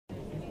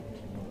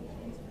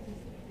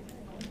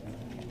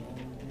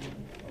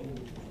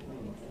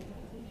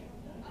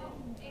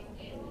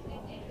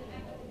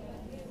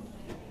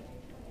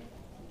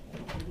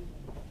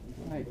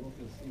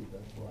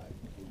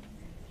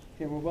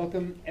Okay, well,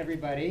 welcome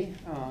everybody.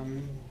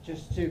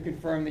 Just to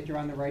confirm that you're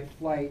on the right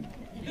flight,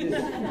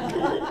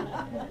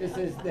 this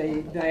is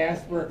the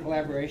Diaspora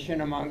collaboration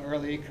among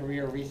early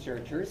career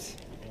researchers.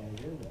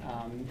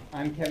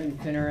 I'm Kevin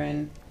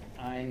Finneran.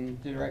 I'm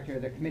the director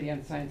of the Committee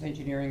on Science,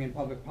 Engineering, and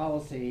Public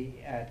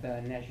Policy at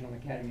the National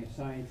Academy of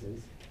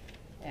Sciences.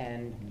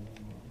 And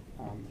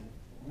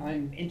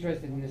I'm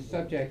interested in this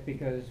subject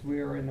because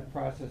we're in the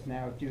process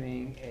now of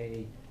doing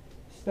a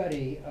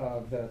study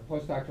of the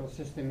postdoctoral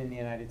system in the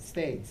United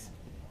States.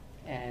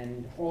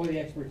 And all the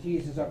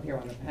expertise is up here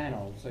on the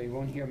panel, so you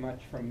won't hear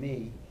much from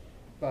me.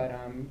 But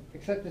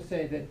except to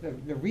say that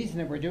the reason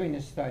that we're doing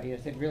this study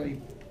is it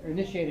really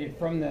initiated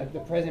from the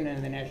president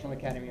of the National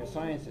Academy of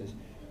Sciences,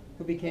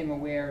 who became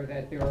aware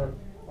that there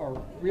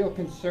are real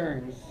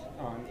concerns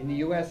in the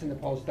US in the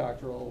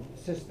postdoctoral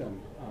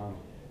system.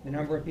 The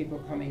number of people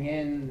coming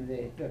in,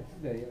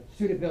 the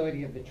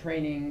suitability of the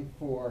training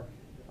for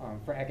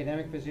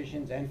academic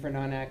positions and for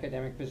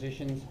non-academic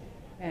positions,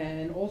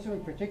 and also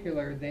in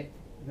particular the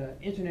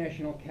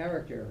international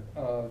character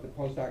of the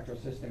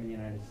postdoctoral system in the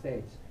United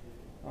States.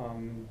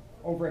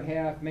 Over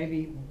half,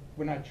 maybe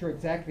we're not sure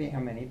exactly how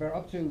many, but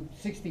up to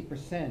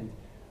 60%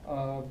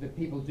 of the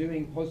people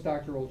doing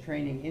postdoctoral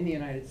training in the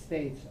United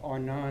States are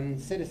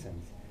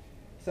non-citizens.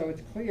 So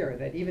it's clear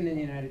that even in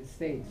the United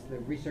States, the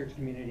research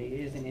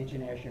community is an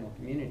international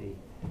community.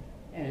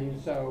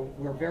 And so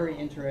we're very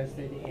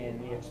interested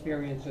in the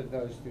experience of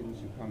those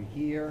students who come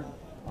here,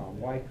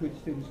 why could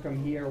students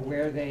come here,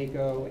 where they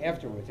go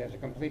afterwards after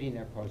completing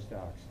their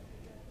postdocs.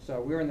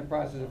 So we're in the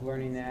process of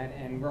learning that,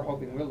 and we're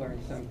hoping we'll learn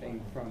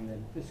something from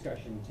the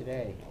discussion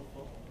today.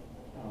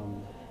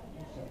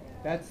 So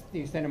that's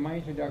the extent of my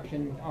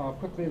introduction. I'll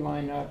quickly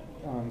line up,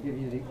 give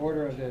you the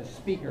order of the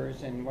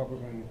speakers and what we're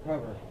going to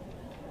cover.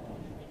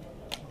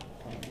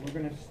 We're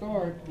going to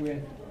start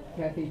with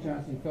Kathy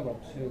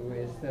Johnson-Phillips, who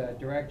is the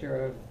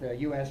director of the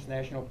U.S.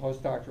 National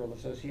Postdoctoral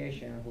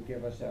Association, and will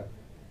give us a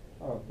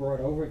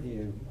broad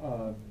overview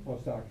of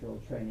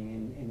postdoctoral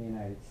training in the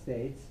United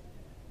States.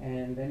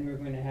 And then we're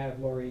going to have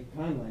Lori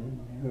Conlon,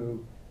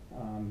 who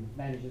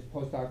manages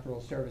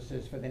postdoctoral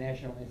services for the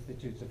National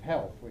Institutes of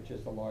Health, which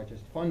is the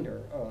largest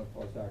funder of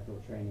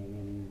postdoctoral training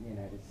in the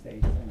United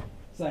States and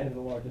site of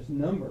the largest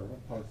number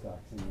of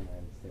postdocs in the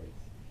United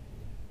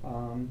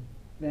States.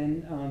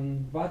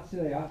 Then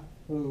Vatsilya,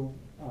 who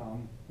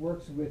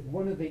works with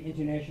one of the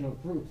international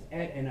groups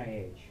at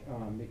NIH,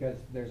 because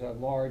there's a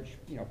large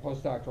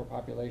postdoctoral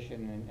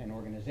population and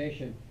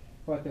organization,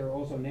 but there are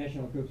also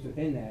national groups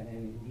within that,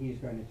 and he's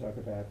going to talk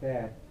about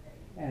that.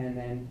 And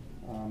then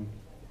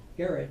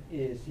Gerrit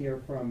is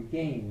here from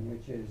GAIN,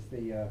 which is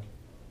the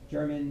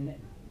German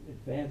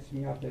Advanced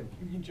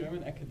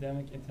German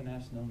Academic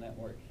International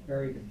Network.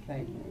 Very good,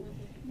 thank you.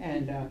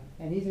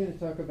 And he's going to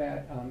talk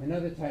about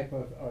another type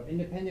of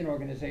independent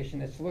organization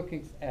that's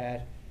looking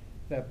at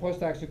the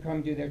postdocs who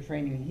come do their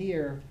training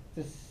here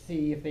to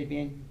see if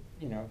they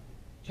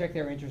check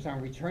their interest on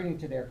returning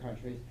to their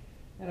countries.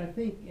 And I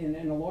think in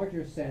a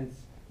larger sense,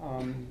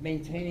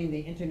 maintaining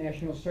the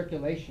international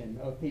circulation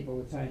of people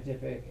with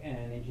scientific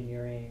and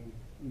engineering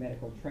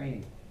medical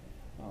training.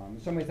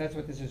 In some ways, that's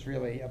what this is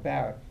really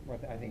about.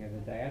 What I think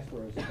the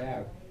Diaspora is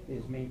about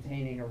is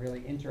maintaining a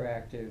really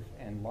interactive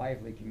and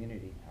lively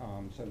community,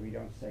 so we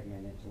don't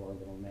segment into our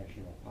little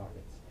national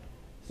pockets.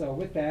 So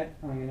with that,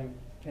 I'm going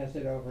to pass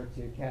it over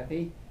to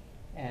Kathy,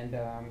 and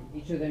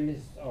each of them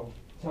is, I'll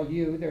tell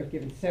you, they're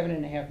given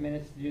 7.5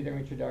 minutes to do their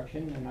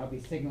introduction, and I'll be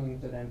signaling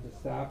to them to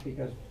stop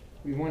because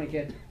we want to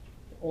get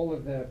all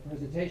of the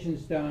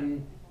presentations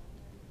done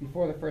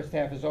before the first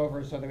half is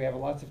over, so that we have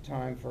lots of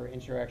time for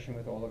interaction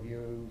with all of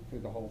you through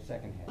the whole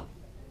second half.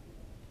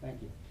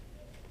 Thank you.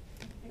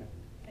 Okay.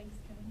 Thanks,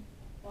 Kevin.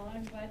 Well,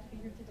 I'm glad to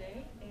be here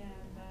today,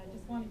 and I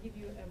just want to give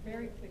you a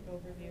very quick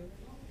overview.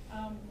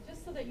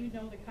 Just so that you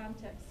know the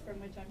context from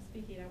which I'm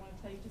speaking, I want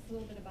to tell you just a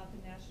little bit about the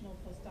National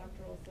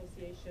Postdoctoral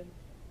Association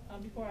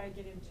before I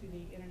get into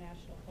the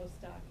international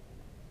postdoc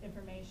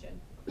information.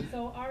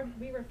 So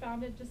we were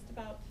founded just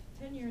about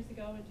 10 years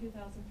ago in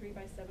 2003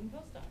 by 7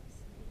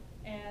 postdocs.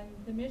 And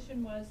the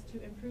mission was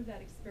to improve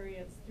that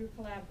experience through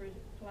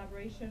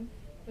collaboration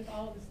with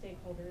all of the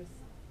stakeholders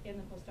in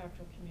the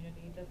postdoctoral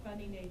community, the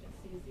funding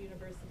agencies, the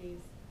universities,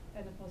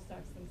 and the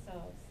postdocs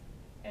themselves.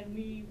 And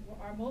we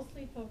are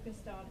mostly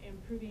focused on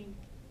improving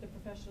the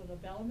professional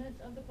development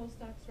of the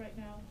postdocs right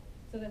now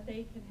so that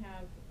they can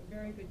have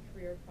very good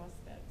career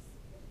prospects.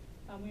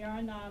 We are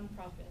a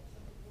nonprofit.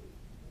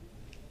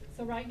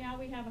 So right now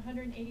we have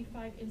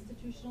 185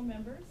 institutional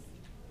members,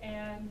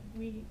 and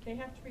they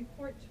have to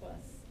report to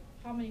us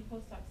how many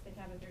postdocs they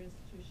have at their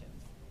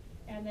institutions.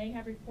 And they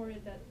have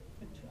reported that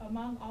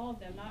among all of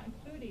them, not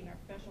including our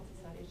professional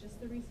societies, just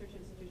the research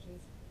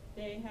institutions,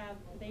 they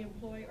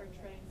employ or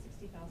train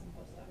 60,000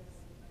 postdocs.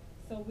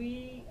 So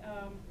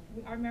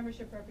our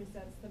membership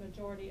represents the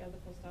majority of the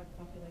postdoc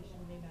population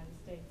in the United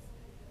States.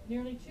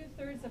 Nearly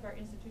 2/3 of our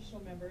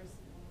institutional members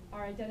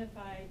are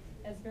identified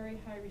as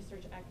very high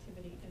research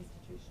activity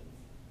institutions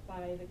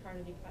by the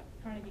Carnegie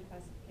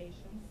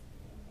classifications.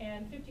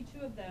 And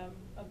 52 of them,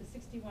 of the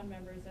 61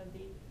 members of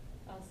the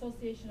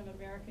Association of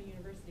American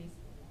Universities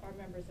are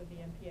members of the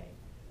MPA.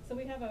 So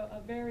we have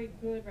a very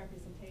good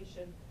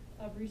representation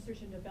of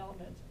research and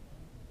development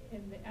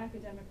in the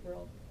academic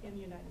world in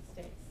the United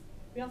States.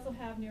 We also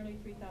have nearly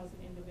 3,000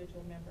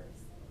 individual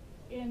members.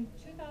 In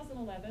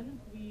 2011,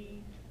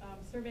 we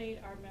surveyed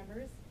our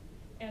members,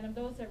 and of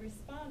those that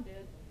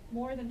responded,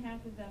 more than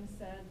half of them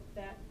said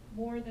that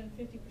more than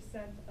 50%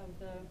 of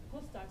the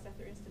postdocs at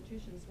their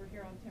institutions were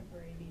here on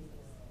temporary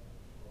visas.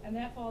 And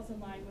that falls in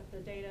line with the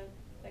data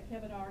that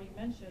Kevin already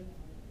mentioned.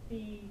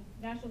 The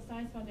National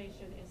Science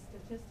Foundation and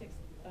Statistics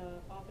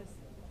Office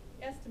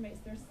estimates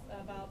there's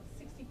about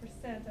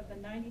 60% of the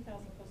 90,000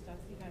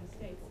 postdocs in the United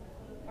States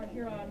are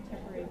here on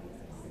temporary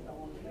visas.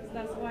 So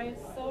that's why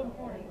it's so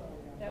important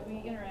that we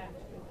interact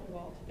with you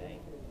all today.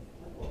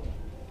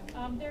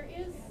 There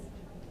is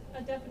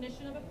a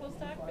definition of a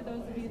postdoc for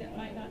those of you that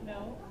might not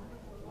know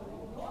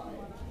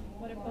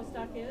what a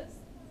postdoc is.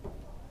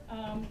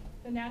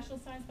 The National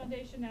Science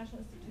Foundation, National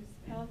Institutes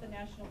of Health, and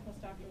National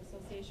Postdoctoral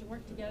Association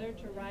worked together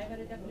to arrive at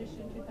a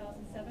definition in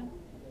 2007.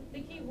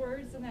 The key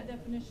words in that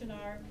definition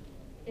are,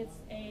 it's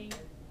a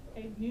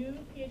new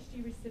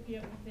PhD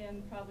recipient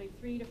within probably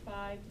 3 to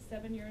 5 to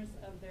 7 years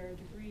of their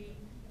degree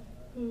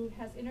who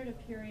has entered a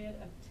period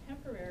of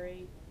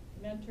temporary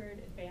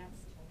mentored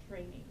advanced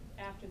training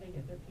after they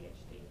get their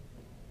PhD.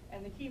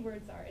 And the key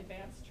words are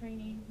advanced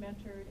training,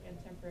 mentored, and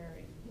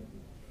temporary.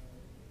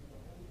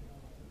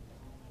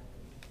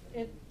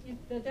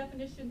 The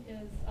definition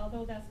is,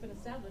 although that's been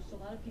established, a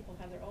lot of people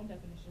have their own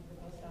definition for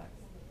postdocs.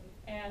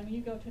 And when you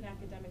go to an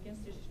academic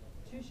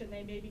institution,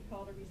 they may be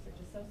called a research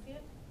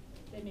associate,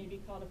 they may be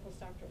called a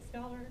postdoctoral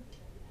scholar,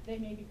 they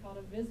may be called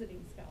a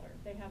visiting scholar.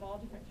 They have all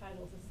different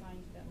titles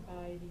assigned to them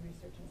by the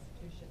research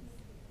institutions.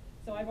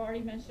 So I've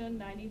already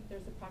mentioned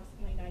there's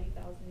approximately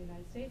 90,000 in the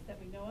United States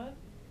that we know of.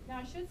 Now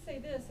I should say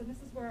this, and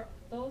this is where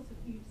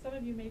some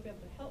of you may be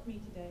able to help me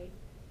today,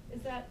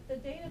 is that the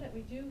data that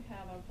we do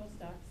have on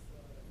postdocs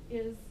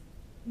is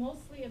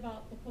mostly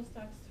about the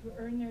postdocs who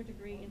earn their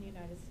degree in the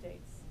United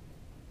States.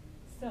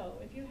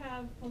 So if you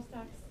have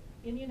postdocs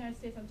in the United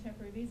States on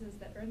temporary visas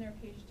that earn their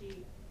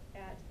PhD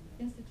at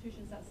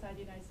institutions outside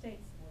the United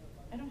States,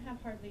 I don't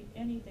have hardly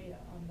any data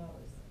on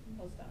those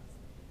postdocs.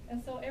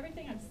 And so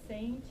everything I'm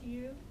saying to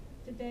you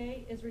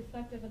today is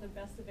reflective of the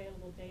best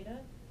available data,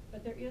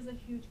 but there is a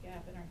huge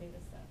gap in our data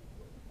set.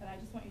 And I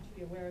just want you to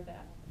be aware of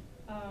that.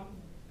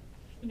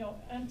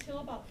 Until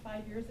about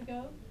 5 years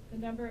ago, the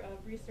number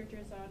of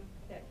researchers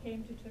that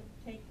came to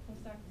take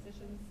postdoc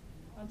positions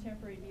on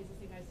temporary visas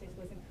in the United States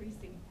was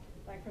increasing.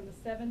 Like from the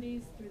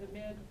 70s through the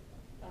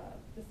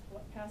this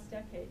past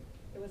decade,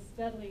 it was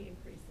steadily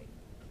increasing.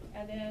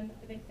 And then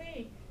they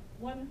think,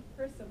 one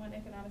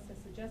economist has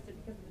suggested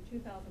because of the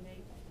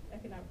 2008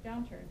 economic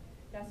downturn,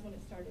 that's when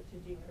it started to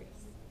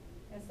decrease.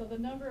 And so the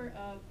number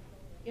of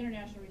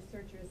international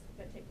researchers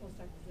that take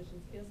postdoc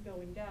positions is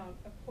going down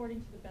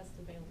according to the best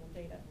available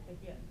data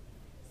again.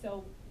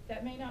 So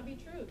that may not be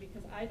true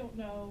because I don't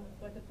know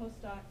what the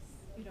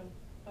postdocs,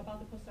 about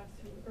the postdocs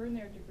who earn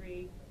their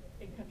degree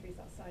in countries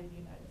outside of the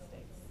United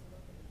States.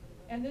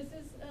 And this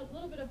is a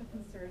little bit of a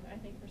concern, I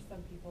think, for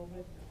some people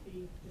with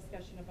the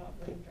discussion about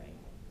brain drain.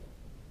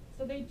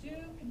 So they do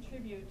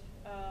contribute,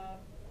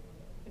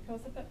 the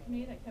COSA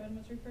committee that Kevin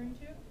was referring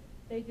to,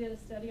 they did a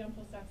study on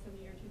postdocs in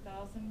the year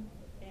 2000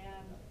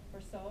 or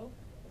so,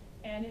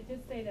 and it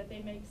did say that they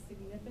make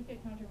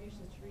significant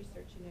contributions to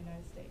research in the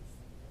United States.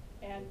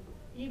 And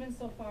even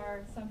so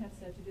far, some have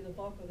said to do the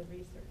bulk of the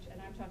research,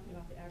 and I'm talking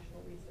about the actual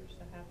research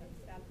that happens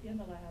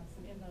in the labs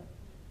and in the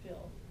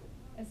field.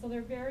 And so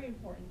they're very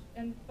important,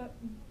 but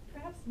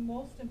perhaps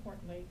most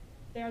importantly,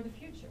 they are the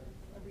future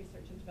of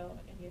research and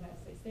development in the United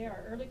States. They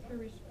are early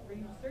career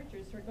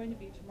researchers who are going to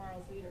be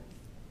tomorrow's leaders.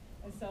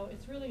 And so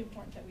it's really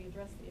important that we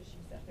address the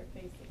issues that they're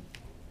facing.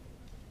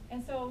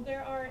 And so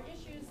there are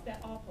issues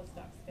that all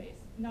postdocs face,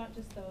 not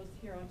just those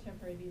here on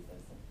temporary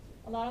visas.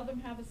 A lot of them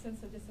have a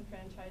sense of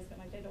disenfranchisement,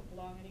 like they don't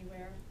belong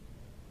anywhere.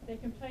 They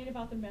complain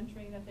about the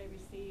mentoring that they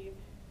receive.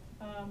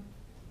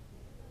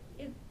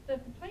 The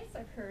complaints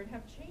I've heard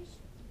have changed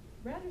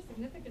rather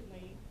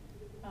significantly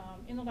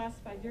in the last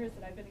 5 years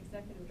that I've been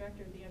executive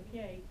director of the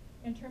MPA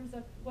in terms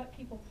of what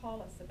people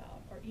call us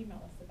about or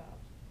email us about.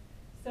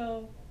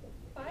 So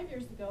 5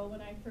 years ago when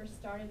I first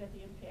started at the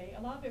MPA,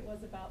 a lot of it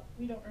was about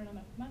we don't earn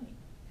enough money,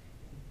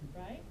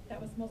 right?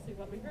 That was mostly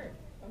what we heard,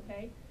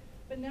 okay?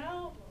 But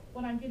now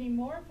what I'm getting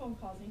more phone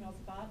calls and emails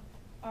about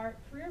are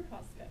career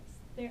prospects.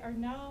 They are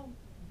now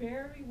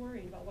very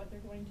worried about what they're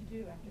going to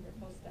do after their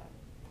postdoc.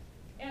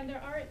 And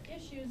there are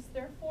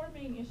there are 4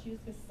 main issues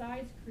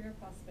besides career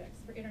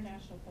prospects for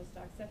international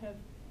postdocs that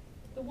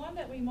the one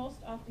that we most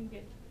often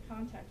get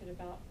contacted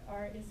about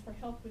is for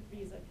help with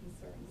visa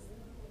concerns.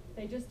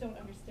 They just don't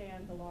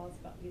understand the laws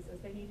about visas.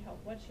 They need help.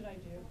 What should I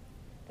do?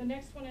 The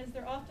next one is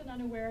they're often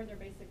unaware of their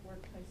basic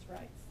workplace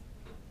rights.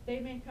 They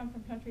may come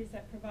from countries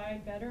that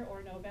provide better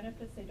or no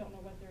benefits. They don't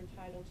know what they're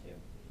entitled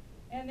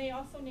to. And they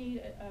also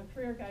need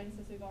career guidance,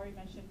 as we've already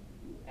mentioned.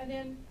 And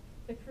then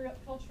the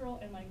cultural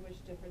and language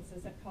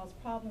differences that cause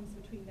problems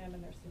between them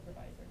and their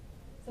supervisor.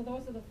 So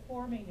those are the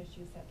 4 main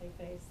issues that they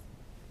face.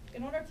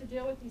 in order to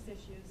deal with these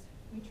issues,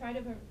 we try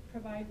to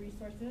provide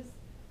resources.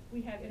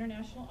 We have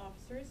international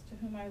officers, to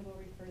whom I will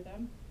refer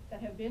them,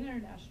 that have been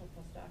international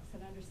postdocs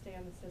and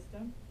understand the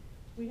system.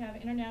 We have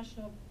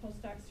International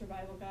Postdoc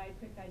Survival Guide,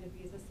 Quick Guide to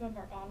Visas, some of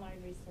our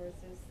online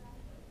resources.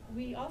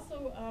 We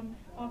also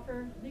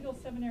offer legal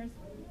seminars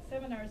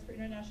for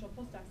international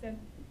postdocs. And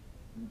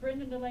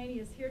Brendan Delaney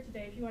is here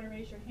today. If you want to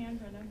raise your hand,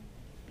 Brendan.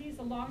 He's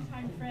a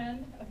longtime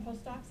friend of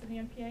postdocs in the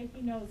MPA.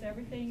 He knows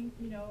everything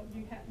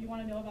you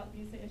want to know about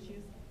visa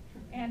issues.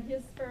 And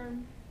his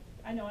firm,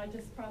 I know I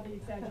just probably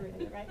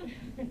exaggerated it, right?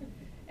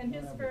 And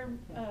his firm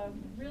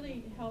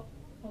really helped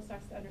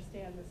postdocs to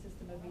understand the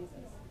system of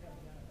visas.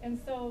 And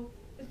so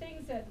the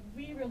things that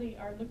we really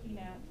are looking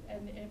at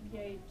in the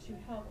MPA to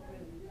help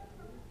with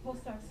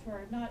postdocs who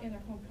are not in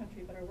their home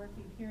country but are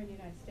working here in the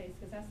United States,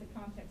 because that's the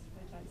context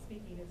in which I'm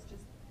speaking, is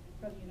just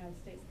from the United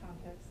States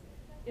context,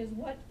 is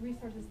what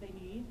resources they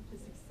need to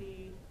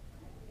succeed.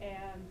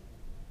 And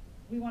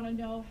we want to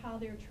know how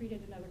they're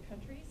treated in other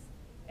countries.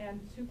 And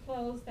to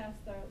close,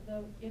 that's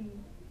in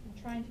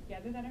trying to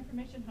gather that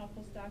information, how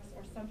postdocs,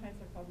 or sometimes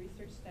they're called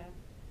research staff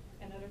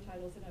and other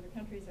titles in other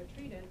countries, are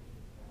treated.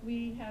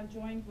 We have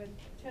joined with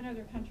 10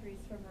 other countries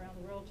from around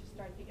the world to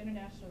start the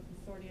International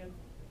Consortium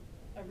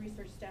of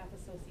Research Staff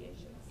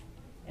Associations.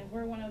 And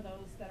we're one of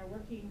those that are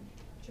working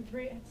to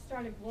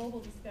start a global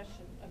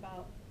discussion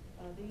about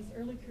these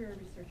early career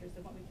researchers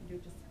and what we can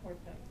do to support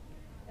them.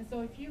 And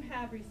so if you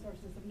have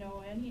resources of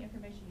any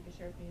information you can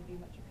share with me, it'd be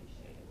much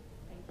appreciated.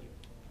 Thank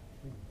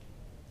you.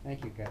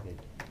 Thank you, Kathy.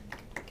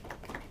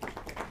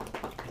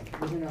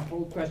 We're going to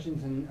hold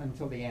questions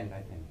until the end,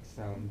 I think.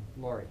 So,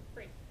 Lori.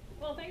 Great.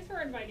 Well, thanks for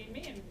inviting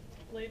me and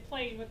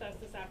playing with us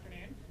this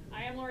afternoon.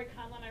 I am Lori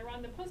Conlon. I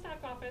run the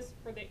postdoc office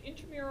for the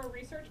Intramural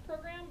Research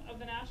Program of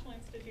the National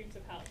Institutes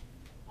of Health.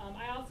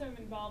 I also am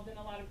involved in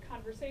a lot of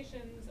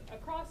conversations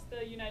across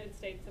the United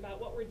States about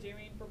what we're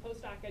doing for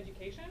postdoc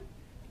education,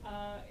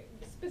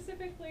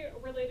 specifically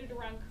related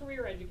around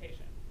career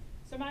education.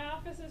 So my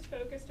office is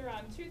focused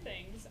around two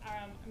things.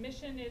 Our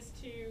mission is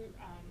to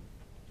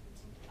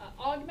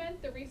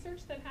augment the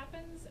research that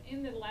happens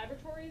in the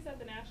laboratories at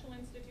the National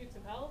Institutes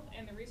of Health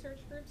and the research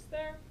groups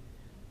there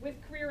with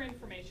career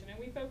information. And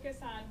we focus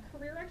on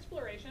career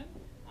exploration.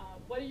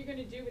 What are you going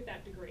to do with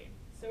that degree?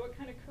 So what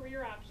kind of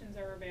career options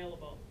are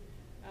available?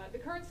 The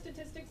current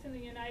statistics in the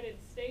United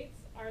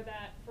States are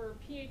that for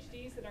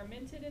PhDs that are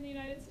minted in the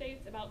United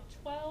States, about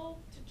 12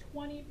 to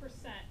 20%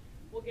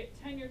 will get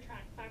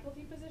tenure-track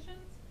faculty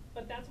positions,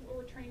 but that's what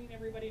we're training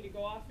everybody to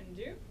go off and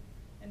do.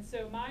 And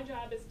so my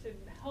job is to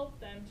help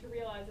them to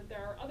realize that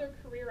there are other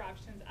career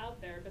options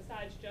out there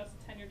besides just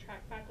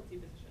tenure-track faculty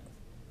positions,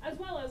 as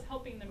well as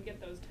helping them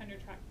get those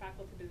tenure-track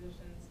faculty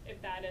positions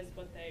if that is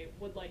what they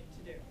would like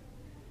to do.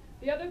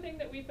 The other thing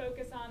that we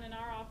focus on in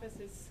our office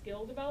is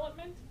skill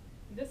development.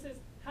 This is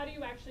how do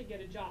you actually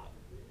get a job?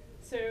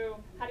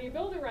 So how do you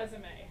build a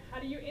resume? How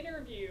do you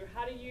interview?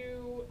 How do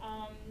you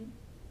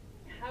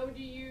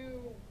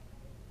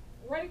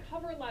write a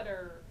cover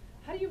letter?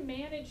 How do you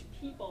manage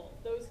people?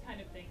 Those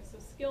kind of things. So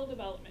skill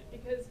development,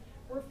 because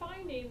we're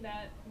finding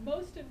that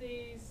most of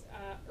these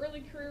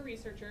early career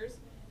researchers,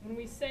 when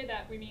we say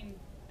that, we mean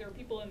they're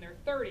people in their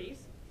 30s,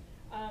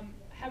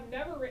 have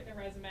never written a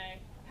resume,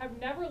 have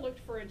never looked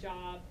for a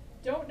job,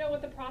 don't know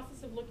what the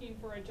process of looking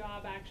for a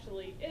job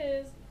actually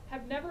is,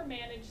 have never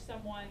managed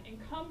someone, and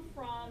come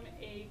from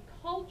a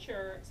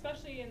culture,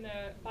 especially in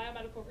the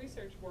biomedical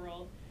research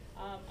world,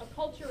 a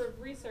culture of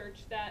research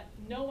that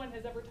no one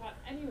has ever taught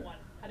anyone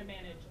how to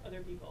manage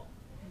other people.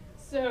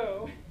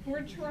 So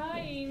we're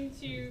trying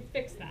to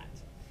fix that.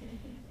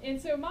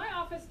 And so my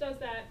office does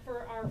that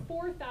for our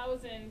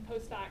 4,000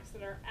 postdocs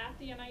that are at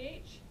the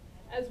NIH,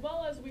 as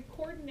well as we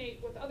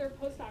coordinate with other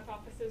postdoc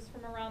offices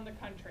from around the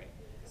country.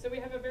 So we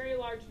have a very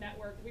large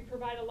network. We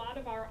provide a lot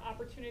of our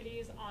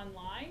opportunities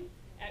online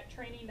at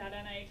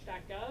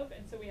training.nih.gov,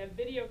 and so we have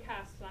video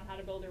casts on how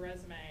to build a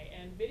resume,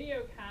 and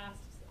video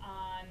casts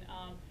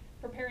on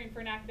preparing for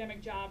an academic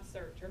job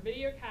search, or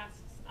video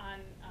casts on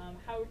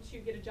how to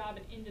get a job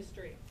in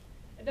industry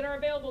that are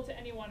available to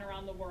anyone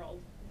around the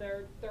world.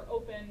 They're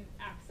open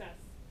access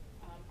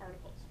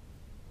articles.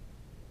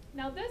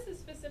 Now this is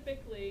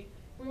specifically,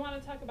 we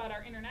want to talk about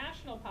our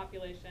international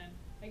population.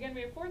 Again,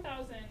 we have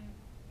 4,000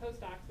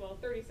 postdocs, well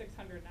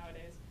 3,600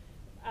 nowadays,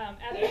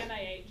 at the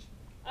NIH.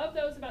 Of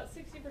those, about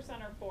 60%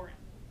 are foreign.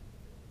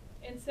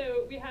 And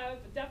so we have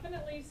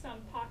definitely some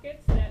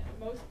pockets that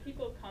most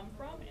people come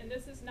from, and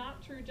this is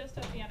not true just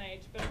at the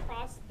NIH, but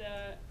across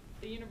the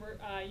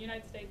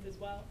United States as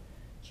well.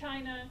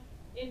 China,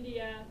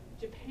 India,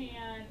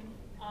 Japan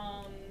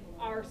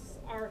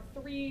are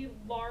three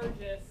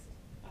largest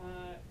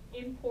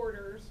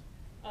importers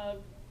of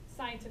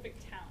scientific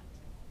talent.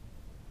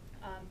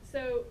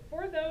 So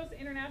for those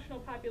international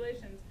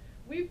populations,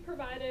 we've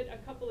provided a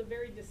couple of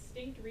very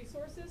distinct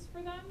resources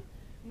for them,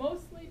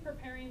 mostly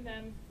preparing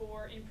them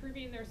for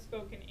improving their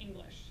spoken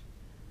English.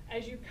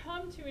 As you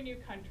come to a new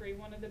country,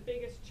 one of the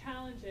biggest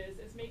challenges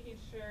is making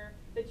sure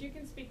that you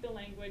can speak the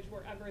language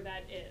wherever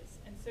that is.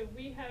 And so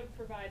we have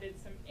provided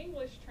some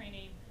English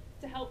training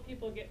to help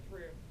people get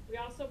through. We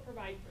also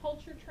provide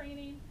culture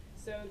training.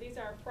 So these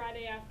are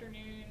Friday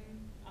afternoon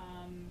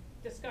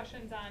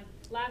discussions on,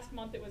 last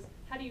month it was,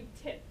 how do you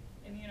tip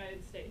in the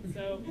United States?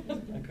 So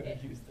I could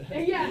have used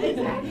that. yeah,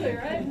 exactly,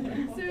 right?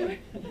 So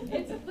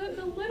it's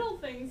the little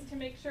things to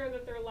make sure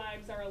that their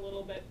lives are a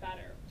little bit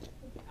better.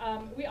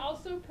 We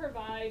also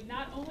provide,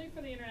 not only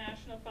for the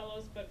international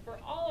fellows, but for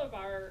all of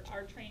our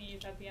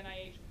trainees at the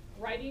NIH,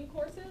 writing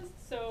courses.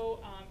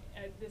 So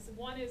this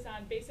one is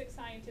on basic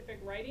scientific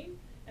writing,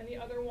 and the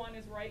other one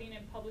is writing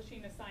and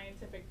publishing a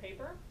scientific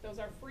paper. Those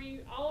are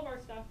free. All of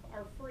our stuff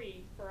are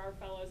free for our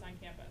fellows on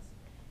campus.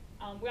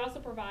 We also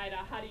provide a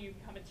how do you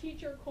become a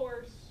teacher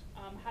course,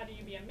 how do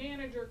you be a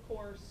manager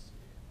course.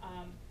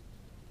 I'm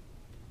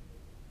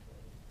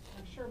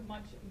sure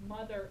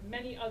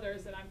many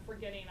others that I'm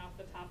forgetting off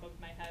the top of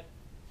my head.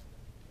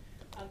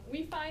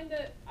 We find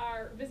that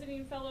our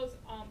visiting fellows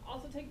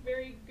also take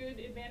very good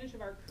advantage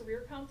of our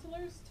career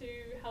counselors to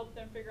help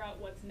them figure out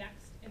what's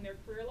next in their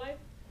career life.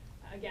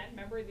 Again,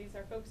 remember, these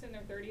are folks in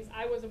their 30s.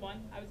 I was a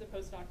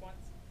postdoc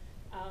once,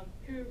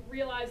 who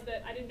realized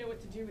that I didn't know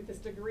what to do with this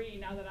degree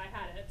now that I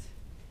had it.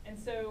 And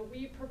so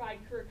we provide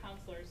career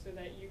counselors so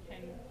that you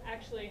can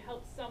actually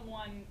help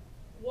someone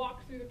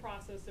walk through the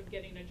process of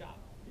getting a job.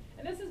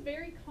 And this is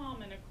very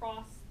common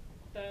across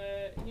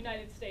the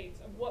United States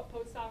of what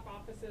postdoc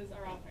offices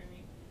are offering.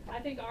 I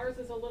think ours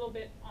is a little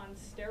bit on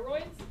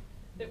steroids,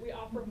 that we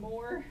offer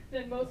more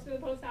than most of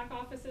the postdoc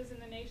offices in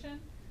the nation.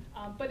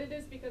 But it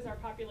is because our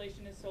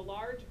population is so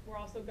large. We're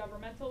also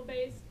governmental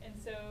based, and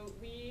so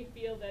we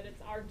feel that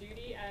it's our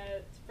duty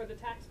for the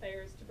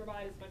taxpayers to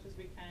provide as much as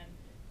we can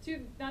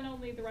to not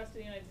only the rest of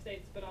the United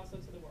States, but also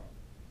to the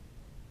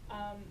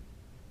world.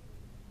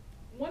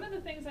 One of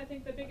the things, I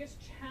think the biggest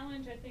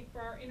challenge, I think,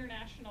 for our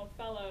international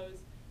fellows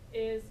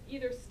is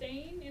either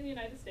staying in the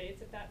United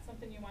States, if that's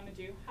something you want to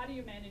do, how do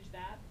you manage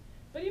that?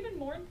 But even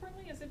more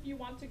importantly is if you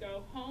want to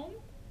go home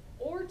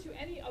or to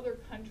any other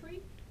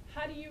country,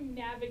 how do you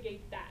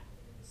navigate that?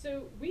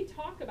 So we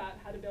talk about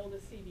how to build a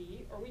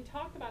CV, or we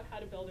talk about how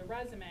to build a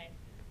resume,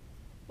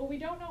 but we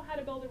don't know how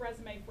to build a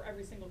resume for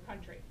every single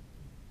country.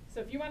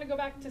 So if you want to go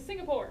back to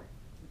Singapore,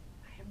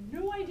 I have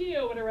no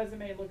idea what a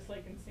resume looks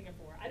like in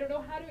Singapore. I don't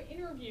know how to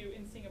interview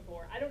in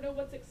Singapore. I don't know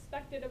what's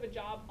expected of a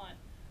job hunt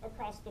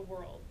across the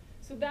world.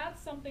 So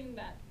that's something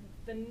that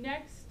the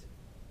next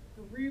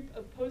group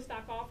of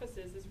postdoc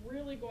offices is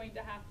really going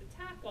to have to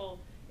tackle,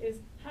 is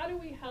how do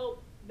we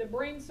help the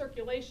brain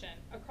circulation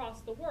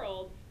across the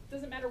world?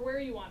 Doesn't matter where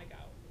you want to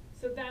go.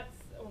 So that's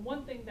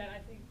one thing that I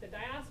think the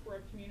diaspora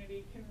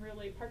community can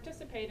really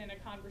participate in a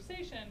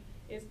conversation,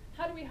 is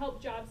how do we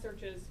help job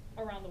searches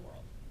around the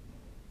world?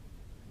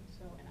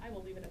 So, and I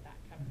will leave it at that,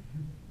 Kevin.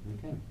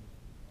 Okay.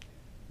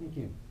 Thank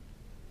you.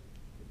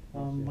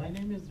 My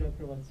name is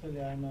Dr.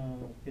 Vatsalya. I'm a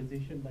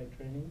physician by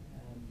training,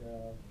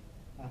 and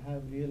I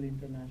have real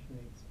international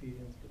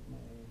experience with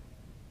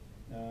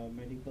my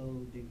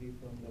medical degree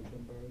from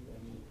Luxembourg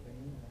and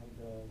Ukraine,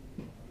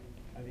 and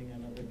having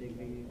another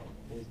degree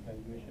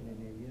post-graduation in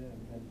India,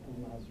 and then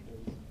 2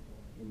 masters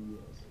in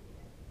US.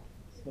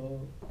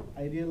 So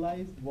I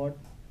realized what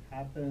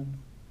happens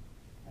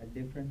at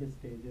different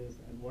stages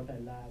and what I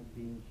lack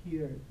being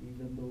here,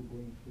 even though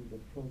going through the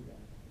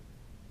program.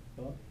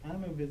 So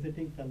I'm a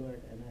visiting fellow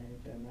at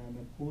NIH, and I'm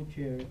a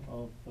co-chair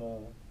of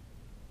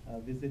a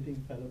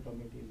visiting fellow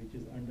committee, which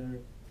is under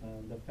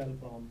the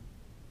FELCOM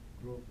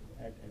group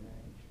at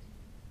NIH,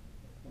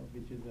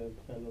 which is a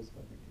fellows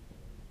committee.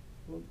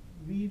 So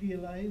we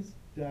realized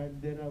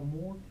that there are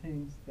more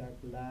things that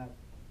lack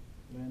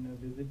when a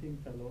visiting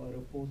fellow or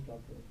a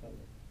postdoctoral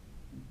fellow.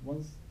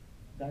 Once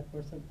that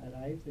person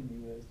arrives in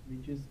US,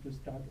 which is to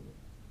start with,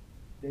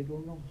 they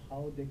don't know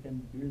how they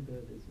can build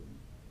their resume,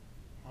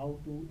 how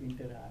to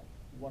interact,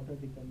 what are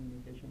the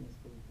communication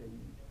skills they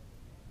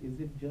need. Is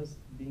it just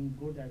being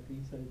good at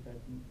research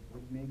that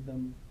would make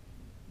them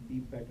be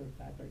better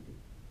faculty?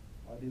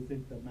 Or is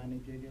it the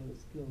managerial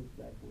skills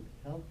that would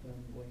help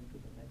them going to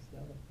the next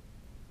level?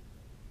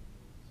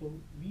 So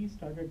we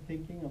started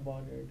thinking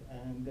about it,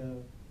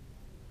 and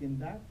in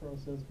that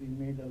process we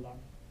made a lot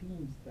of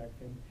teams that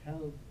can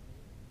help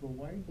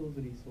provide those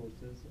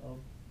resources of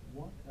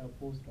what a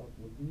postdoc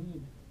would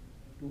need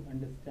to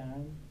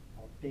understand,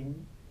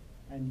 obtain,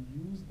 and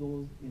use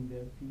those in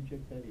their future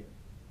career.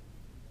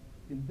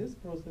 In this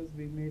process,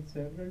 we made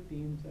several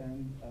teams,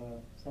 and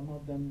some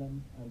of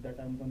them that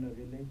I'm going to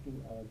relate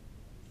to are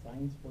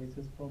Science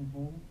Voices from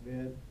Home,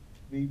 where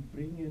we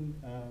bring in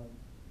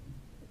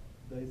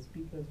the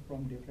speakers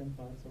from different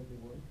parts of the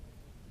world.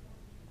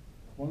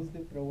 Once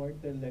they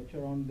provide their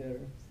lecture on their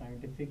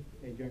scientific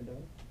agenda,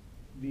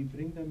 we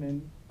bring them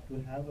in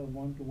to have a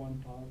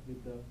one-to-one talk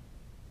with the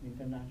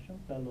international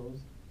fellows,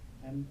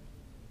 and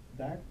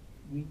that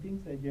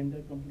meeting's agenda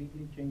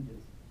completely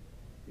changes.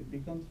 It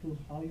becomes to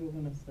how you're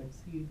going to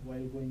succeed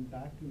while going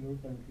back to your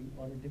country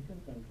or a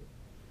different country.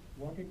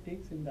 What it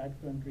takes in that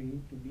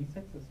country to be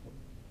successful.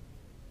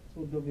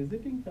 So the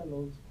visiting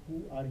fellows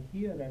who are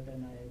here at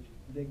NIH,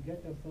 they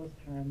get a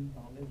first-hand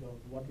knowledge of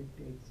what it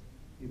takes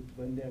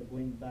when they are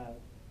going back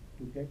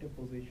to get a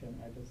position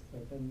at a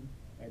certain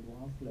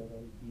advanced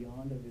level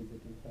beyond a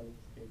visiting fellow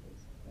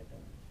status at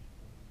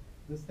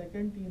NIH. The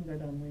second team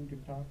that I'm going to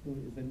talk to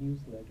is a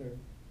newsletter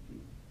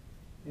team.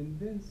 In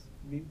this,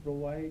 we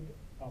provide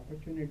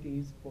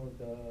opportunities for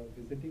the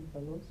visiting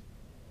fellows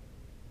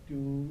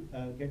to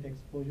get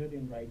exposure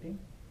in writing,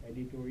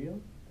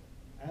 editorial,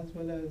 as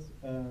well as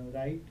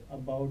write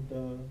about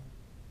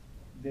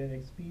their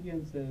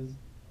experiences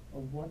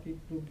of what it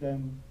took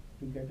them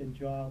to get a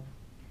job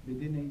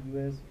within a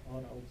US or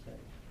outside,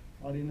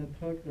 or in a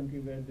third country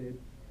where they,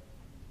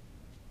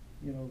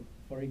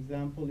 for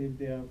example, if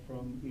they are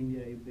from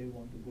India, if they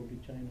want to go to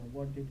China,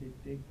 what did it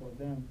take for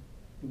them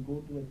to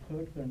go to a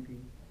third country,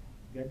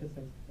 get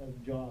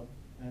a job,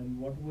 and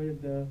what were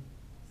the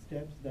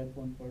steps that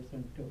one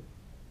person took.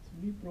 So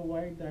we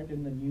provide that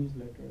in the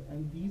newsletter,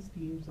 and these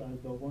teams are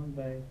governed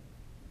by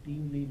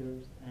team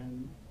leaders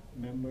and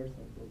members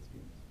of those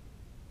teams.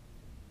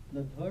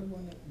 The third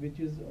one, which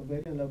is a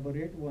very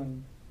elaborate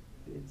one,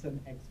 it's an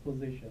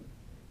exposition.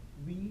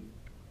 We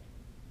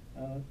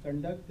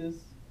conduct this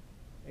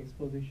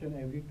exposition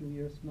every 2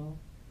 years now,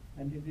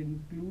 and it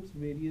includes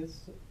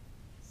various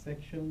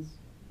sections,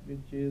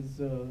 which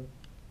is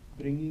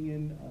bringing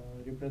in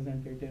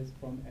representatives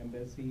from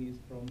embassies,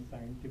 from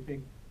scientific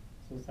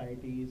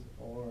societies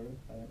or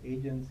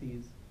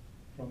agencies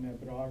from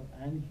abroad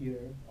and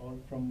here, or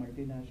from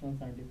multinational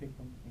scientific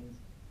companies,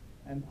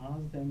 and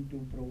ask them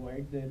to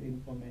provide their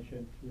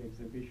information through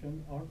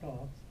exhibition or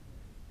talks,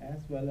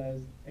 as well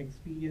as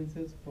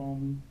experiences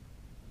from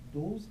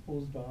those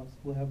postdocs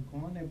who have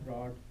gone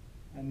abroad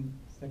and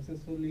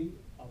successfully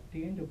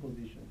obtained a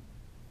position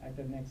at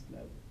the next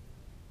level.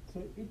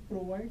 So it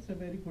provides a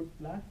very good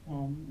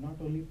platform, not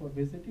only for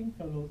visiting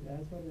fellows,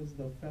 as well as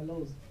the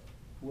fellows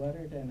who are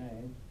at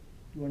NIH,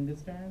 to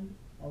understand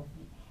of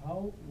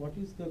what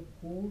is the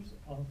course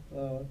of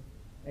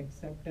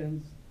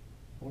acceptance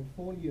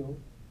portfolio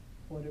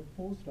for a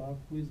postdoc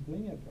who is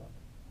going abroad,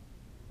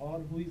 or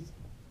who is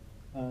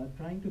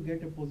trying to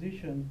get a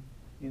position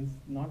in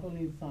not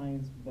only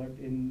science, but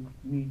in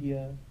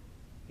media,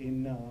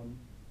 in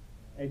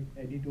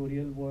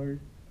editorial world,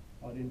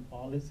 or in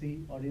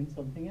policy, or in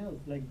something else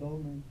like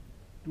government,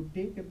 to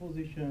take a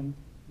position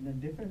in a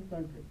different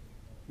country,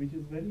 which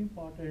is very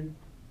important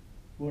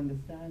to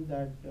understand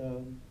that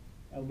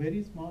a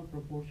very small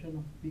proportion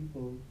of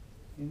people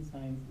in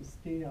science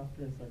stay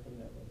after a certain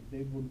level.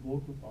 They would go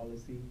to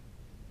policy,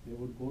 they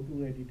would go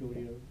to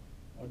editorial,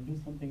 or do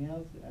something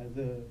else as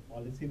a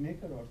policy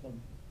maker or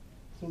something.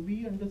 So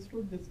we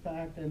understood this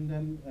fact, and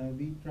then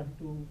we tried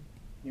to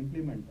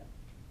implement that.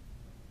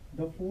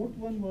 The fourth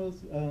one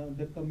was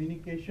the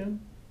communication,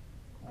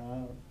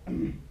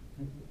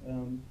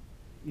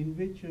 in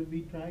which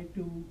we try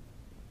to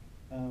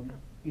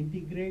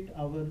integrate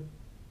our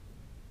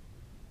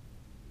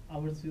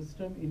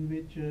system, in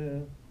which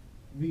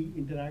we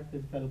interact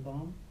with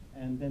Felcom,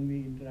 and then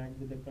we interact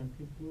with the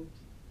country groups,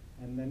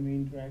 and then we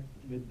interact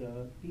with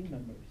the team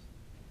members.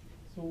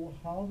 So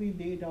how we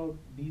laid out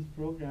these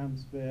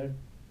programs where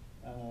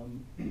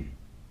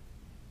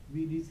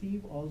we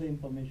receive all the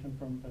information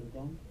from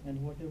Felcom, and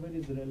whatever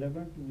is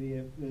relevant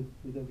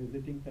to the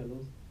visiting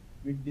fellows,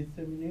 we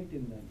disseminate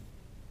in them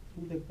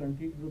through the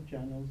country group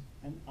channels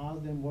and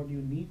ask them what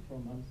you need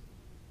from us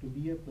to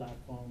be a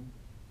platform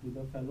to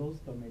the fellows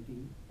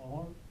committee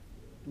or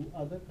to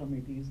other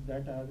committees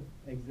that are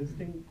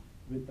existing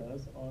with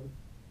us or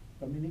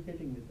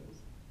communicating with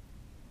us.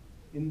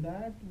 In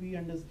that, we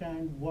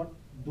understand what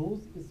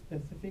those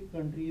specific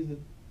countries,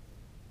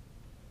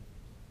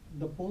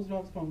 the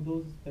postdocs from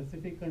those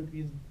specific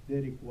countries, they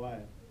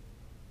require.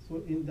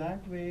 So in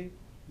that way,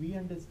 we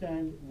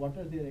understand what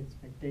are their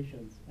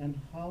expectations and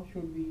how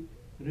should we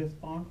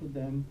respond to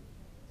them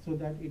so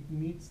that it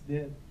meets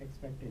their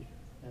expectations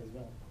as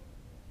well.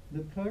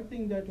 The third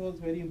thing that was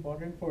very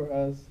important for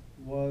us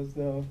was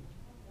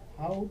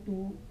how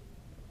to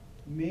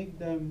make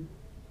them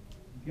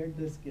get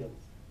the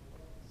skills.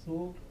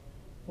 So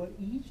for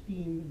each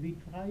team, we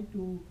try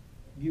to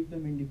give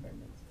them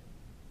independence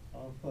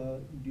of,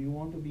 do you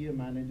want to be a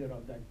manager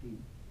of that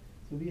team?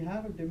 So we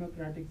have a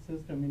democratic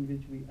system in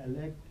which we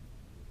elect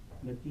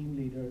the team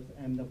leaders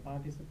and the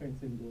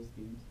participants in those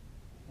teams.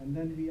 And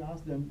then we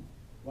ask them,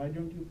 why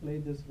don't you play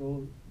this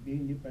role, be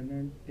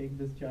independent, take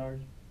this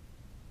charge,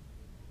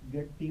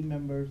 get team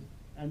members,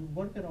 and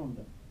work around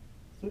them.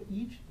 So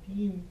each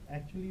team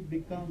actually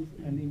becomes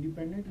an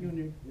independent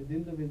unit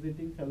within the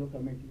visiting fellow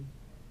committee,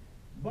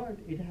 but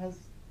it has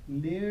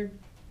layered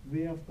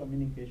way of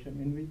communication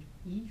in which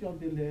each of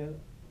the layer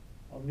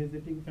of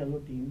visiting fellow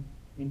team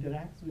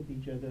interacts with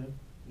each other,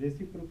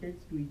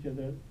 reciprocates to each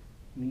other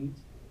needs,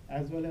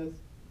 as well as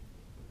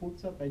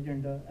puts up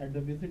agenda at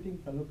the visiting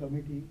fellow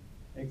committee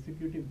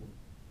executive board.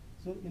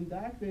 So in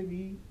that way,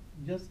 we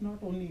just not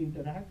only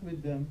interact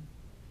with them,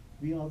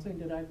 we also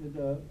interact with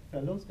the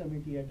fellows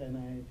committee at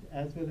NIH,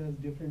 as well as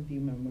different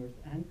team members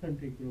and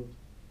country groups,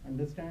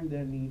 understand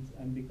their needs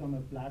and become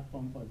a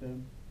platform for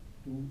them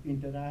to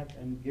interact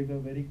and give a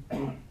very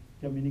good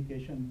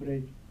communication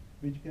bridge,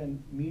 which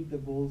can meet the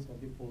goals of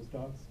the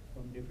postdocs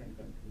from different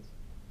countries.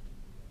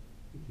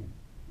 Okay.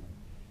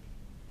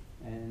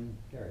 and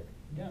Derek.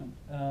 Yeah,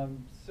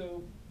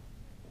 so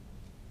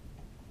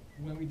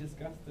when we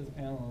discussed this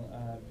panel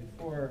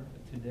before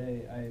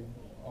today, I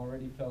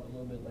already felt a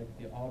little bit like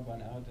the odd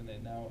one out, and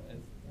it now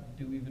is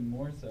do even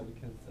more so,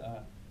 because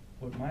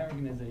what my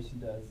organization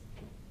does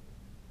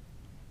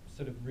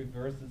sort of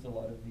reverses a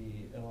lot of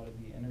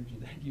the energy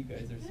that you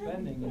guys are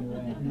spending in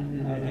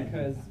a way,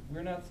 because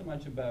we're not so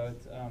much about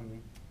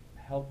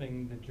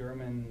helping the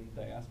German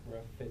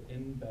diaspora fit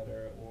in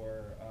better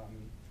or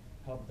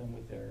help them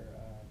with their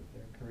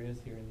careers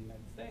here in the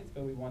United States,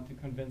 but we want to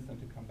convince them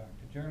to come back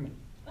to Germany.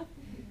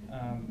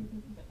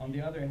 On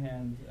the other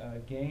hand,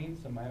 GAIN,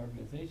 so my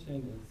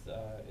organization,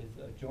 is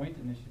a joint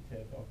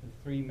initiative of the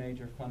three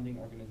major funding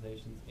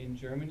organizations in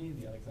Germany: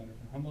 the Alexander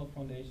von Humboldt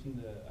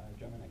Foundation, the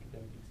German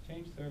Academic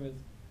Exchange Service,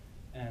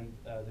 and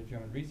the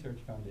German Research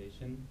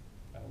Foundation.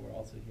 We're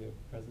also here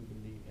present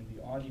in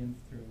the audience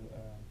through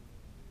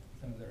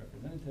some of their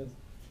representatives.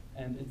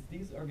 And it's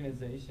these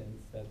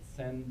organizations that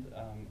send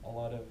a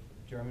lot of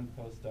German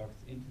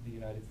postdocs into the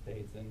United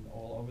States and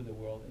all over the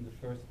world in the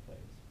first place.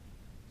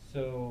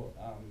 So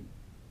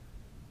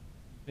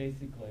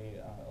basically,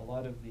 a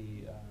lot of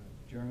the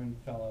German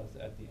fellows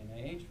at the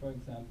NIH, for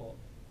example,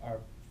 are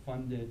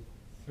funded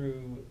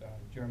through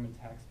German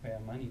taxpayer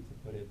money, to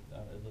put it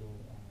a little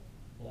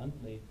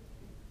bluntly.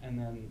 And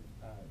then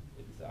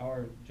it is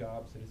our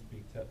job, so to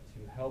speak, to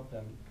help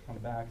them come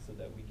back so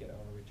that we get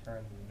our return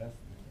on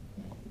investment.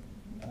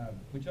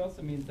 Which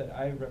also means that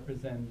I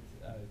represent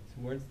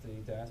towards the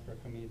diaspora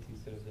community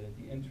sort of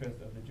the interest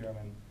of the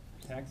German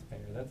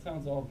taxpayer. That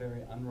sounds all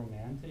very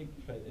unromantic,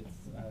 but it's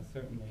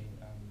certainly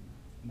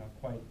not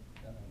quite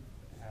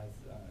as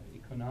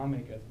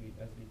economic as we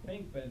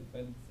think. But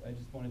I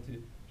just wanted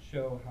to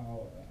show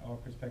how our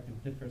perspective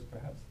differs,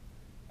 perhaps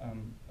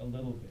a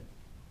little bit.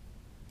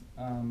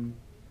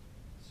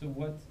 So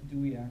what do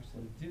we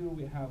actually do?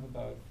 We have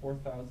about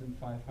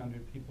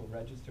 4,500 people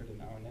registered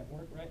in our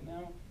network right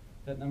now.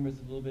 That number is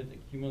a little bit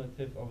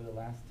cumulative over the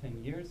last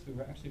 10 years. We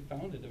were actually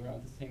founded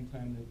around the same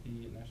time that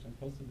the National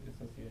Postdoctoral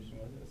Association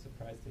was. I was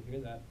surprised to hear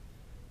that.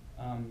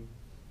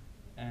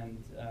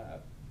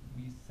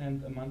 We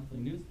send a monthly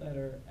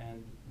newsletter,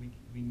 and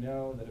we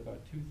know that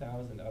about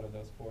 2,000 out of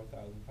those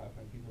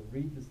 4,500 people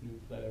read this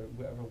newsletter.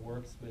 Whoever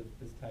works with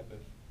this type of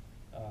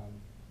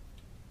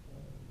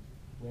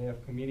way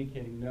of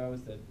communicating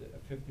knows that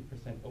a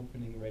 50%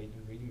 opening rate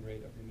and reading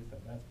rate of your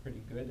newsletter, that's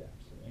pretty good,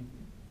 actually.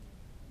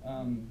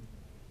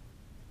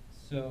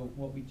 So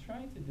what we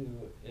try to do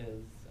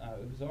is,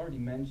 it was already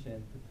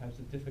mentioned, the types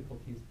of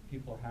difficulties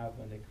people have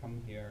when they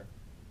come here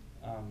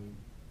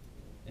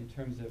in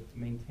terms of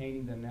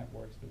maintaining their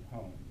networks with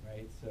home,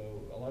 right?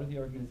 So a lot of the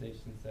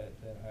organizations that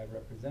I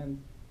represent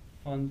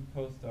fund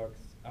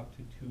postdocs up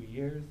to 2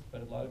 years,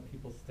 but a lot of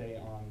people stay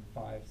on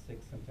 5,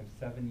 6, sometimes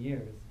 7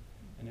 years.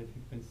 And if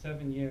you've been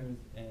 7 years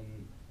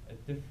in a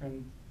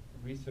different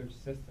research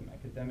system,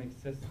 academic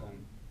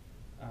system,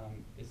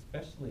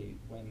 especially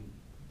when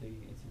the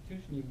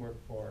institution you work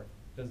for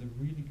does a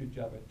really good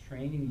job at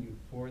training you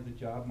for the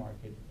job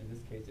market, in this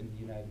case in the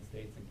United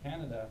States and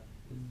Canada,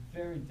 it's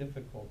very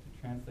difficult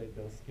to translate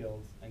those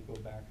skills and go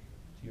back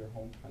to your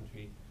home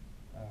country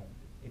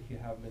if you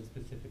haven't been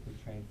specifically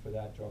trained for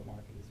that job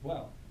market as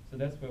well. So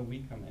that's where we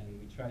come in.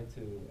 We try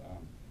to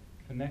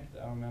connect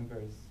our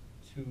members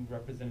to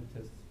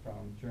representatives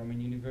from German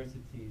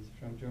universities,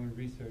 from German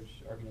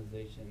research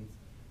organizations,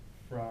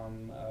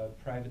 from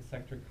private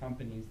sector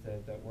companies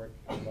that work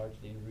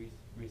largely in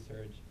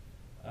research.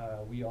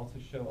 We also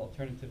show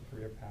alternative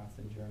career paths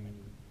in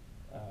Germany.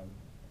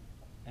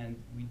 And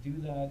we do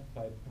that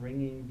by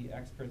bringing the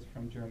experts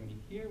from Germany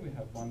here. We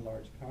have one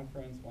large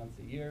conference once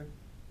a year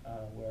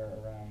where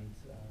around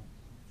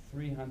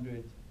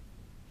 300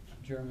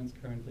 Germans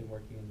currently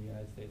working in the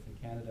United States and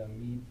Canada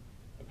meet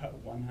about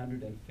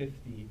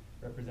 150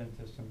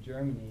 representatives from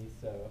Germany.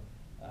 So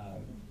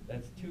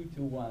that's 2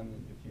 to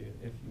 1,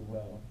 if you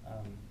will.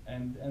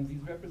 And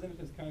these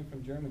representatives coming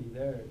from Germany,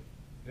 they're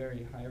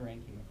very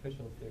high-ranking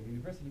officials. They're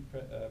university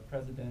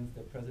presidents.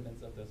 They're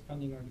presidents of those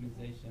funding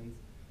organizations.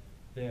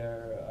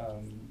 They're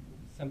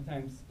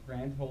sometimes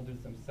grant holders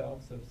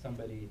themselves. So if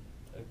somebody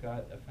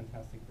got a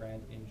fantastic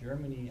grant in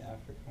Germany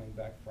after coming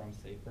back from,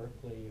 say,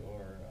 Berkeley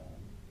or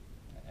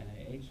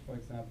NIH, for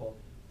example,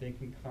 they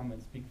can come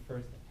and speak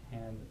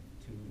firsthand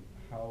to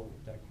how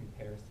that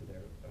compares to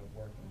their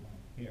working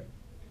life here.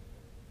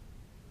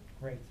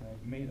 Great, so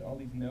I've made all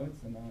these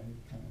notes and I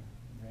kind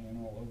of ran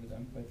all over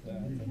them, but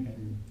it's okay.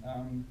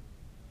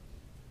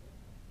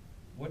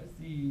 What is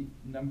the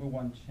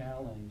 #1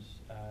 challenge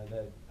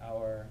that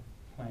our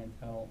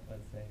clientele,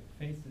 let's say,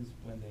 faces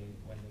when they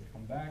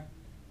come back?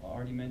 Well, I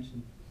already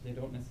mentioned they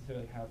don't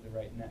necessarily have the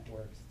right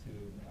networks to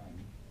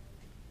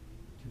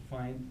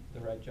find the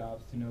right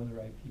jobs, to know the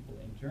right people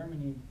in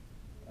Germany.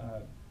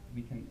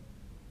 We can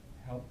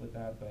help with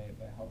that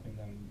by helping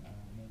them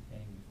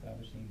maintaining,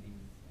 establishing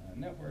these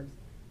networks.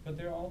 But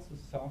there are also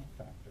soft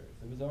factors.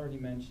 It was already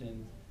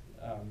mentioned,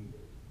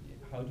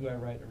 how do I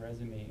write a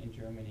resume in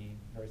Germany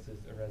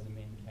versus a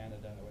resume in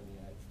Canada or the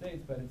United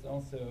States, but it's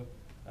also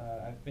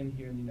I've been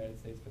here in the United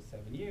States for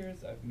 7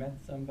 years. I've met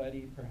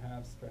somebody,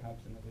 perhaps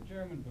another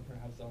German, but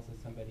perhaps also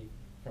somebody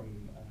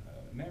from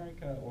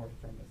America or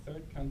from a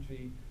third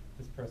country.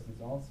 This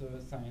person's also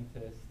a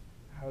scientist.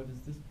 How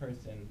does this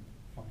person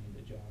find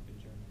a job in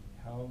Germany?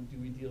 How do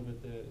we deal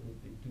with the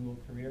dual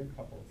career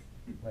couples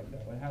like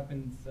that? What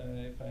happens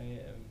if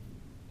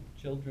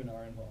children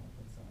are involved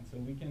and so on? So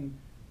we can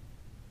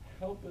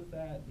help with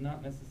that,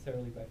 not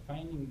necessarily by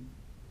finding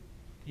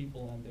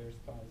people and their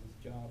spouses'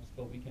 jobs,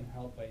 but we can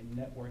help by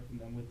networking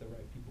them with the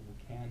right people who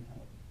can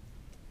help.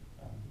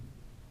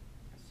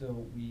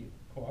 So we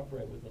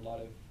cooperate with a lot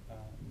of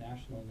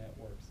national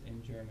networks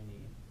in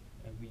Germany,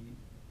 and we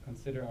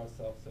consider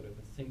ourselves sort of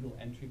a single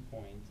entry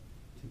point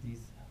to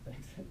these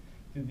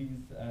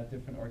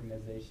different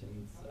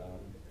organizations.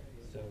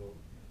 So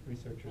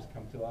researchers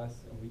come to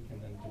us, and we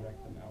can then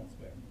direct them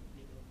elsewhere.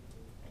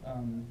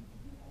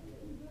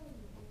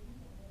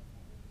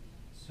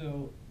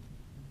 So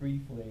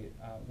briefly,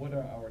 what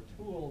are our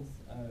tools?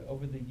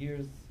 Over the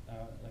years,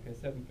 like I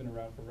said, we've been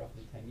around for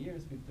roughly 10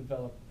 years. We've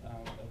developed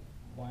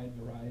a wide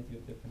variety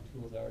of different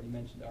tools. I already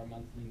mentioned our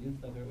monthly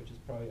newsletter, which is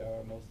probably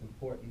our most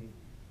important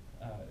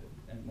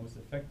and most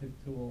effective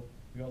tool.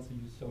 We also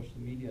use social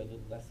media a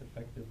little less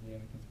effectively,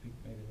 and we can speak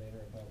maybe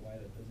later about why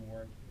that doesn't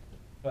work.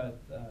 But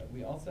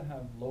we also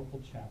have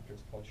local chapters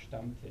called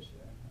Stammtische.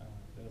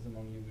 Those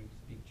among you who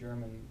speak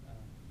German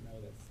know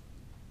that's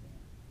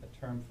a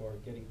term for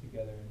getting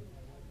together and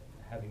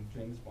having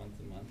drinks once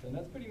a month, and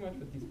that's pretty much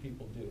what these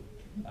people do.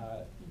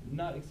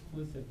 Not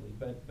exclusively,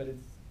 but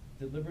it's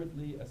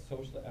deliberately a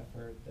social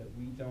effort that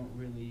we don't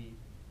really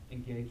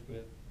engage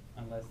with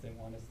unless they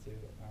want us to.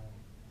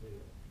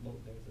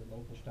 There's a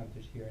local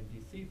Stammtisch here in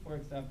DC, for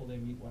example. They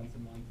meet once a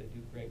month. They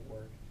do great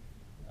work,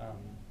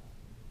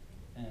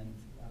 and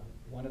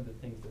one of the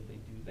things that they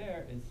do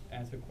there is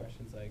answer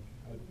questions like,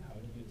 how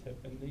do you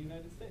tip in the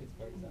United States,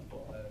 for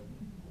example?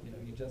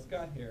 You just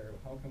got here.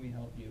 How can we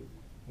help you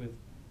with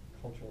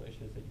cultural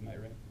issues that you might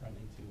run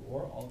into?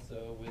 Or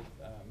also with,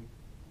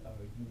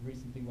 you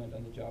recently went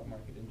on the job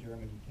market in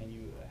Germany. Can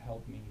you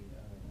help me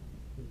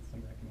with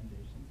some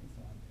recommendations and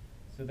so on?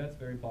 So that's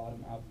very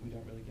bottom up. We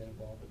don't really get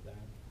involved with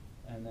that.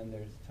 And then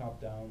there's top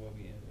down, where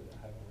we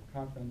have our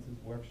conferences,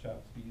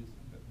 workshops. We use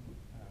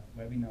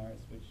webinars,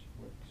 which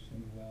work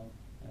extremely well.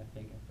 And I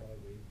think I'm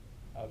probably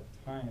out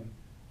of time,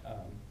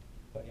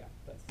 but yeah,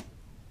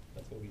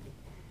 that's what we do.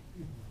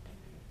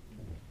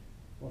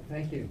 Well,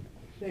 thank you.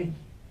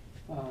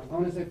 I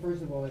want to say,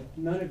 first of all, that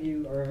none of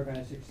you are ever going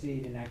to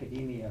succeed in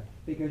academia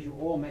because you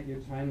all met your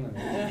time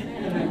limits.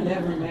 And I've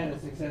never met a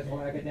successful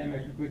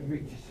academic who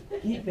could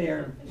keep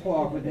their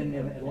talk within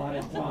the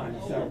allotted time.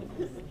 So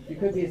you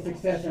could be a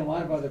success in a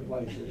lot of other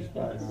places,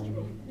 but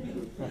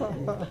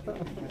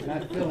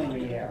not filling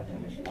the air.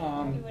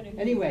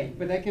 Anyway,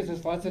 but that gives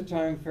us lots of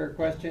time for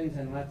questions,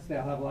 and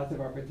they'll have lots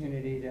of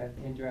opportunity to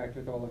interact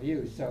with all of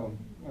you. So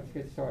let's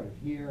get started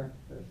here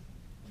first.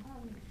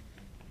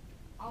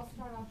 I'll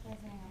start off by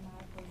saying I'm not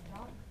a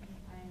postdoc.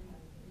 I'm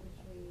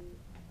literally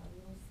a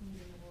little seed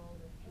in the world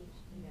of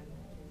PhD,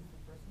 which is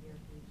the first year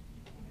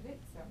PhD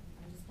candidate. So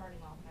I'm just starting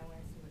off, and I want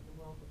to see what the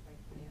world looks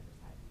like from the other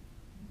side.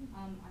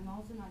 I'm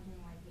also not doing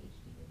my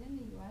PhD within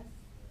the U.S.,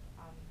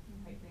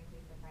 quite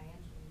frankly for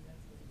financial reasons,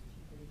 because it's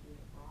cheaper to do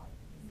it abroad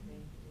than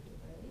Spain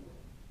particularly.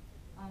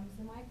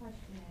 So my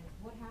question is,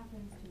 what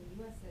happens to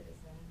a U.S.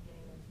 citizen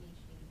getting a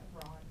PhD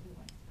abroad who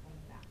wants to come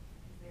back?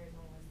 Because there's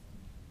almost,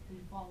 we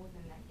fall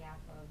within that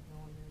gap of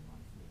no one really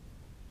wants to.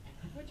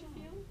 What'd you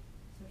feel?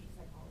 Social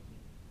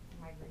psychology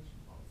and migration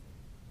policy.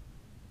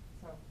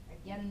 So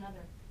again,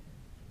 another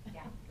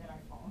gap that I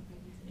fall into.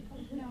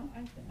 No,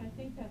 I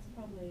think that's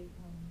probably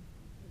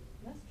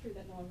less true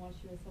that no one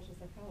wants you in social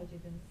psychology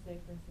than, say,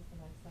 for instance, in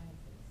life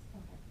sciences.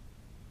 Okay.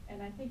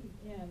 And I think,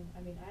 again, I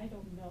mean, I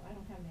don't know, I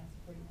don't have an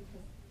answer for you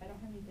because I don't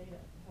have any data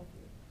to help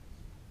you.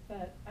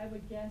 But I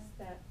would guess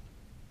that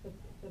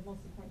the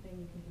most important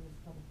thing you can do is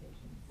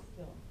publications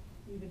still,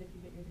 even if you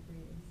get your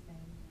degree in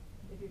Spain,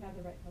 if you have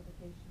the right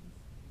publications.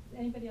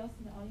 Anybody else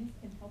in the audience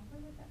can help her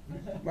with that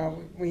question?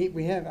 Well,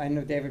 we have, I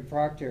know David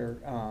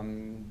Proctor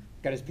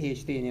got his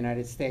PhD in the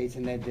United States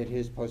and then did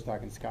his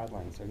postdoc in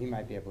Scotland, so he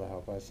might be able to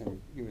help us, and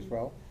you as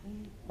well.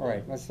 All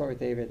right, let's start with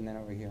David and then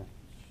over here.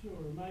 Sure.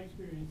 My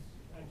experience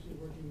actually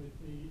working with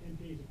the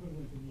MPA's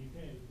equivalent in the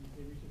UK, the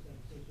UK Research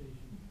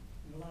Association,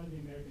 and a lot of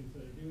the Americans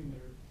that are doing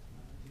their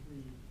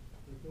degree,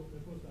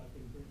 their postdoc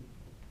in Britain,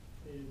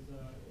 is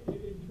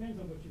it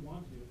depends on what you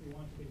want to do. If you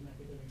want to get an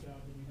academic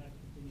job, then you have to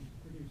continue to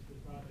produce the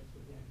products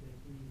that the academic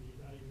community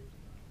evaluates,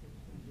 which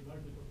is going to be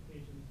largely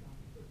publications,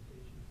 conference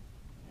presentations,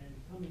 and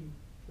coming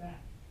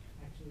back.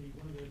 Actually,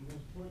 one of the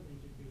most important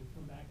things you do is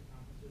come back to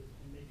conferences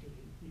and make sure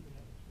that you keep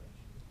that fresh.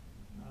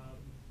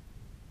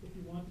 If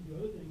you want to do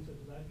other things,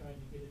 such as I tried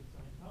to get into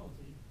science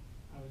policy,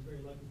 I was very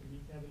lucky to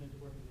meet Kevin and to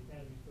work with the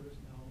Academy first,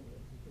 now as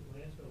a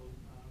AAAS fellow,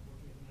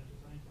 working at the National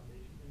Science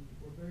Foundation. And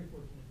we're very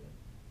fortunate that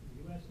in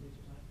the U.S., at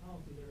least for science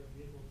policy, there are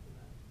vehicles for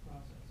that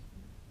process.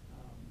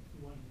 If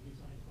you wanted to do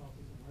science policy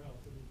somewhere else,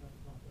 then you'd have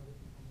to talk to other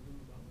people in the room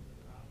about what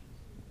other options.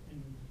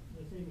 And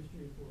the same is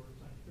true for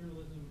science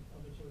journalism,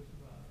 other sorts of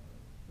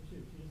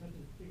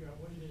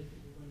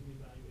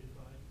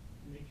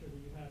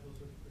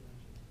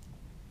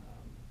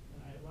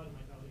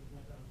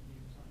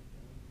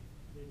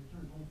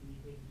in the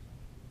UK do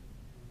something,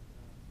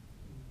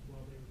 and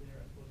while they were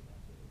there as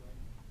postdocs, they were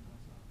writing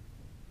nonstop.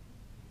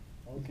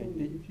 Also, Okay,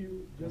 if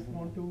you just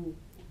want to,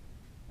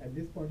 at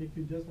this point, if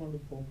you just want to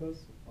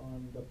focus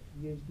on the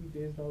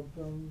PhD-based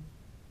outcome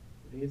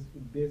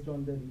based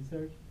on the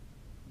research,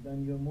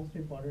 then your most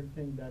important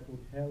thing that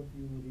would help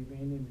you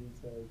remain in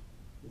research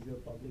is your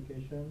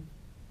publication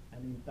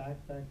and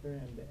impact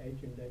factor and the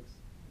H index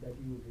that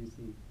you would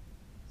receive.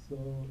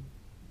 So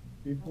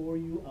before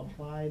you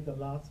apply the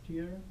last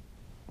year,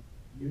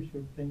 you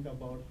should think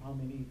about how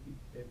many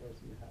papers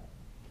you have.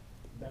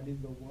 That is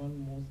the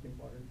one most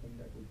important thing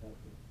that would help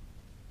you.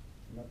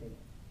 Nothing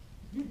else.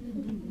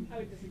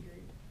 I would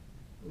disagree.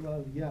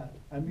 Well, yeah,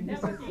 I mean,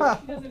 it's Networking, if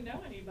she doesn't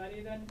know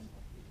anybody, then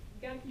you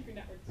gotta keep your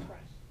networks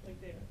fresh,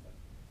 like David said.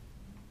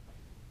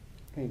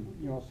 Okay,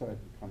 you also had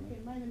a comment.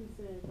 Okay, my name is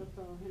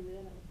Dr.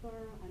 Henrietta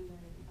Osoro, and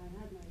I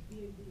have my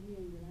PhD here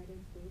in the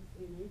United States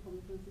in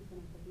Information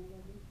System and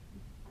Technology.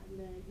 And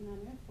in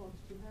an effort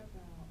to help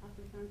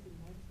Africans in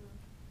diaspora,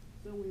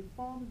 so we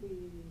formed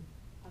the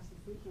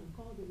association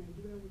called the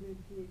Nigerian Women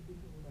PhD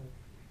Holders.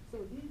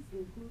 So this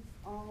includes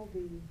all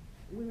the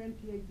women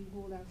PhD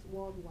holders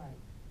worldwide.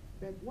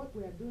 But what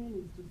we are doing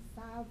is to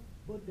serve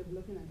both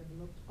developing and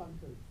developed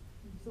countries.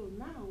 So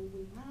now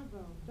we have,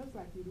 just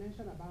like you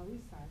mentioned about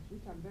research,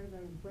 which I'm very,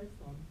 very impressed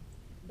on,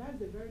 that's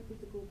a very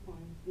critical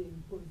point in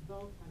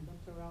postdoc and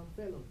doctoral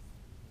fellows.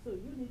 So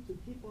you need to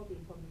keep up in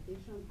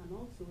publication and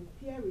also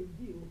peer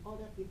review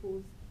other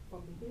people's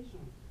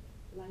publications.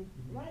 Like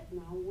right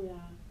now we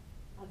are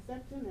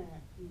accepting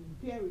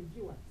peer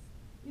reviewers.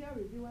 Peer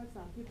reviewers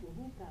are people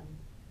who can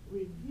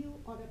review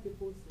other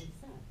people's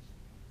research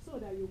so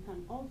that you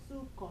can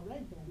also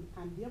correct them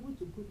and be able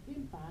to put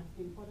impact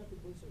in other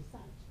people's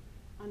research.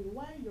 And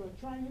while you're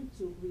trying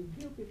to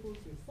review people's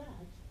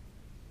research,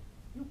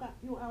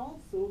 you are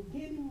also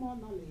gaining more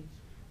knowledge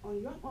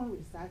on your own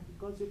research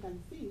because you can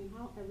see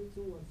how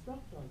everything was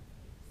structured.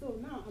 So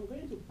now I'm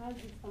going to pass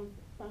this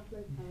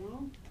pamphlet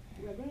around.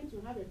 We're going to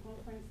have a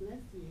conference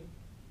next year,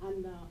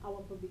 and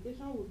our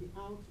publication will be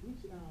out,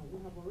 which we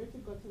have already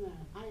gotten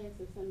an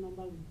ISSN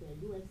number with the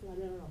US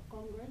Library of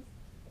Congress.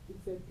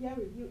 It's a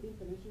peer-reviewed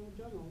international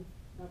journal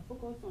that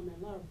focus on a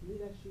lot of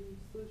leadership,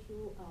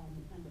 social,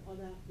 and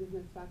other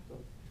business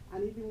factors.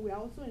 And even we are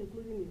also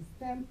including in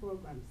STEM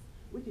programs,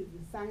 which is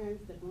the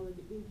science,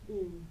 technology,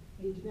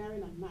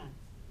 engineering, and math.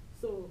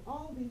 So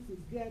all this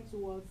is geared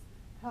towards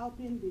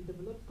helping the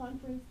developed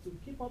countries to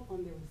keep up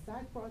on the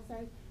research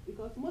process,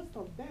 because most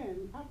of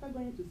them, after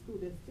going to school,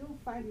 they still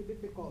find it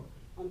difficult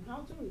on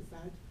how to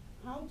research,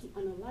 how to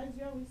analyze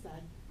your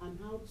research, and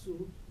how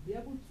to be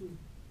able to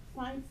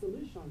find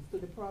solutions to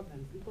the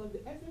problems, because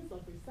the essence of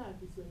research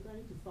is we're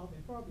trying to solve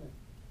a problem.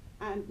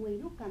 And when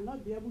you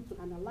cannot be able to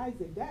analyze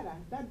the data,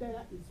 that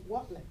data is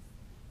worthless.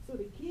 So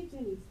the key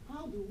thing is,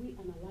 how do we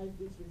analyze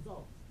these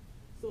results?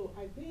 So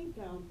I think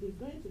it's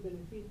going to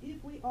benefit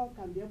if we all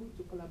can be able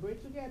to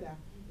collaborate together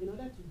in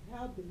order to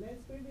help the less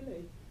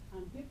privileged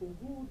and people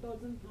who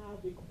doesn't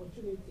have the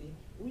opportunity,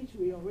 which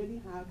we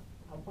already have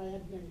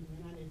acquired here in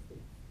the United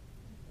States.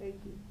 Thank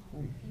you.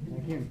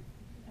 Thank you.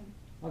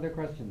 Other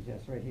questions?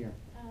 Yes, right here.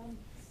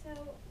 So,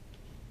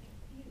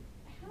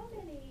 how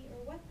many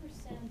or what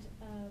percent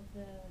of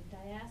the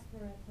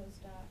diaspora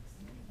postdocs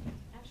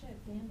actually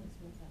have families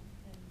with them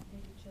and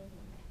maybe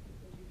children,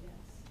 would you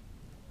guess?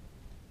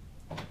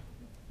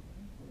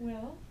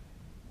 Well,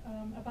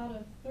 about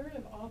a third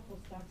of all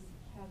postdocs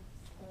have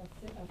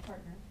a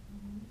partner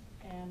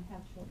and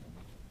have children.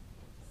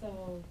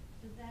 So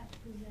does that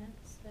present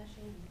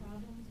special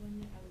problems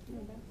when you have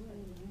children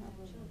with you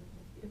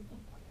in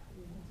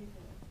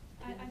particular?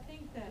 I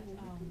think that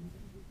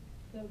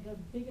the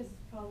biggest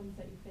problems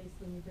that you face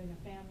when you bring a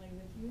family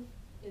with you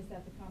is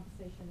that the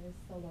compensation is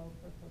so low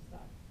for a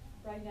postdoc.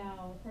 Right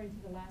now, according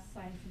to the last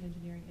Science and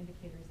Engineering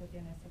Indicators that the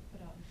NSF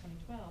put out in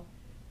 2012,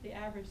 the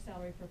average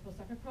salary for a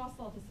postdoc across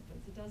all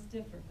disciplines, it does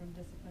differ from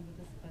discipline to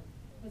discipline,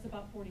 was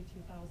about $42,000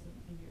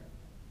 a year.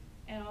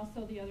 And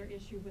also the other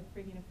issue with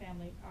bringing a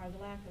family are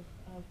the lack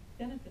of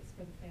benefits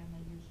for the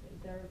family usually.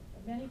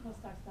 Many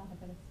postdocs don't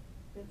have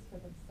benefits for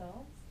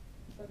themselves,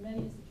 but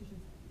many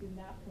institutions do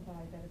not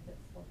provide benefits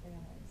for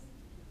families.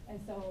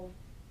 And so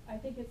I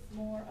think it's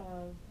more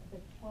of the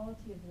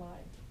quality of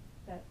life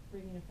that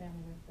bringing a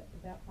family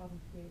with that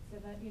problem creates.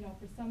 And that, you know,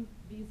 for some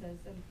visas,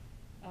 and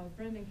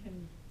Brendan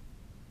can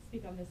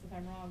speak on this if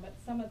I'm wrong, but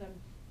some of them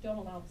don't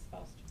allow the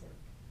spouse to work.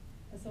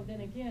 And so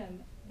then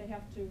again, they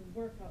have to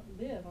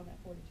live on that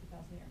 $42,000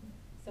 a year.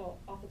 So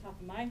off the top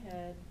of my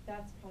head,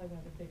 that's probably one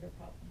of the bigger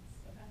problems.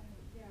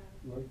 Yeah.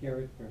 Lord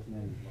Garrett, first and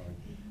then Lord.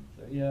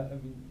 So yeah, I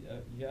mean,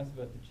 you asked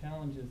about the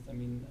challenges. I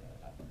mean,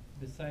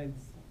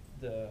 besides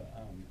the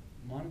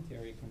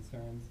monetary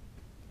concerns,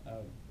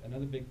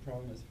 another big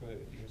problem is for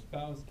your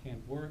spouse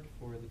can't work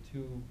for the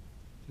 2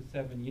 to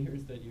 7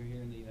 years that you're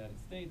here in the United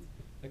States.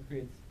 That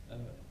creates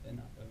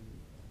an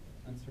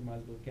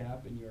unsurmountable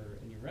gap in your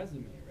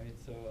resume, right?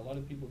 So a lot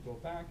of people go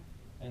back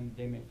and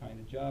they may find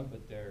a job,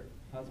 but their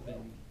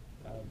husband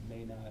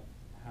may not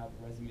have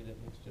a resume that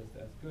looks just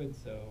as good.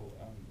 So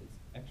it's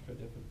extra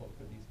difficult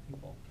for these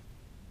people.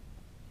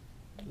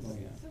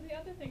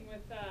 thing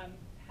with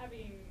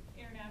having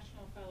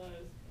international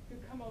fellows who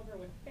come over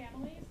with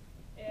families,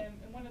 and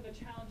one of the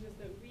challenges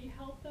that we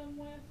help them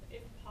with,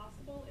 if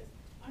possible, is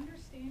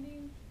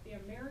understanding the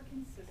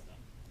American system.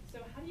 So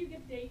how do you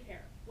get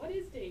daycare? What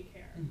is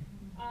daycare?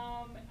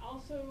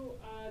 Also,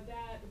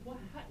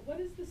 what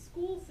is the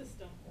school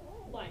system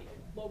like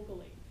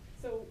locally?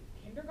 So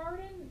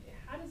kindergarten,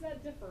 how does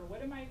that differ?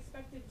 What am I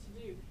expected to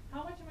do?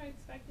 How much am I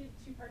expected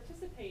to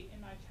participate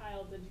in my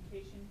child's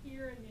education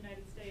here in the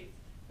United States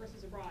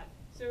versus abroad?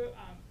 So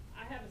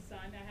I have a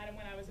son. I had him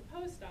when I was a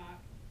postdoc,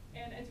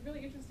 and it's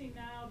really interesting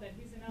now that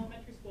he's in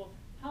elementary school.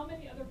 How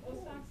many other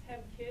postdocs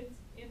have kids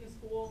in the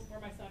school where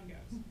my son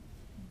goes?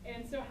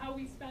 And so how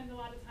we spend a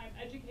lot of time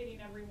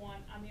educating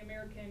everyone on the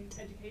American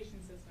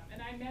education system.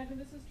 And I imagine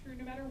this is true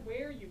no matter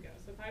where you go.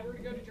 So if I were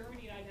to go to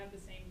Germany, I'd have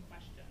the same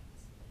questions.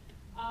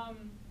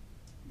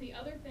 The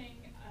other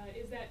thing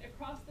is that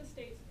across the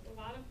states, a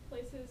lot of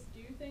places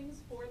do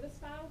things for the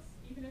spouse,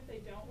 even if they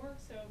don't work.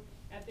 So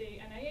at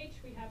the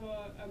NIH, we have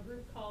a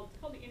group it's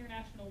called the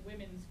International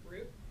Women's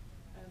Group,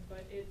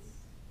 but it's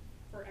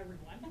for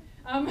everyone.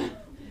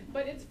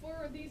 But it's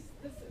for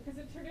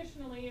because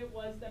traditionally it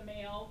was the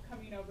male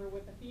coming over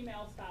with a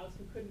female spouse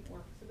who couldn't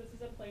work. So this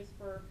is a place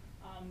for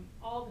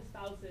all the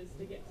spouses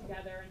to get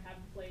together and have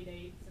play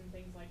dates and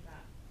things like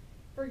that.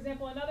 For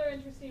example, another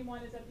interesting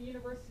one is at the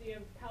University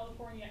of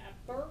California at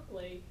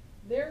Berkeley.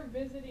 Their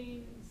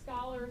Visiting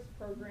Scholars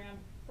program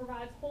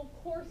provides whole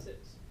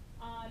courses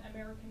on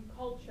American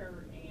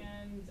culture,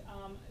 and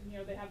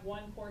they have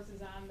one courses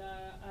on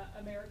the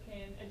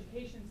American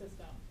education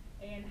system,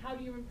 and how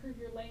do you improve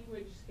your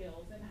language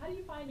skills, and how do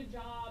you find a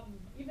job,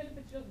 even if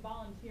it's just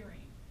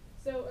volunteering.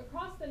 So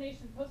across the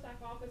nation, postdoc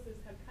offices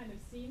have kind of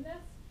seen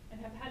this and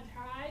have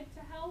tried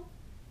to help,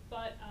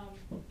 but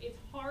it's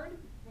hard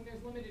when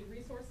there's limited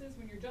resources,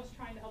 when you're just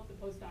trying to help the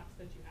postdocs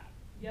that you have,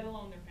 let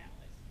alone their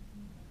families.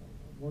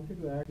 I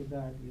wanted to add to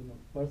that,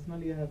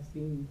 personally I have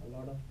seen a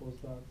lot of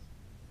postdocs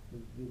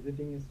with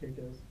visiting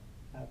status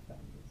have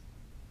families.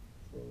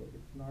 So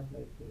it's not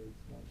like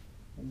it's not.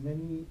 And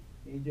many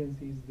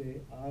agencies,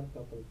 they are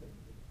couple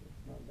friendly.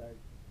 It's not that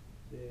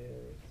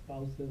their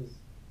spouses,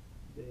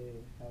 they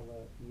have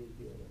a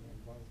PhD or an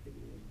advanced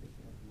degree and they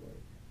cannot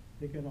work.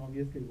 They can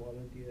obviously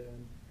volunteer,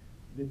 and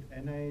with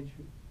NIH,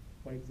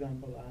 for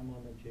example, I'm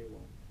on a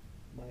J1.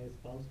 My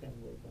spouse can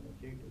work on a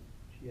J2.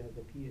 She has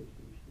a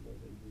PhD. She was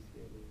a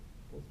UCLA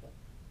postdoc.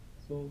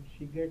 So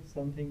she gets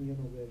something,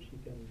 where she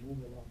can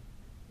move along.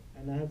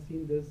 And I have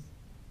seen this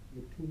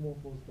with 2 more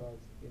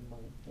postdocs in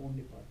my own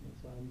department.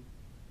 So I'm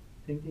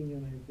thinking,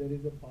 if there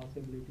is a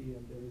possibility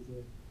and there is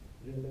a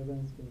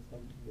relevance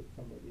with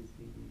somebody's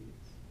CV,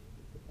 it's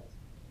a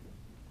possibility.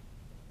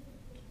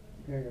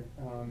 Okay,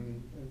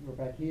 we're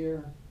back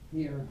here,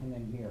 here, and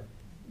then here.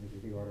 This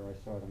is the order I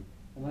saw them.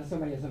 Unless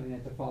somebody has something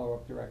to follow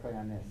up directly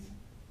on this.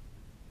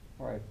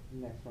 All right,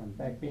 next one,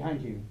 back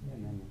behind you,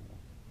 and then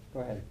go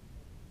ahead.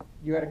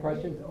 You had a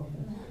question?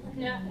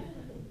 Yeah.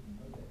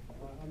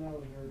 I'm not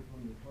a nerd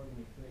from the Department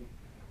of State.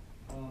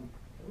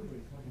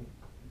 Everybody's talking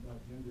about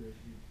gender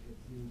issues, it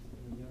seems,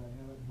 and yet I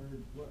haven't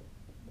heard what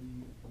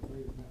the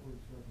various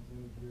networks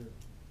represented here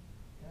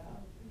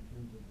have in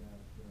terms of that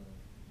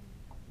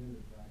gender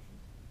fraction.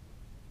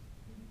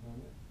 Can you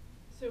comment?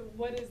 So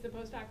what is the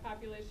postdoc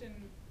population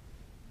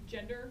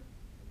gender?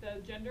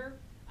 The gender?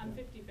 I'm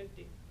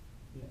 50-50.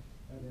 Yeah,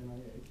 at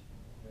NIH.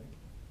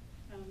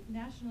 Okay.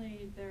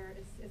 Nationally,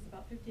 it's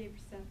about 58%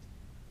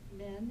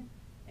 men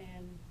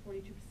and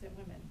 42%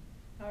 women.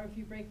 However, if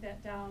you break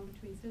that down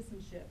between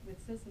citizenship,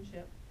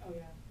 Oh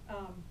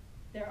yeah.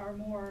 There are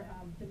more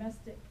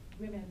domestic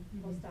women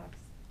postdocs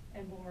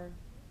and more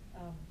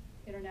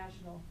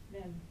international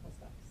men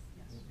postdocs.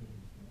 Yes.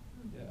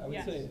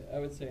 Yeah, I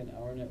would say in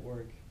our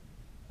network,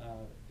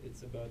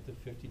 it's about the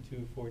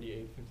 52,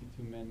 48,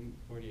 52 men,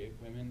 48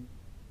 women.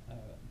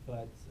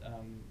 But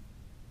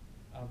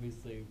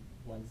obviously,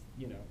 once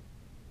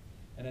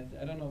and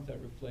I don't know if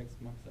that reflects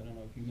much. I don't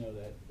know if you know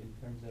that in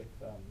terms of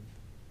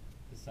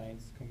the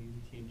science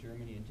community in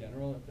Germany in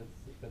general,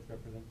 if that's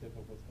representative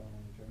of what's going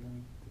on in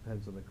Germany.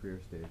 Depends on the career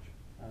stage.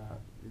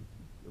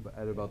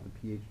 At about the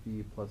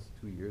PhD plus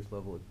 2 years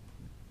level,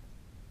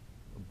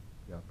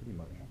 yeah, pretty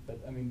much. But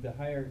I mean, the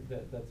higher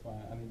that's why.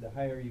 I mean, the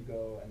higher you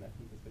go, and I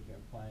think that's what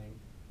you're implying.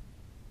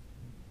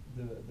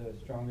 The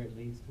stronger it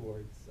leans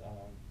towards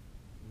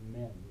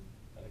men.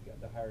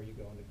 The higher you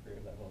go in the career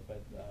level,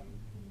 but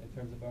in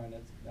terms of our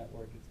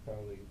network, it's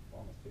probably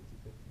almost 50-50.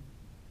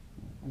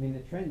 I mean,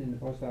 the trend in the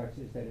postdocs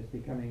is that it's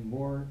becoming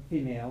more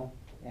female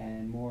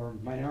and more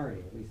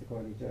minority, at least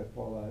according to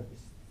Paula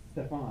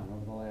Stefan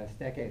over the last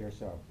decade or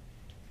so.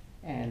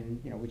 And,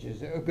 which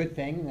is a good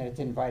thing, that it's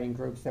inviting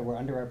groups that were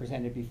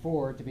underrepresented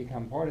before to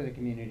become part of the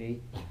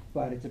community.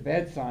 But it's a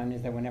bad sign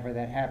is that whenever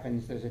that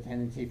happens, there's a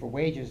tendency for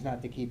wages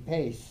not to keep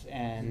pace,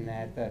 and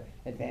that the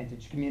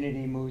advantaged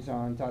community moves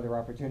on to other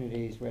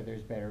opportunities where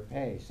there's better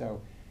pay.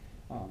 So,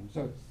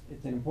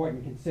 it's an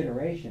important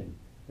consideration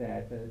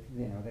that,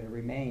 that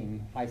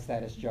remain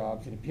high-status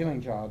jobs and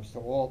appealing jobs to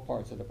all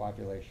parts of the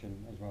population,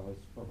 as well as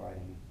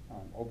providing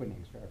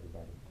openings for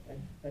everybody.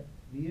 At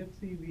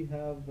VFC, we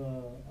have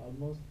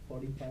almost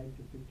 45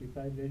 to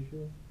 55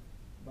 ratio,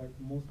 but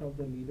most of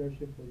the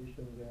leadership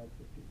positions are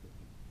 50-50.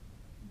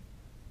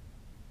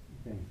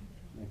 Okay,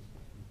 next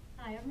question.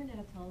 Hi, I'm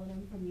Renetta Tolan.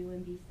 I'm from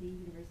UMBC,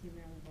 University of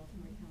Maryland,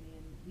 Baltimore County,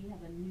 and we have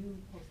a new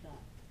postdoc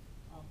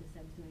office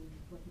that was doing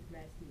work with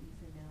grad students,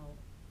 and now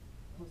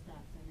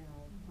postdocs are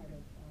now part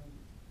of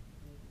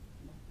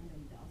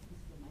the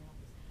auspices of my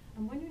office.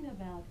 I'm wondering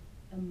about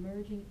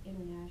emerging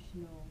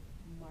international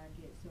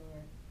markets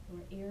or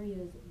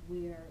areas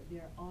where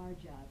there are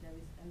jobs. I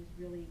was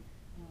really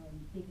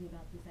thinking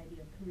about this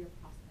idea of career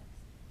prospects,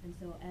 and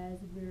so as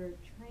we're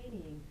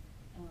training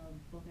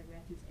both our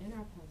grad students and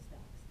our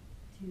postdocs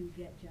to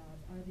get jobs,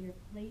 are there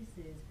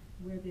places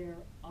where there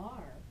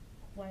are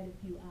quite a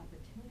few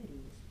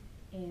opportunities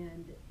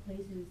and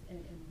places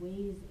and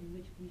ways in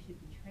which we should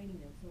be training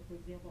them? So for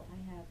example, I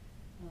have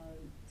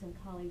some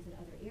colleagues in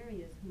other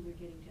areas who were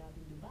getting jobs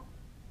in Dubai.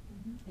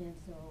 And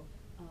so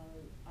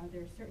are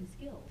there certain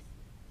skills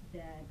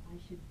that I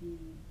should be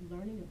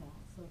learning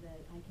about so that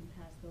I can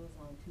pass those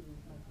on to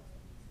my postdocs?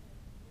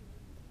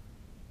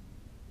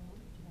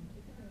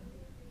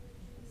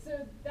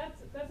 So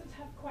that's a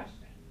tough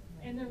question.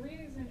 And the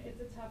reason it's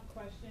a tough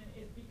question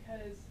is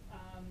because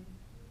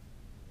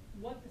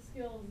what the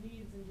skills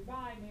needs in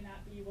Dubai may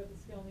not be what the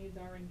skill needs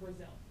are in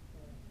Brazil.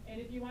 And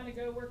if you want to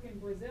go work in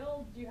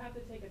Brazil, you have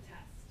to take a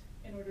test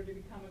in order to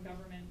become a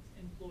government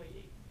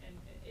employee. And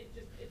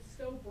it's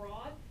so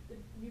broad that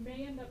you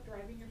may end up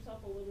driving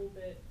yourself a little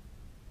bit,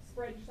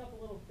 spread yourself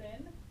a little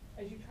thin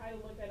as you try to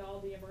look at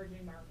all the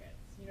emerging markets.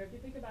 You know, if you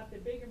think about the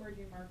big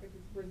emerging markets,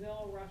 it's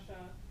Brazil,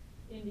 Russia,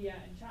 India,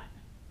 and China.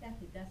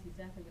 That's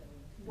exactly what I was.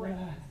 BRIC.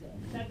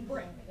 That's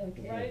BRIC,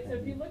 Okay. right? So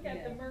if you look at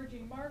Yeah. the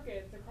emerging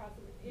markets across,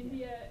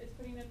 India is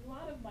putting in a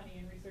lot of money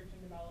in research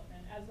and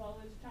development, as well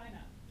as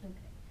China.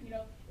 Okay. You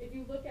know, if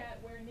you look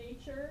at where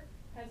nature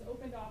has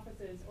opened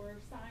offices or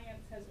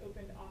science has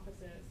opened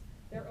offices,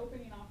 they're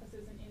opening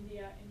offices in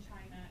India, in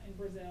China, in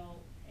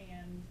Brazil,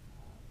 and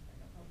I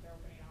don't know if they're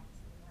opening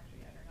offices in Russia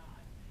yet or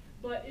not.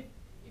 But if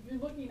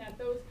you're looking at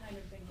those kind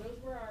of things, those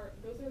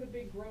are the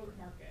big growth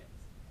markets.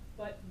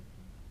 But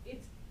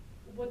it's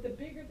what the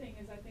bigger thing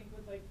is, I think,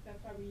 with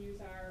that's why we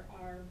use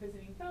our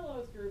visiting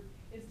fellows group,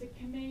 is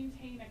to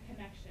maintain a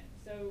connection.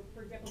 So,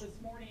 for example, this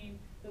morning,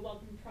 the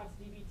Wellcome Trust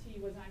DBT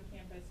was on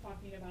campus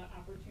talking about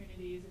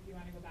opportunities if you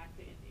want to go back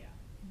to India.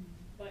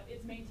 But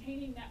it's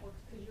maintaining networks,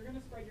 because you're going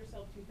to spread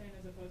yourself too thin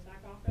as a postdoc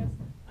office,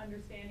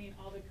 understanding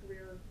all the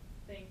career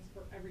things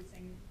for every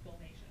single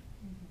nation.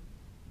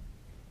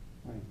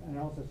 Right. And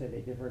I also say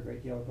they differ a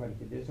great deal according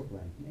to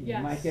discipline. And Yes.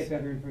 you might get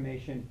better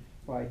information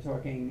by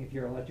talking, if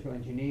you're an electrical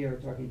engineer,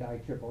 talking to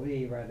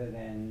IEEE rather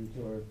than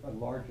to a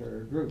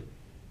larger group,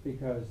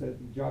 because the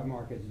job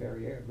markets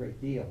vary a great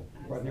deal.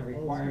 What their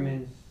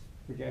requirements,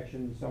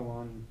 projections, so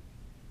on.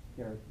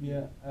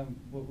 Yeah,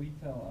 what we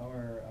tell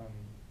our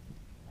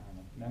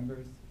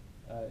members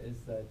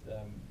is that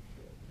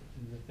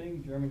the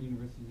thing German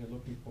universities are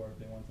looking for if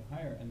they want to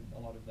hire, and a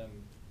lot of them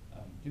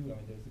do. I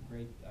mean, there's a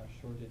great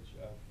shortage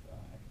of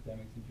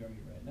academics in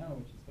Germany right now,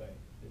 which is why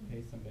they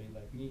pay somebody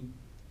like me to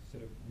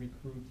sort of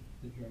recruit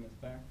the Germans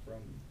back from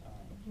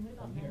What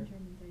about here.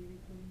 non-Germans? Are you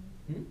recruiting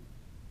them?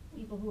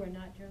 People who are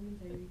not Germans,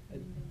 are you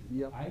recruiting them?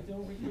 Yep. I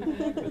don't recruit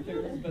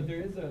them, but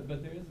there is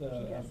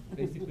a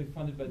basically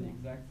funded by the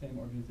exact same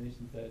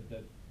organizations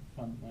that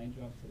fund my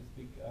job, so to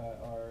speak,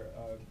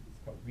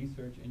 it's called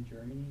Research in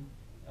Germany.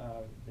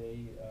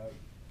 They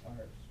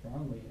are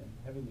strongly and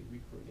heavily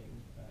recruiting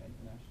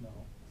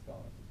international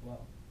scholars as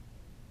well.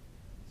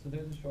 So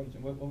there's a shortage,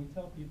 and what we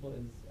tell people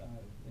is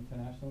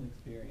international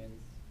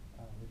experience,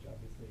 which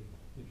obviously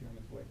the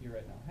Germans who are here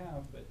right now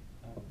have, but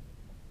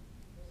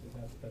so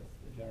that's the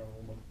general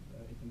rule.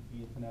 It can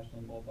be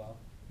internationally mobile,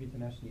 be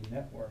internationally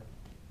networked,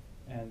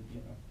 and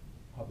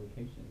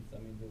publications. I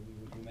mean,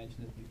 we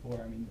mentioned this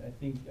before. I mean, I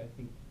think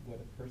what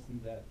a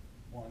person that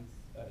wants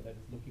that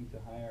is looking to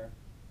hire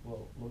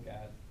will look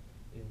at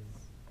is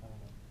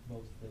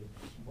mostly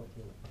what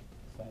the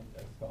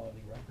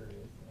scholarly record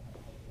is,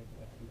 what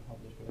have we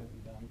published, what have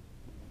we done,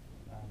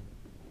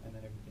 and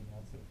then everything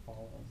else that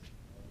follows.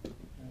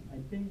 I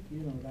think,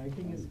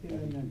 writing skill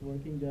and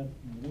networking, they are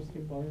most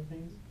important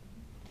things.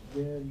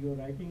 Where your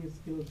writing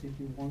skills, if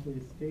you want to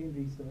stay in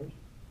research,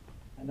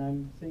 and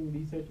I'm saying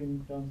research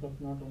in terms of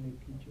not only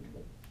teaching,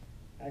 but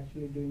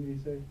actually doing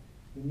research,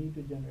 you need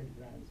to generate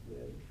grants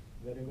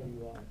wherever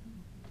you are.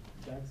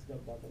 That's the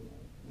bottom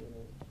line.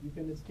 You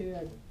can stay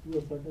to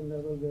a certain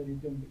level where you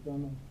can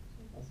become an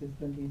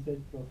assistant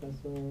research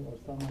professor or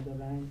some other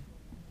rank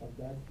of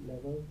that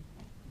level,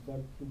 but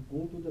to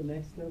go to the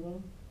next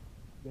level,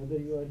 whether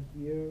you are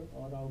here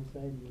or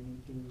outside, you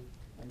need to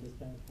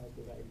understand how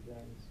to write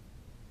grants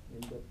in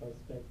the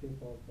perspective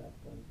of that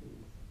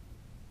country's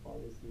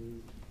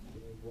policies,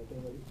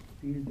 whatever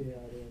field they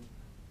are in,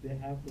 they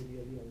have to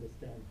really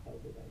understand how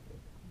to write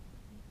it.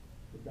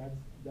 So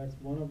that's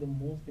one of the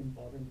most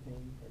important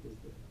things that is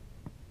there.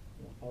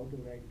 how to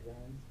write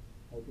grants,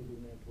 how to do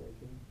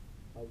networking,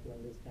 how to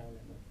understand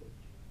and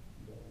approach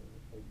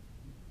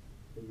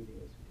the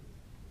universities.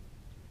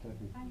 I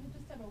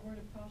just have a word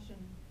of caution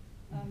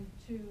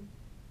to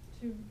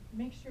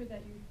make sure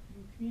that you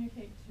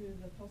communicate to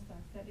the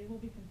postdocs that it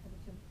will be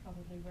competitive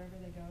probably wherever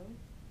they go.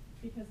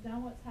 Because now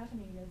what's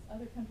happening is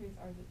other countries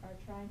are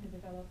trying to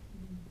develop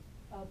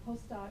a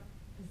postdoc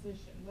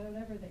position,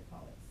 whatever they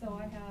call it. So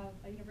I have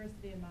a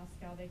university in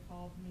Moscow, they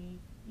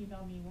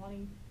emailed me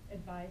wanting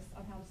advice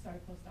on how to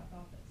start a postdoc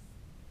office.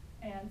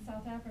 And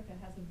South Africa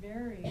has a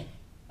very,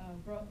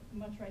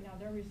 much right now,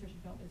 their research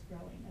and development is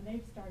growing, and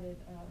they've started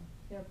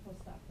their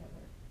postdoc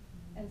network.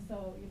 And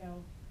so,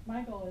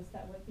 my goal is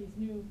that with these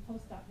new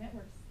postdoc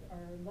networks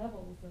or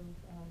levels of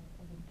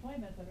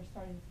employment that are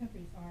starting in these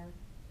countries are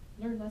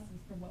learn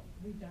lessons from what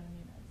we've done in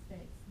the United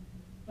States.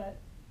 But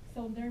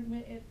so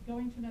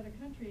going to another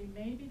country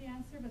may be the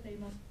answer, but they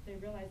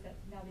realize that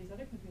now these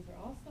other countries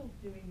are also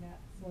doing that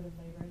sort of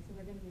labor, and so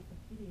they're going to be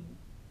competing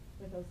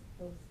with those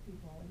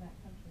people in that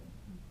country.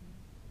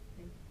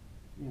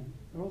 Yeah.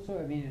 Also,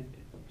 I mean,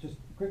 just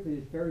quickly,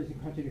 it varies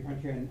country to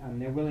country on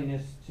their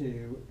willingness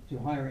to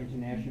hire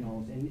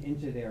internationals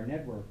into their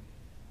network.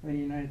 I mean,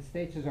 the United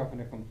States is often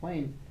a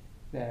complaint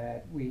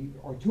that we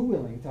are too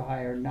willing to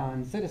hire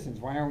non-citizens.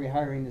 Why aren't we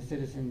hiring the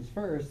citizens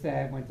first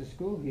that went to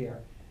school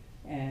here?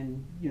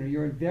 And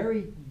you're in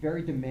very,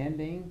 very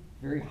demanding,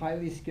 very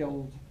highly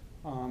skilled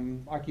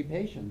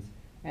occupations.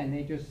 And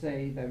they just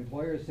say, the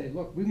employers say,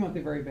 look, we want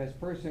the very best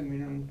person. We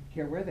don't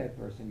care where that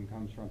person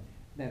comes from.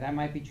 Now, that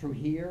might be true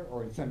here,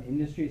 or in some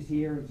industries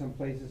here, in some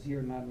places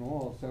here, not in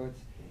all. So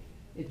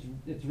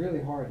it's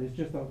really hard. There's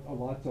just a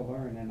lot to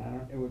learn, and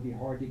it would be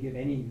hard to give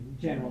any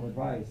general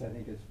advice. I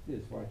think is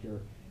what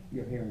you're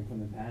hearing from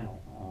the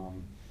panel.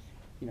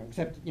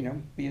 Except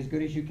be as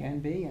good as you can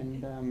be,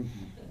 and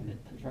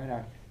try it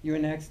out. You're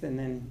next, and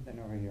then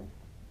over here.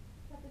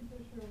 Captain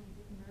Fisher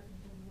with American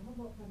Foundation, the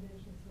Humboldt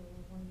Foundation, so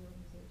one of the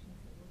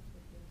organizations that works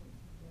with the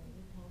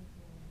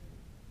council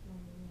and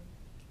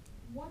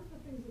one of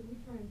the things that we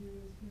try and do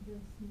is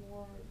convince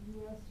more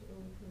U.S.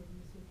 early career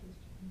researchers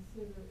to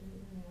consider an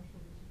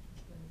international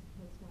research experience,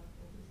 postdoc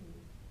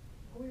overseas.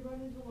 And we run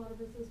into a lot of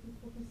resistance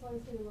for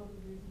precisely a lot of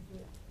the reasons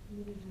that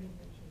you mentioned,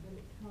 that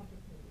it's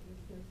complicated.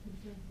 There's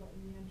concerns about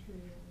re-entry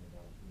and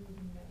about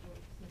losing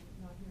networks and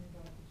not hearing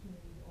about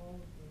opportunities, all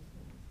of those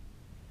things.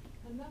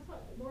 And that's why,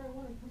 Laura, I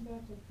want to come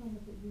back to a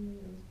comment that you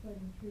made. I was quite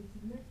intrigued.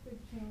 So the next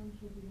big challenge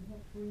will be to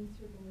have brain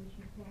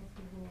circulation across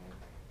the world.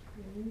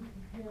 We need to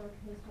prepare our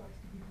postdocs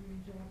to be doing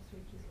job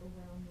searches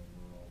around the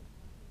world.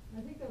 And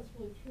I think that's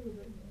really true,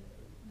 but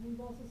we've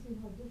also seen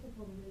how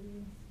difficult it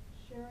is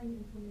sharing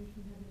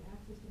information, having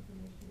access to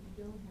information that you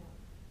don't have.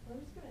 But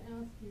I'm just going to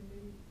ask you,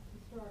 maybe to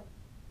start,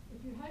 if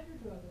you had your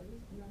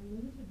druthers and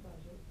unlimited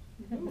budget,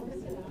 which I'm not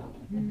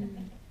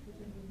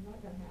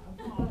going to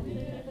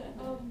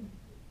have,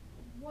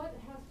 what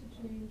has to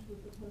change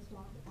with the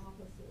postdoc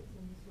offices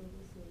and the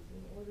services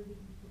in order to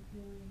be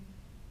preparing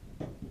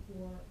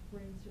for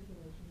brain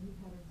circulation, new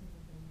patterns in the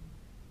brain?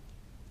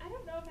 I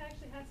don't know if it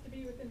actually has to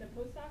be within the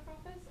postdoc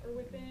office or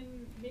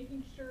within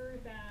making sure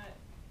that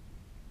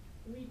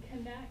we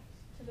connect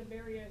to the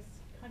various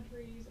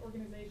countries,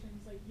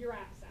 organizations like Your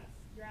Access.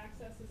 Your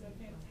Access is a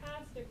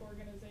fantastic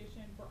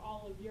organization for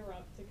all of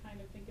Europe to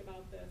kind of think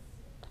about this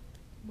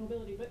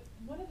mobility. But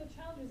one of the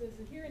challenges is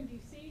that here in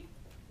DC,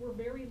 we're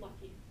very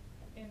lucky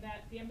in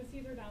that the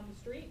embassies are down the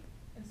street,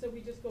 and so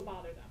we just go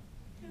bother them.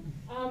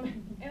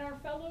 And our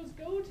fellows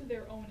go to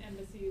their own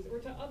embassies or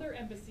to other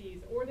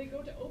embassies, or they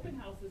go to open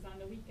houses on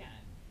the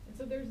weekend. And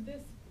so there's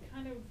this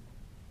kind of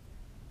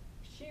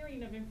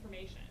sharing of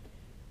information.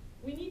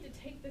 We need to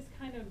take this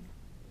kind of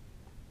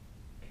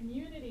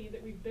community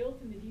that we've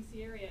built in the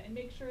DC area and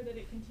make sure that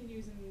it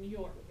continues in New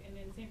York and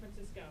in San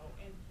Francisco.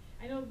 And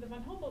I know the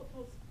Von Humboldt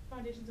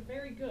Foundations are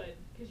very good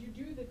because you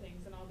do the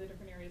things in all the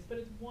different areas, but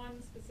it's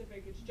one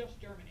specific, it's just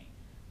Germany.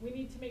 We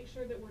need to make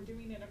sure that we're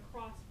doing it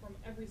across from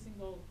every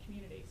single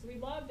community. So we'd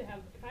love to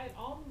have, if I had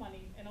all the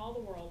money in all the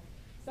world,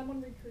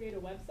 someone would create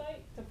a website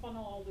to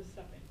funnel all this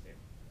stuff into.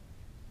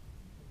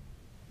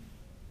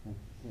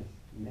 Yes,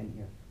 and then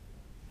here.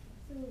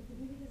 So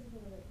maybe this is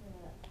a little bit,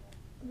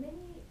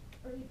 many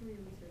early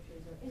career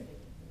researchers are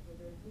innovating. So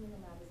they're doing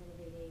a lab is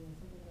innovating, and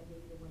something that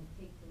maybe they want to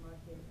take to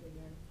market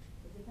later.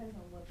 It depends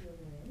on what field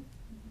they're in.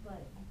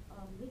 But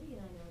Lydia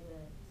and I know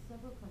that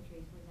several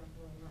countries, for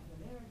example, in Latin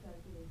America,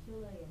 including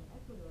Chile and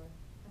Ecuador,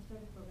 have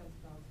started programs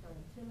called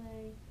Startup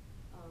Chile.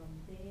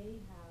 They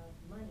have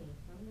money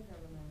from the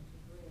government to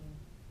bring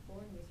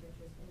foreign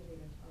researchers,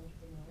 innovators,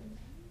 entrepreneurs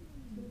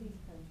to these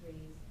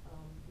countries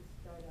to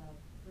start up,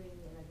 bring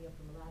an idea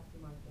from a lab to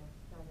market,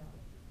 start up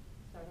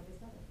a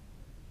startup.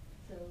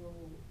 So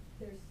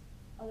there's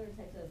other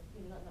types of,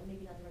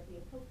 maybe not directly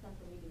a postdoc,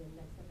 but maybe the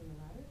next step in the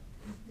ladder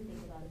to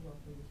think about as well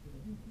for your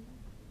students.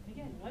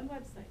 Again, one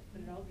website,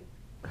 put it all together.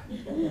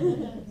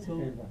 So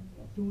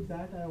to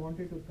that I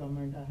wanted to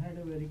comment. I had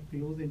a very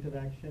close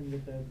interaction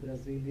with a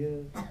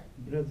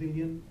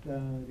Brazilian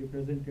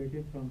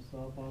representative from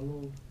Sao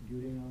Paulo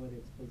during our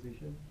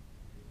exposition,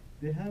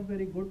 they have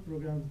very good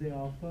programs. They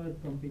offer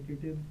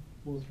competitive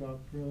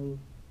postdoctoral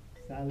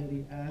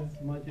salary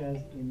as much as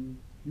in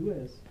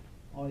US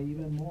or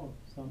even more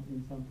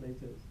in some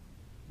places.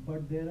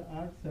 But there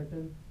are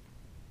certain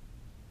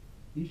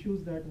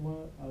issues that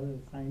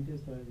a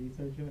scientist or a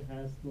researcher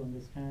has to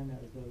understand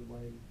as well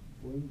while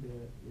going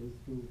there is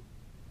to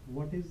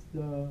what is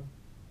the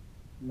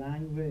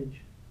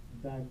language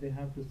that they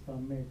have to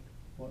submit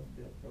for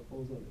their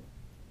proposal.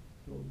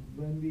 So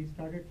when we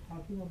started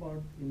talking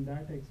about in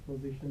that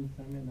exposition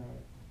seminar,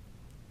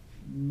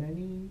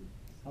 many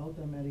South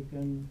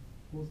American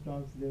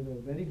postdocs, they were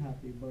very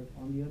happy, but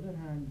on the other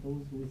hand,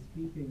 those who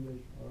speak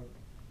English or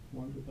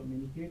want to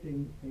communicate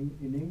in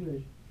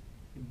English,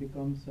 it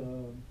becomes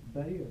a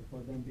barrier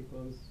for them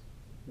because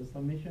the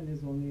submission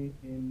is only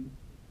in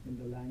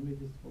the language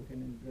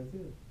spoken in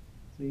Brazil.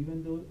 So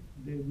even though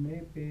they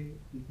may pay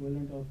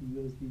equivalent of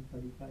USD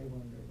 $3,500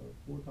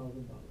 or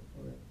 $4,000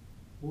 for a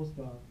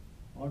postdoc,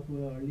 or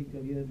to an early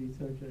career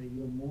researcher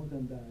even more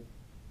than that,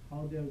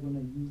 how they are going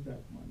to use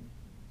that money.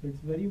 So it's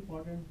very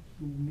important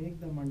to make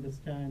them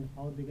understand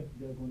how they're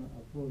going to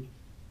approach.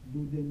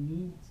 Do they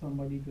need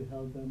somebody to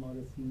help them or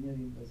a senior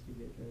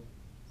investigator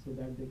so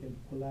that they can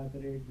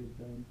collaborate with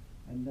them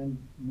and then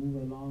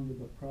move along with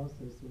the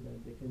process so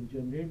that they can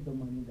generate the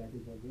money that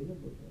is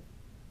available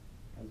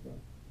there as well.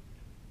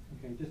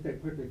 Okay, just to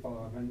quickly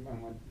follow up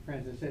on what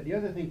Francis said, the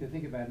other thing to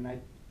think about,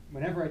 and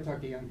whenever I talk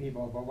to young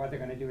people about what they're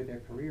going to do with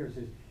their careers,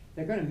 is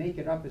they're going to make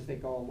it up as they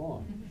go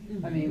along.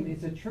 I mean,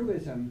 it's a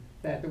truism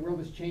that the world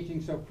is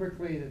changing so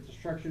quickly, that the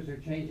structures are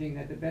changing,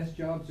 that the best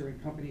jobs are in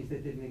companies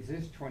that didn't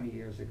exist 20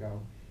 years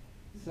ago.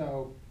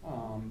 So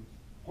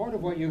part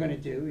of what you're going to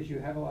do is you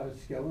have a lot of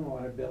skill and a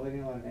lot of ability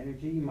and a lot of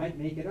energy. You might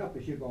make it up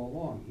as you go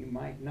along. You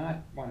might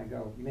not want to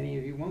go. Many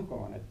of you won't go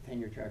on a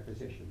tenure track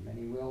position.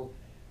 Many will,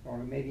 or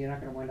maybe you're not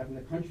going to wind up in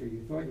the country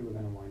you thought you were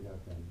going to wind up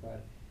in.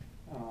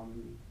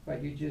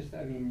 But you just,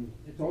 I mean,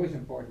 it's always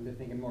important to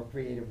think in more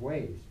creative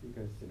ways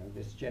because, you know,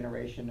 this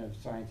generation of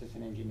scientists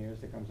and engineers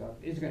that comes up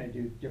is going to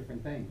do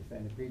different things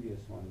than the previous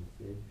ones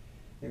did.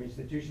 Their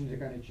institutions are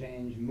going to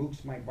change.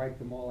 MOOCs might wipe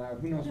them all out.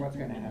 Who knows what's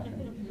going to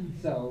happen?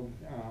 So,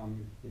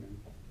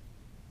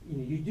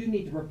 you do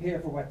need to prepare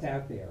for what's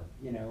out there,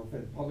 you know, for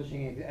the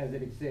publishing as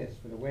it exists,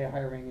 for the way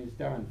hiring is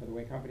done, for the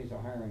way companies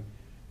are hiring.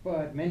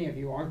 But many of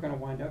you aren't going to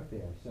wind up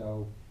there.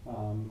 So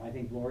I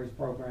think Lori's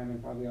program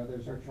and probably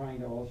others are trying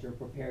to also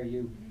prepare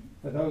you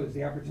for those,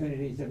 the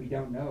opportunities that we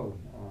don't know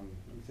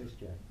exist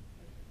yet.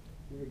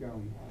 Here we go.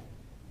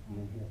 And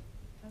then here.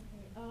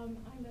 Okay, I'm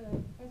a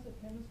professor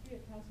of chemistry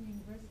at Towson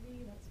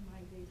University. That's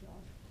my day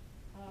job.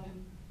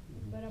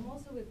 But I'm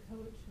also with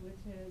COACH,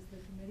 which is the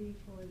Committee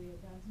for the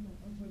Advancement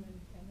of Women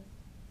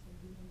Chemists.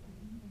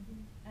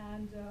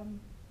 And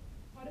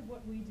part of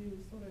what we do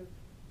sort of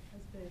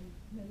has been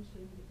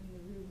mentioned in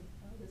the room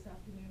this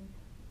afternoon.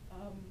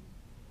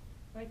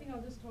 But I think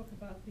I'll just talk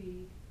about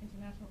the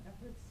international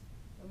efforts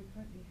that we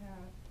currently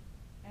have.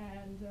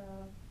 And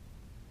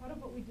part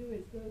of what we do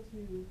is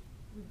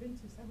we've been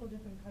to several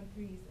different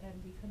countries and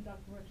we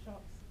conduct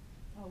workshops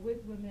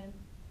with women,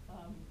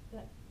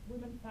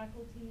 women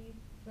faculty,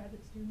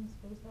 graduate students,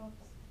 postdocs,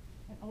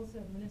 and also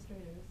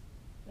administrators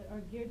that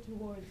are geared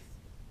towards,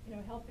 you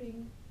know,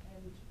 helping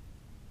and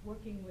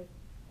working with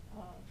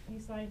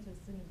these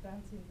scientists in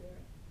advancing their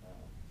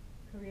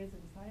careers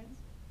in science.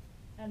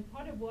 And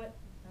part of what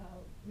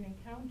we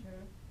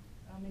encounter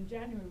in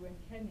January we're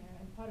in Kenya,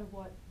 and part of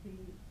what the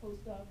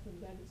postdocs and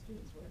graduate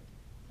students were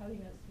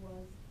telling us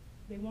was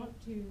they want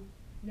to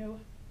know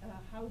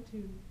how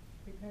to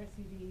prepare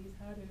CVs,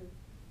 how to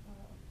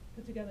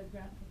put together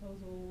grant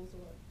proposals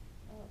or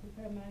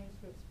prepare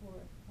manuscripts for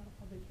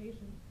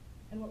publication.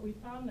 And what we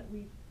found that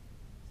we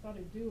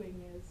started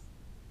doing is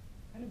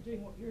kind of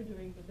doing what you're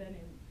doing, but then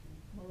in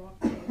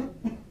Morocco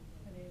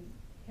and in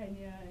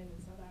Kenya and in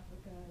South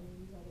Africa and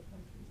in these other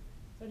countries.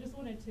 So I just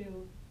wanted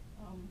to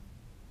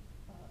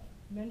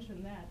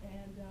mention that.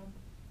 And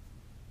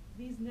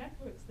these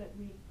networks that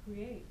we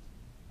create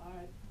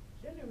are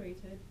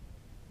generated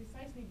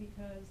precisely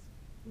because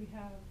we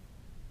have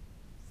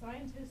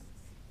scientists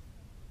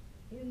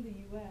in the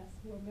US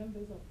who are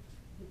members of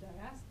the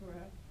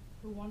diaspora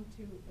who want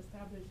to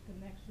establish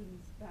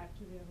connections back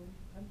to their own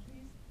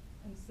countries.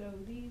 And so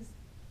these,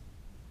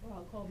 what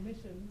I'll call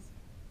missions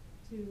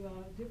to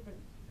different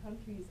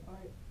countries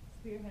are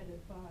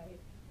spearheaded by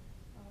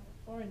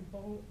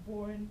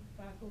foreign-born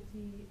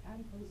faculty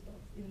and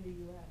postdocs in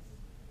the US.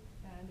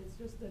 And it's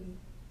just an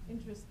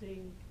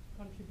interesting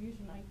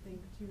contribution, I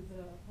think, to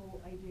the whole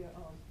idea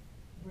of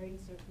brain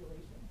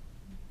circulation.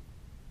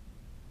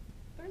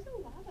 There's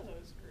a lot of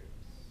those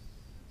groups.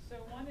 So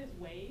one is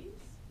WAVES,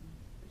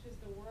 which is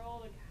the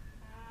World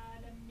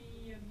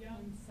Academy of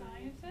Young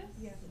Scientists.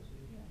 Yes.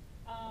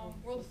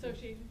 World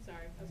Association,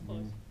 sorry, that's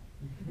close.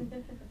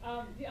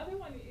 The other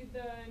one,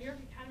 the New York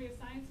Academy of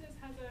Sciences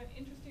has an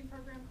interesting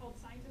program called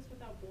Scientists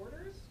Without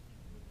Borders.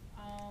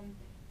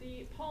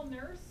 The Paul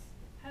Nurse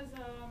has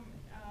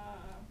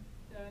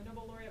the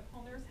Nobel laureate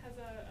Paul Nurse has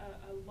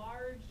a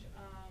large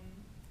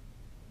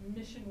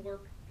mission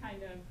work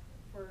kind of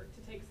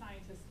to take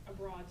scientists scientists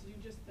abroad to do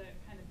just that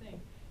kind of thing.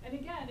 And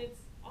again, it's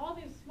all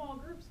these small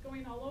groups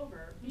going all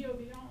over.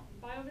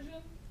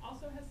 BioVision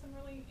also has some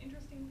really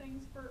interesting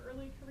things for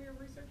early career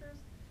researchers.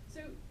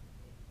 So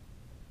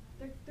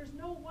there's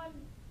no one,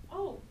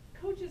 oh,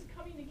 coach is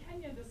coming to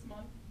Kenya this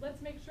month,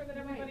 let's make sure that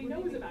everybody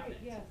knows about it.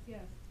 Yes,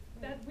 yes.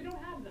 That, we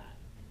don't have that.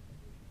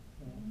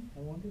 I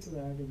wanted to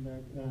add in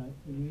that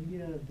in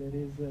India there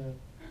is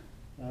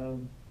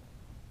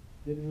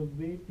a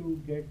way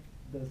to get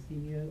the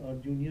senior or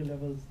junior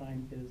level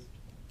scientists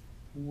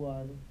who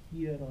are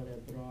here or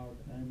abroad,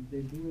 and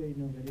they do it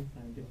in a very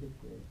scientific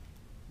way.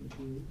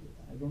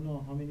 I don't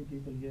know how many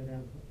people here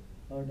have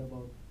heard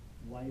about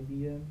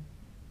YBM,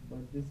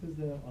 but this is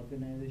an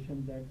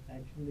organization that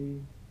actually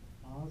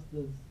asks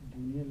the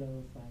junior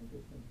level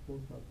scientists and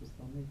postdocs to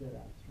submit their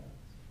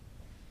abstracts.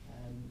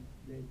 And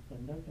they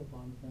conduct a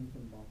conference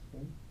in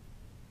Boston,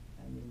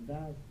 and in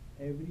that,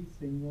 every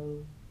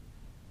single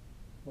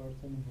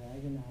person who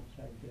has an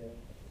abstract there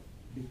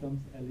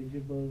becomes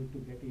eligible to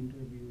get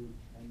interviewed,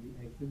 and the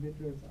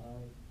exhibitors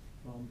are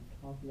from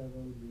top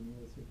level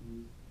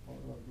universities or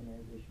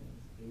organizations,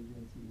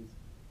 agencies,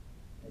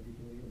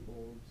 editorial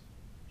boards,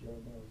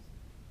 journals.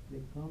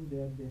 They come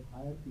there, they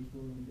hire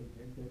people, and they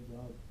get their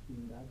job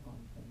in that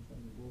conference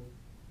and go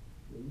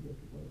to India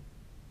to work.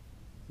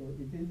 So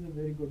it is a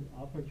very good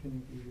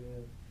opportunity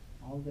where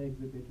all the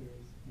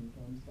exhibitors, in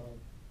terms of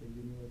the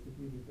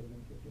university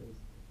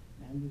representatives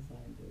and the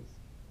scientists,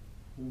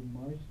 who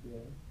merge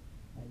there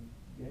and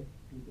get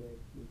to the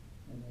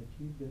and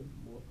achieve the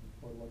work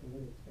for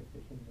whatever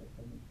expectation they're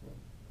coming for,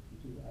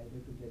 which is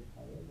either to get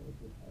hired or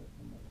to hire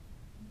somebody.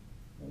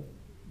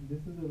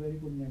 This is a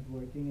very good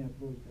networking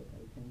approach that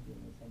I think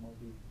some of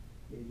the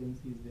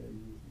agencies they are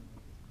using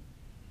at this point.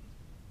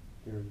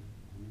 Gary?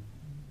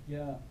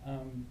 Yeah,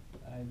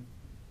 I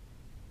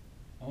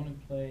want to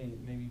play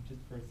maybe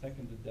just for a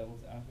second the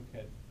devil's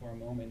advocate for a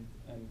moment,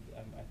 and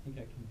I think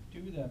I can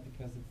do that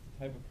because it's the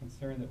type of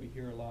concern that we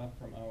hear a lot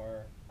from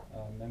our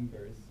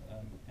members,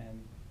 and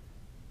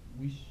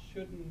we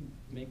shouldn't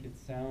make it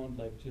sound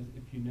like just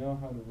if you know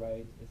how to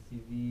write a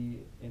CV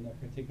in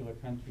a particular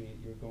country,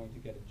 you're going to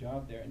get a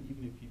job there, and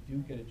even if you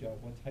do get a job,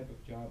 what type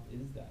of job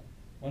is that?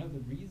 One of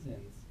the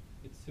reasons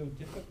it's so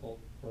difficult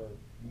for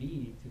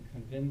me to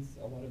convince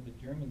a lot of the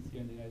Germans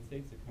here in the United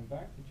States to come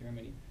back to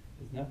Germany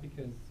is not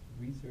because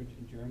research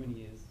in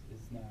Germany is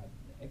not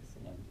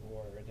excellent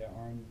or there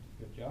aren't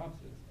good jobs,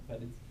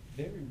 but it's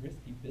very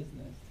risky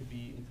business to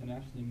be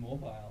internationally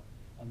mobile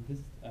on this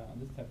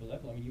type of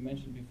level. I mean, you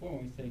mentioned before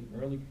when we say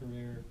early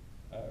career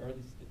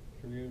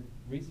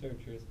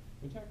researchers,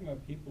 we're talking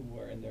about people who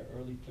are in their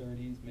early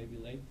 30s, maybe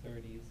late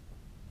 30s,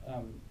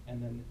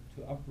 and then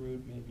to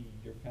uproot maybe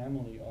your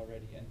family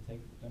already and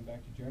take them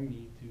back to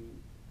Germany to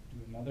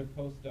do another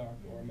postdoc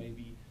or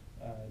maybe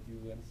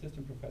do an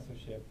assistant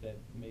professorship that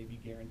may be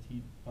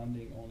guaranteed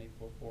funding only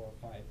for 4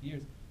 or 5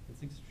 years.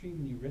 It's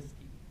extremely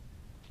risky.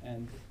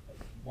 And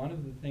one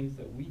of the things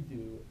that we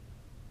do,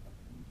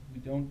 we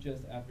don't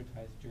just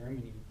advertise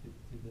Germany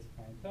to this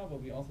clientele,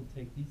 but we also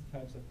take these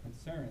types of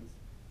concerns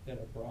that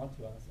are brought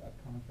to us at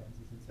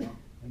conferences and so on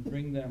and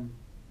bring them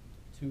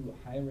to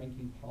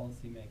high-ranking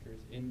policymakers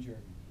in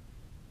Germany.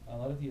 A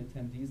lot of the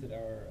attendees at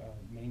our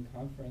main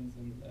conference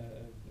and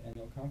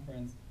annual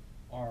conference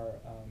are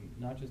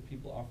not just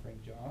people offering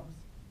jobs,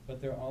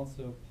 but they're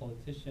also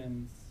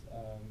politicians,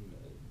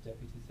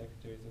 deputy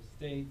secretaries of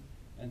state,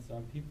 and so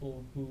on,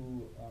 people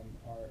who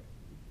are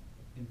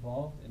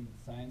involved in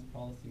science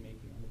policy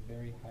making on a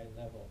very high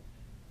level.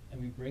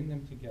 And we bring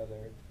them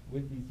together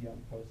with these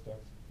young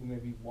postdocs who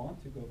maybe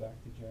want to go back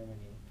to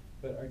Germany,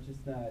 but are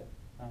just not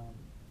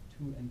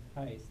too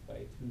enticed by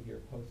a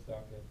 2-year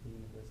postdoc at the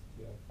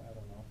University of, I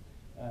don't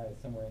know,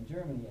 somewhere in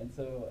Germany. And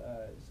so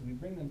we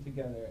bring them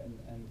together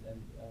and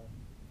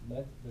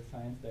let the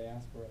science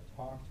diaspora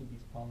talk to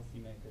these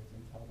policymakers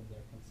and tell them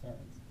their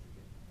concerns.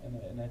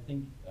 And I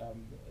think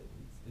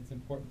it's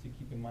important to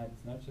keep in mind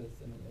it's not just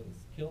a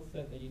skill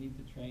set that you need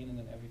to train and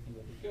then everything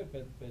will be good,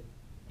 but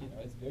you know,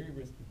 it's very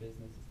risky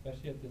business,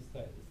 especially at this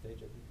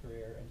stage of your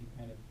career, and you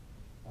kind of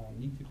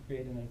need to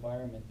create an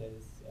environment that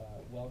is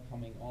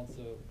welcoming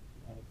also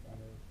on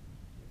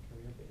a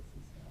career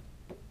basis.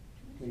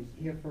 Please,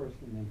 here first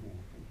and then here.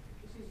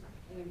 This is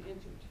an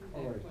answer to that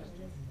All right.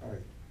 question. All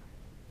right.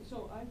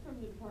 So I'm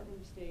from the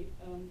Department of State,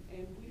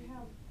 and we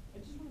have, I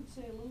just wanted to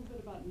say a little bit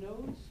about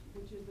NODES,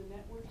 which is the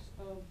Networks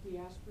of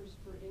Diasporas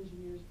for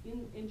Engineers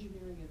in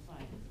Engineering and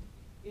Science.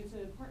 It's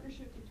a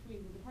partnership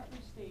between the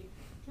Department of State,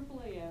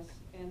 AAAS,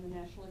 and the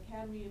National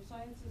Academy of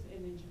Sciences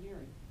and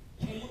Engineering.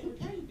 And what we're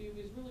trying to do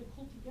is really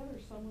pull together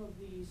some of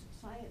these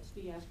science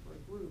diaspora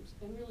groups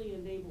and really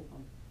enable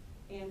them.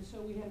 And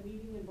so we had a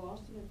meeting in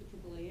Boston at the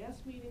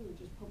AAAS meeting. We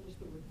just published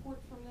a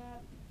report from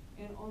that.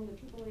 And on the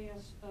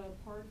AAAS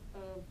part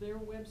of their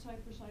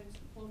website for science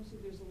diplomacy,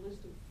 there's a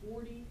list of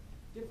 40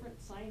 different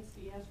science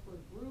diaspora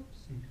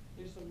groups.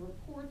 There's some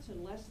reports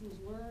and lessons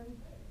learned.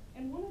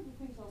 And one of the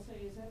things I'll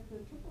say is at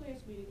the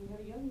AAAS meeting, we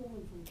had a young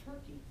woman from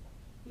Turkey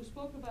who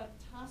spoke about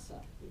TASA,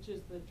 which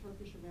is the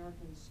Turkish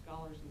American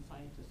Scholars and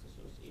Scientists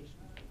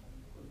Association,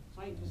 or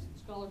Scientists and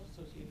Scholars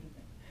Association,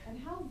 and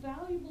how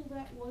valuable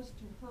that was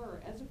to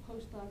her as a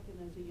postdoc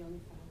and as a young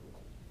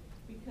faculty.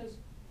 Because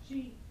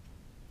she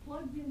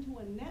plugged into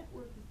a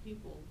network of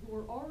people who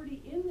were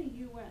already in the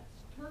U.S.,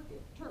 Turkish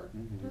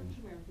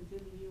Americans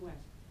in the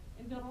U.S.,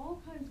 and got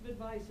all kinds of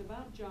advice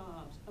about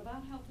jobs,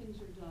 about how things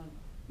are done.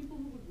 People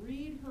who would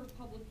read her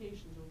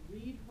publications or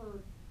read her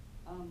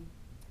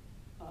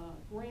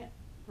grant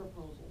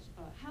proposals,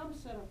 how to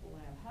set up a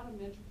lab, how to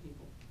mentor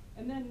people.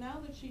 And then now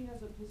that she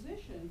has a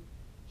position,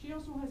 she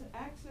also has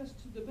access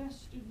to the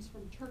best students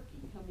from Turkey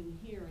coming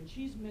here, and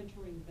she's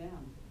mentoring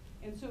them.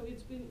 And so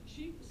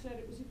she said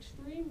it was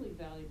extremely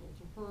valuable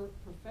to her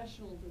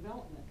professional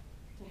development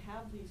to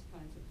have these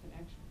kinds of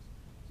connections.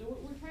 So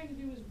what we're trying to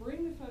do is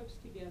bring the folks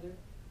together,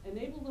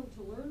 enable them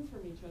to learn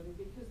from each other,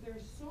 because there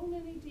are so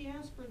many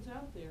diasporans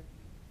out there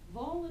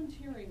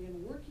volunteering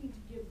and working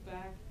to give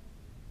back,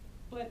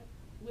 but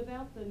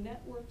without the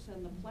networks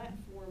and the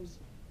platforms,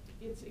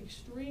 it's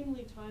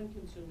extremely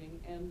time-consuming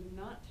and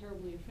not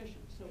terribly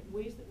efficient. So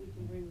ways that we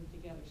can bring them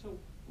together. So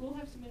we'll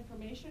have some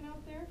information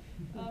out there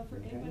for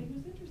anybody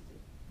who's interested.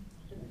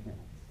 Okay.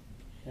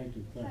 Thank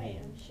you. Go Hi,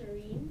 ahead. I'm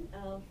Shireen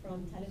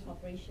from Talent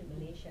Corporation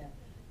Malaysia.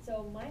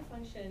 So my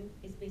function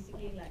is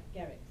basically like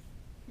Garrett's,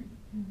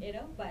 you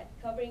know, but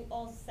covering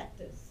all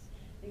sectors.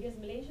 Because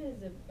Malaysia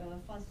is a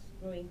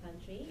fast-growing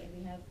country and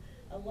we have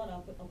a lot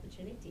of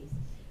opportunities.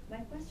 My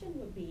question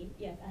would be,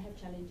 yes, I have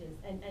challenges,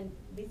 and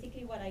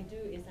basically what I do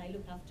is I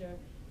look after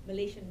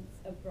Malaysians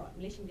abroad,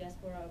 Malaysian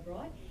diaspora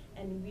abroad,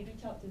 and we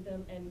reach out to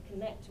them and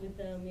connect with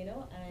them, you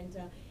know, and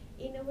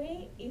in a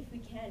way, if we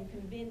can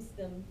convince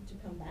them to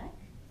come back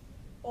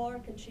or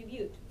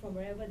contribute from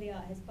wherever they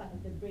are as part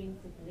of the brain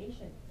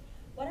circulation.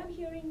 What I'm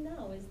hearing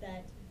now is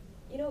that,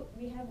 you know,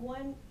 we have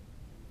one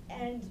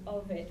end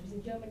of it, which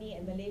is Germany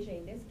and Malaysia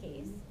in this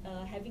case,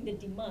 having the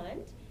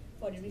demand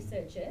for the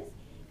researchers,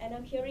 and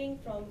I'm hearing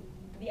from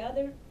the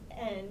other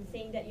end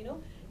saying that, you know,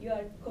 you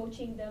are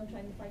coaching them,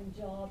 trying to find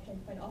jobs, trying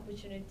to find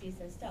opportunities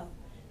and stuff.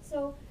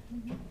 So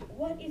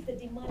what is the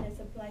demand and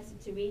supply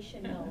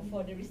situation now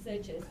for the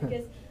researchers?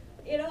 Because,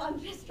 you know, I'm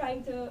just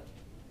trying to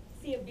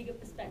see a bigger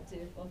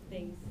perspective of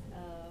things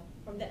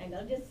from that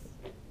angle.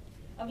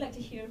 I would like to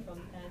hear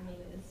from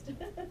panelists.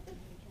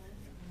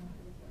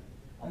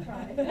 I'll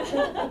try.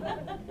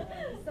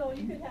 So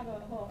you could have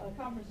a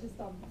conference just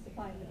on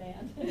supply and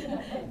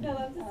demand. No,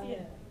 I'm just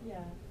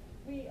yeah.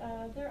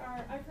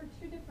 I've heard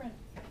two different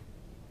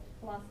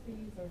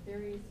philosophies or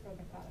theories from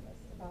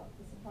economists about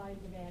the supply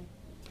and demand.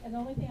 And the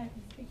only thing I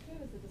can speak to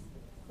is the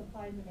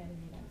supply and demand in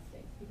the United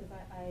States, because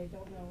I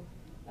don't know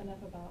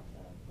enough about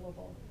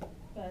global.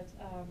 But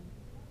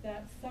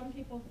that some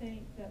people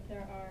think that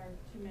there are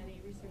too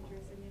many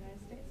researchers in the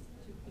United States,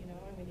 and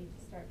we need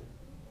to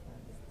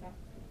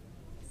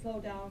slow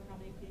down how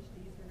many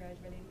PhDs we're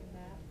graduating from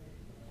that.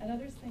 And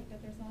others think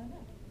that there's not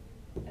enough,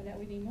 and that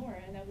we need more,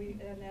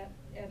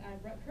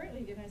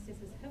 currently the United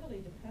States is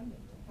heavily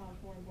dependent upon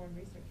foreign-born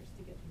researchers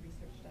to get the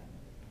research done.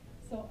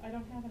 So I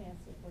don't have an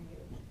answer for you.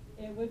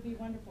 It would be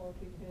wonderful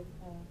if we could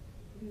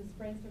do this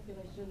brain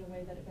circulation in a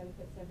way that it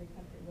benefits every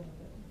country a little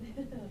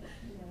bit.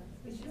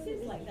 It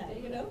seems like that,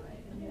 you know?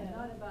 Right? And it's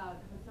not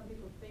about, some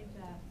people think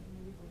that,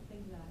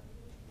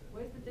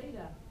 where's the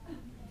data?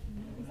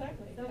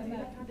 Exactly. So do you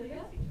have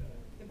data?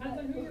 Depends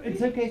on who you're In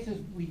some cases,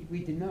 we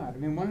do not. I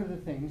mean, one of the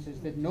things is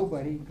that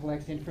nobody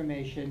collects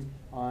information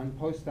on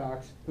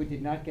postdocs who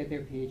did not get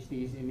their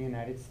PhDs in the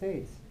United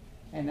States.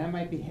 And that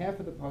might be half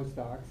of the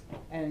postdocs,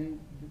 and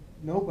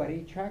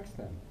nobody tracks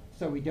them.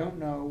 So we don't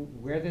know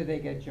whether they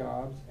get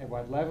jobs, at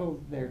what level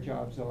their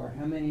jobs are,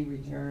 how many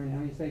return, how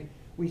many stay.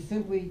 We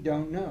simply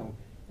don't know.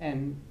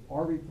 And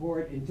our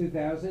report in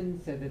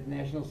 2000 said that the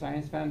National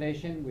Science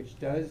Foundation, which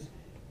does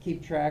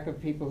keep track of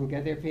people who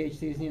get their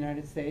PhDs in the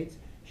United States,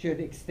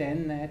 should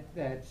extend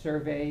that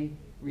survey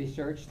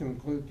research to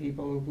include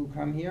people who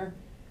come here.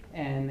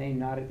 And they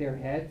nodded their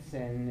heads,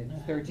 and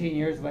it's 13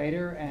 years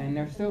later, and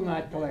they're still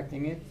not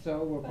collecting it,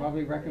 so we'll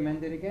probably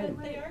recommend it again.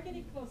 But they are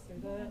getting closer.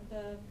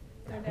 The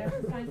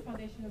National Science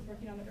Foundation is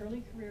working on the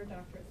early career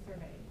doctorate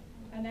survey,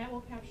 and that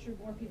will capture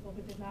more people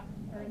who did not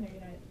earn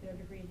their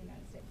degree in the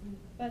United States.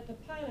 But the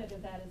pilot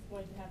of that is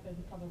going to happen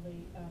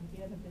probably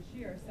the end of this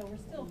year, so we're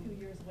still a few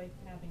years away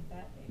from having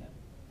that data.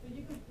 But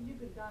you could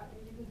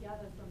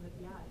gather from the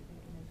PI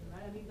information,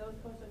 right? I mean, those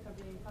postdocs are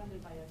being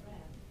funded by a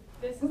grant.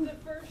 This is the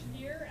first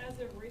year, as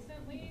of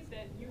recently,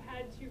 that you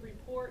had to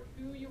report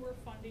who you were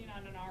funding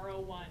on an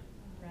R01.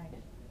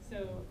 Right.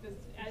 So this,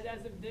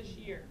 as of this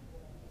year.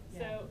 Yeah.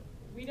 So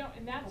we don't,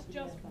 and that's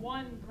just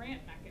one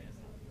grant mechanism.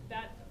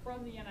 That's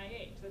from the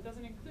NIH. That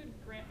doesn't include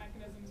grant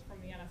mechanisms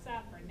from the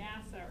NSF or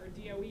NASA or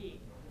DOE,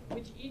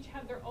 which each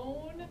have their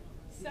own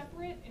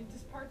separate and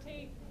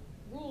disparate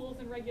rules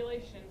and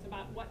regulations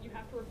about what you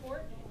have to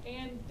report,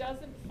 and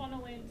doesn't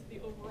funnel into the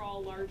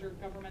overall larger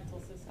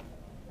governmental system.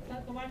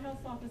 The White House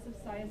Office of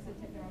Science and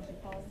Technology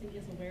Policy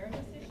is aware of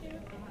this issue,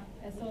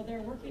 and so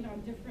they're working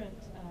on different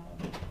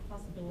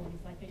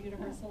possibilities, like a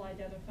universal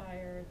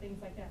identifier,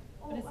 things like that.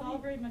 But it's all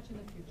very much in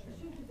the future.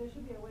 There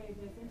should be a way,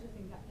 but it's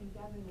interesting that in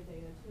gathering the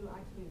data to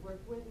actually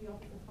work with the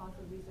Office of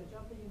Sponsored Research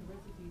of the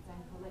universities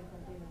and collect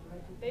that data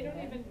directly? They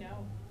don't even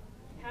know.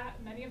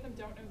 Many of them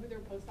don't know who their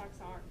postdocs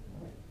are.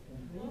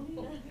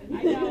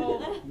 I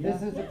know.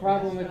 This is the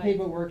problem with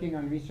people working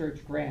on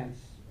research grants.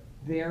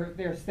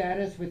 Their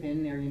status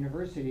within their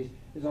universities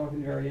is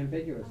often very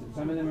ambiguous, and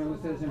some of them are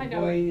listed as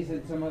employees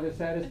and some other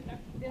status.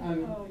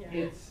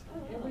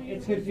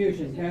 It's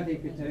confusion. Kathy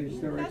could tell you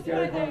stories.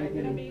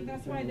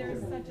 That's why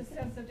there's such a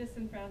sense of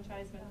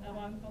disenfranchisement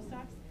among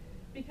postdocs,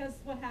 because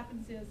what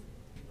happens is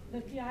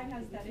the PI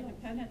has that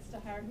independence to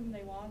hire whom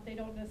they want. They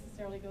don't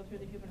necessarily go through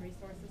the Human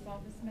Resources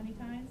Office many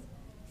times.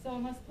 So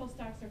unless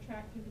postdocs are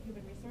tracked through the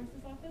Human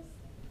Resources Office,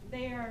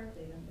 they are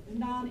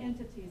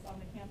non-entities on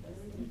the campus.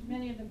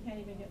 Many of them can't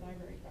even get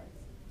library cards.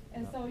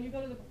 And so you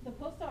go to the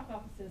postdoc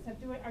offices,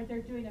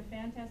 they're doing a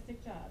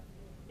fantastic job.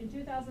 In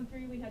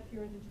 2003, we had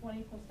fewer than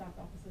 20 postdoc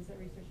offices at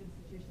research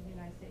institutions in the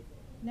United States.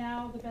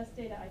 Now, the best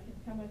data I can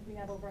come with, we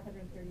have over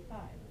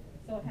 135.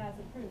 So it has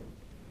improved.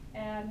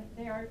 And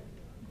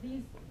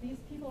these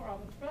people are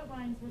on the front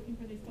lines working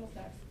for these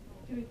postdocs,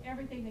 doing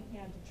everything they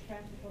can to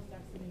track the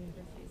postdocs in the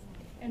universities.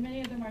 And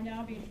many of them are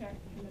now being tracked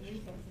through human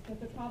resources.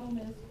 But the problem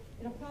is,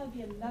 it'll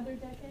probably be another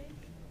decade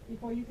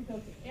before you could go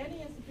to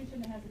any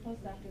institution that has a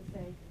postdoc and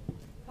say,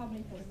 how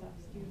many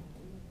postdocs do you have?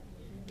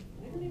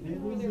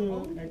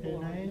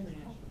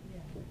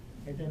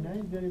 At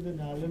NIH there is an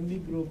alumni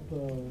group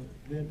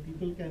where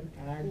people can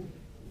add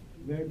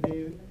where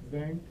they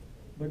went,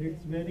 but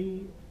it's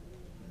very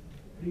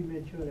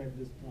premature at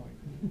this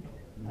point.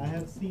 I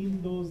have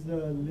seen those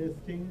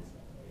listings,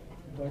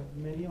 but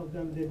many of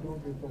them they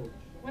don't report.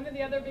 One of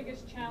the other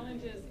biggest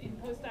challenges in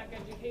postdoc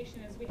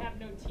education is we have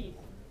no teeth.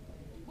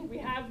 We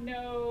have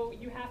no,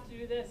 you have to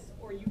do this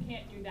or you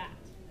can't do that.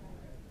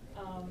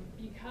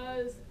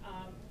 Because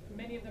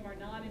many of them are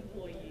not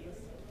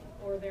employees,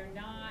 or they're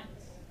not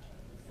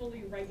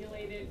fully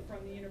regulated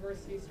from the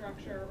university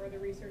structure or the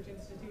research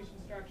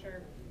institution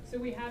structure. So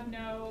we have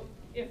no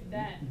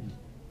if-then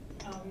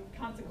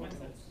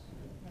consequences.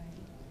 Right.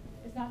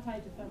 It's not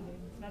tied to funding.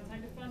 It's not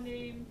tied to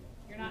funding.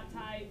 You're not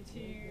tied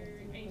to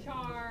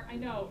HR. I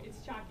know,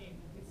 it's shocking.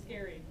 It's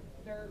scary.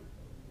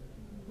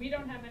 We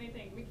don't have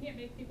anything. We can't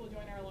make people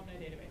join our alumni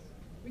database.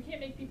 We can't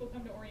make people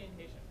come to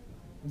orientation.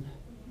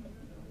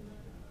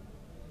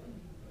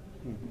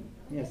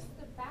 Yes.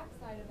 The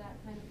backside of that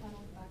kind of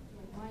funnels back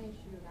to my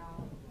issue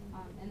about,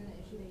 and the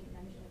issue that you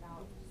mentioned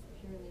about just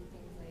purely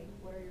things like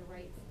what are your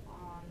rights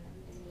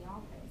in the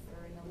office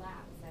or in the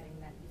lab setting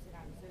that you sit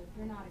on. So if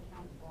you're not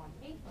accountable on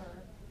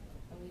paper,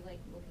 and we like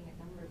looking at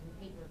numbers and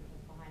paper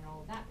because behind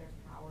all of that there's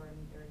power and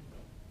there's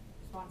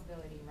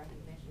responsibility and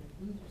recognition of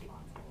who's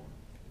responsible,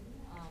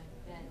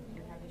 then you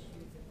have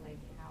issues of like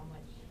how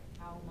much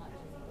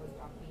is a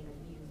postdoc being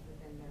abused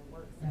within their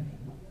work setting.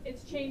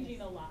 It's changing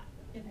a lot.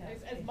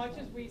 As much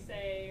as we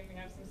say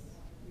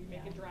we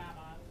make a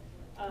drama,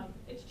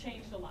 it's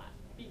changed a lot,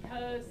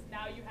 because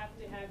now you have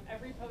to have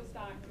every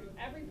postdoc,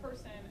 every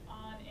person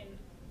on an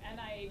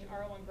NIH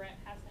R01 grant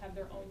has to have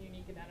their own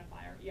unique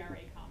identifier,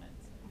 ERA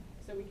comments.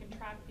 So we can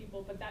track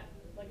people, but that,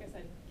 like I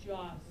said,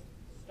 just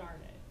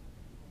started.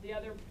 The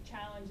other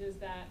challenge is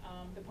that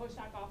the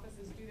postdoc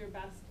offices do their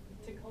best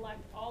to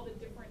collect all the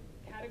different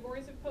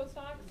categories of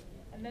postdocs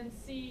and then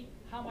see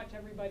how much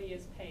everybody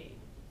is paid.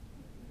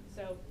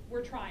 So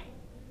we're trying.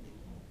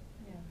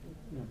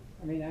 Yeah.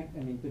 I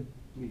mean, to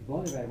be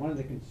blunt about it, one of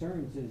the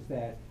concerns is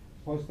that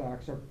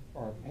postdocs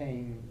are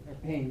paying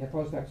their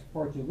postdocs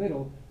far too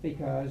little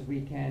because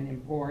we can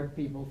import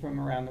people from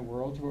around the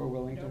world who are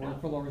willing to work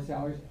for lower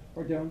salaries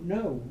or don't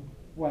know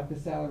what the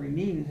salary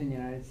means in the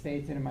United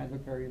States, and it might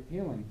look very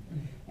appealing.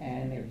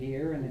 And they're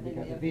here, and then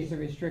because of visa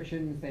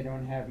restrictions, they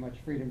don't have much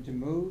freedom to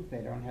move.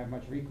 They don't have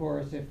much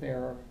recourse if they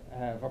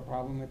have a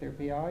problem with their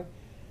PI.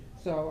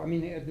 So, I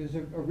mean, there's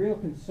a real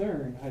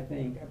concern, I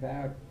think,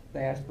 about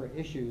diaspora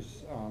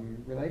issues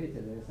related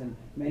to this, and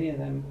many of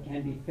them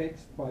can be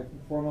fixed by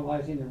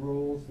formalizing the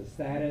rules, the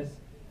status,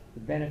 the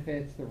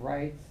benefits, the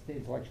rights to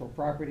intellectual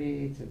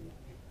property, to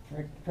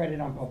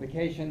credit on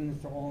publications,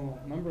 to all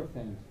a number of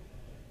things.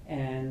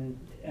 And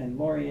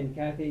Laurie and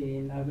Kathy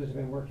and others have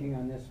been working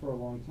on this for a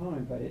long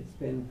time, but it's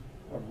been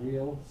a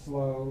real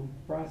slow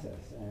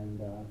process, and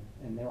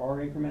there are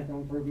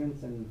incremental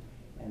improvements, and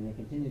they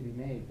continue to be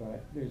made,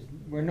 but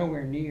we're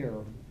nowhere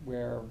near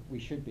where we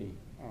should be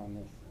on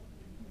this.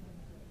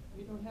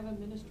 We don't have a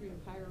Ministry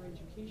of Higher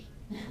Education.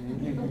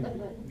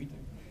 We do.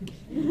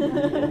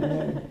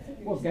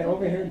 Well, get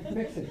over here and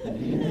fix it.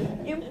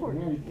 Import.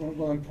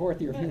 We'll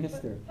import your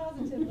minister.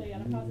 Positively,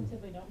 on a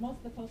positively note,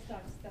 most of the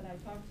postdocs that I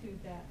talk to,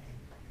 that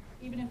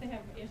even if they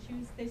have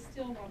issues, they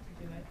still want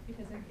to do it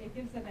because it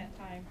gives them that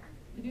time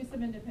to do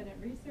some independent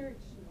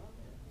research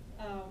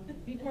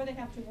before they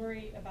have to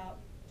worry about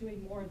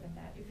doing more than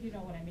that, if you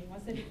know what I mean.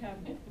 Once they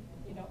become,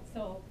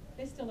 so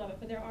they still love it.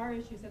 But there are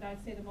issues, and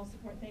I'd say the most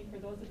important thing for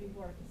those of you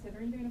who are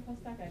considering doing a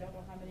postdoc, I don't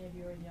know how many of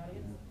you are in the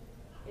audience,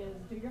 is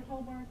do your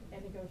homework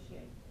and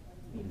negotiate.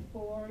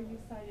 Before you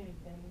sign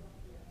anything,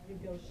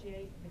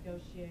 negotiate,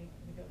 negotiate,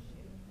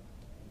 negotiate.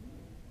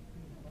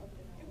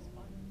 It was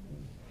fun.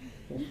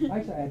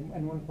 Actually, I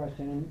had one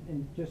question,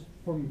 and just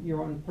from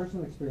your own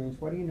personal experience,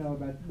 what do you know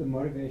about the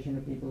motivation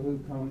of people who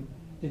come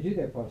to do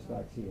their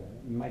postdocs here?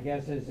 My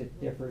guess is it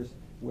differs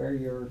where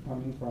you're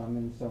coming from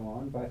and so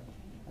on, but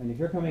if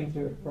you're coming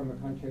from a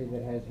country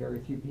that has very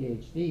few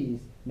PhDs,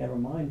 never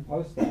mind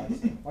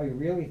postdocs, are you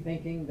really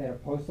thinking that a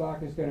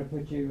postdoc is going to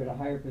put you at a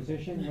higher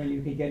position when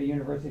you could get a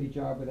university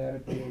job without a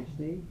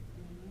PhD?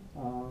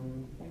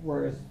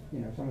 Whereas,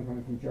 someone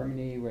coming from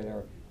Germany, where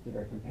they're a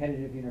very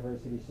competitive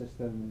university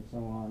system and so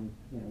on,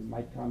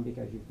 might come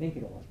because you think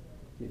it'll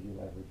give you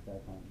leverage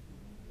back home.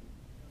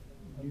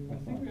 I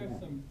think we have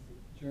some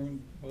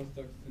German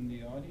postdocs in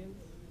the audience.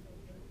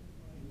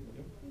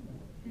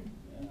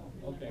 Yeah,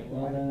 okay,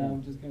 well,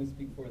 I'm just going to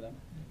speak for them.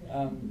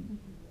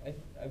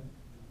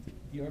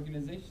 The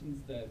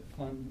organizations that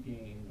fund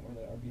GAIN or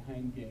that are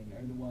behind GAIN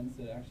are the ones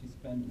that actually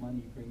spend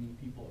money bringing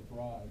people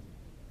abroad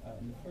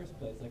in the first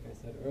place, like I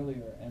said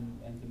earlier,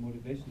 and the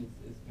motivation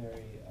is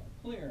very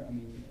clear. I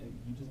mean,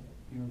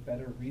 you're a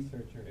better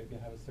researcher if you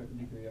have a certain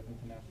degree of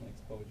international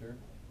exposure.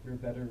 You're a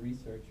better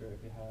researcher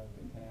if you have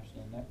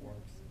international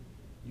networks.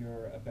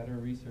 You're a better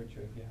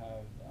researcher if you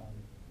have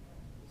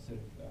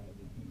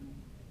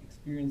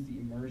experience the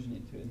immersion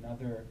into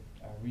another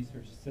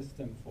research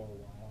system for a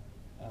while.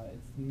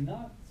 It's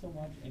not so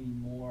much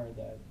anymore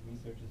that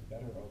research is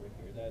better over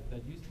here.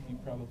 That used to be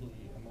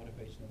probably a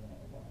motivation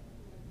a lot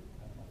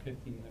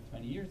 15 or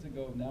 20 years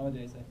ago.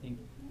 Nowadays, I think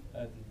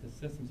the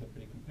systems are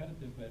pretty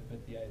competitive,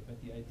 but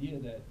the idea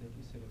that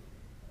you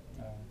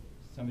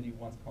somebody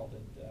once called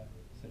it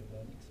sort of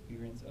an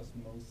experience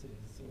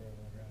osmosis or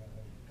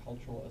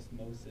cultural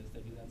osmosis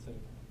that you then sort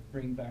of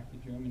bring back to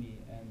Germany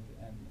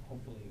and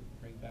hopefully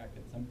bring back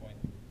at some point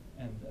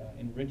and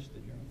enrich the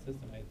German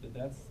system.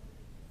 That's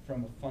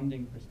from a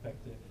funding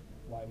perspective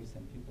why we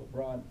send people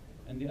abroad.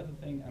 And the other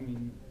thing,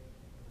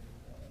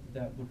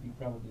 that would be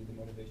probably the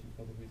motivation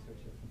for the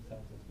researchers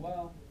themselves as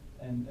well,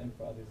 and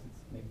for others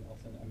it's maybe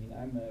also,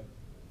 I'm a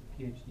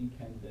PhD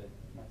candidate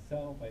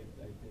myself. I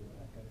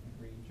got a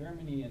degree in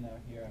Germany, and now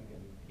here I'm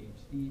getting a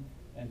PhD,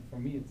 and for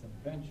me it's an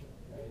adventure,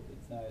 right?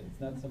 It's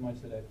not so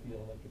much that I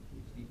feel like a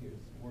PhD here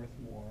is worth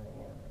more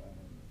or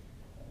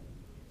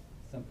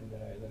something that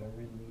I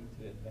really need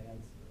to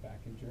advance back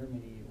in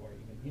Germany or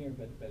even here,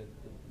 but it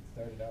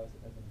started out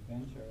as an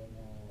adventure, and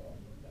now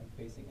I'm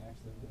facing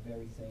actually the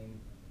very same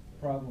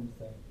problems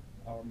that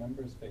our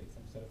members face.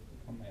 I'm sort of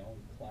become my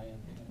own client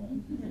in a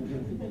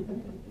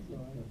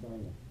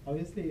way.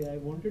 Obviously, I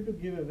wanted to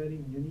give a very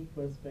unique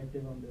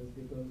perspective on this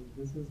because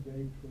this is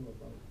very true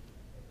about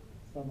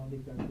some of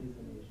the countries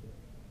in Asia.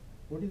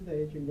 What is the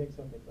H index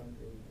of the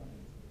country in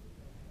science?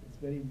 It's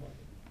very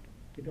important.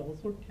 It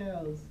also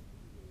tells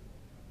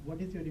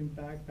what is your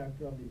impact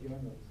factor of the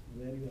journals,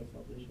 where you are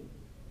publishing.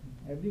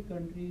 Every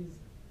country's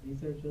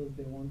researchers,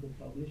 they want to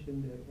publish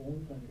in their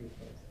own country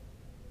first.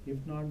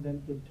 If not,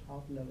 then to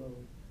top level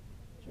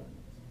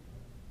journals.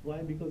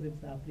 Why? Because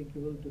it's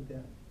applicable to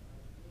them.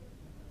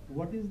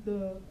 What is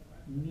the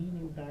mean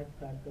impact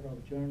factor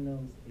of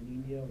journals in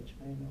India or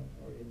China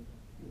or in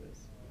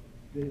US?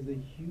 There is a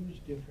huge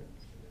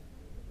difference.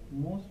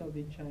 Most of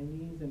the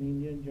Chinese and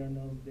Indian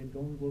journals, they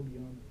don't go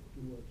beyond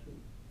 2 or 3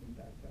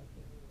 impact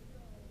factor.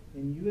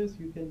 In US,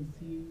 you can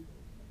see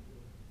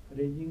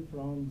ranging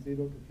from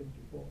 0 to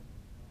 54.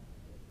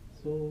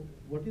 So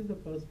what is the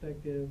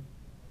perspective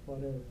for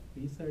a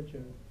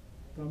researcher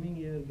coming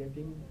here,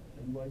 getting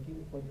and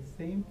working for the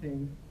same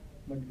thing,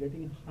 but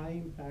getting high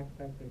impact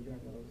factor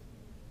journals,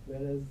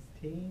 whereas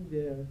staying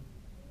there,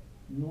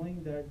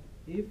 knowing that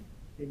if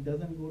it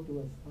doesn't go to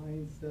a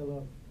science cell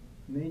of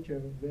Nature,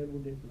 where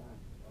would it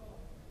land?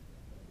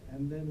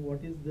 And then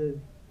what is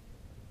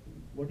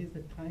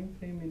the time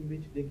frame in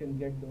which they can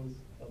get those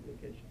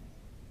publications?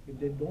 If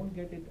they don't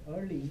get it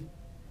early,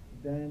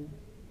 then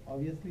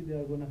obviously they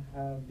are going to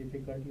have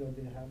difficulty, or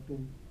they have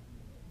to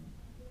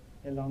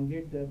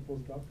elongate their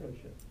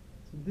postdoctoralship.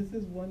 So this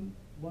is one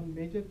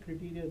major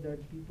criteria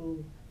that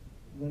people,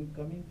 when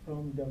coming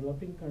from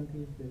developing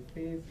countries, they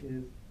face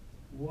is,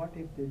 what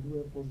if they do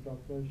a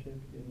postdoctoralship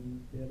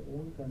in their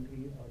own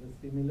country or a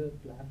similar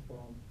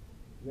platform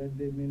where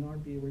they may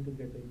not be able to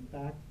get the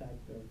impact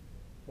factor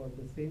for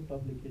the same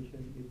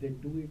publication if they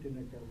do it in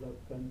a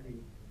developed country?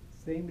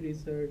 Same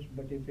research,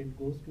 but if it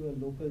goes to a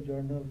local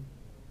journal,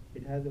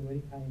 it has a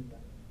very high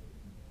impact.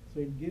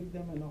 So it gives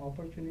them an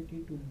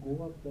opportunity to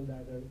go up the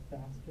ladder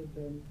faster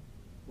than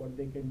what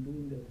they can do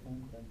in their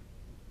home country.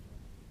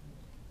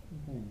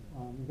 Okay,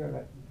 we've got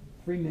about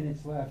 3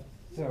 minutes left.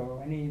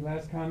 So any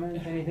last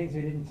comments, any things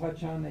we didn't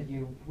touch on that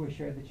you wish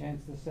you had the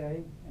chance to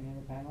say? Any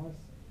other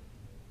panelists?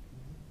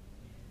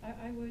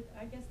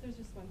 I guess there's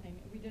just one thing.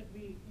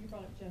 You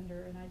brought up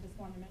gender, and I just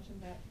wanted to mention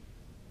that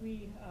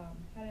we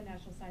had a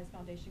National Science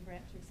Foundation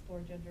grant to explore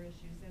gender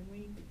issues, and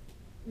we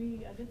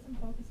did some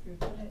focus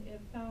groups, and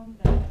it found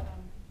that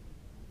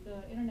the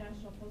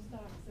international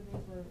postdocs, and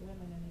these were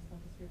women in these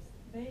focus groups,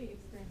 they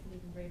experienced an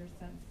even greater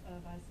sense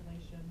of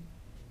isolation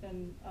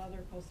than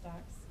other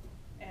postdocs,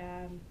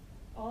 and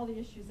all the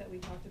issues that we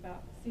talked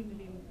about seem to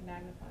be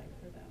magnified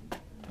for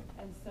them.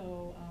 And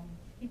so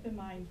keep in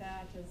mind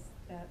that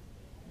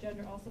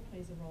gender also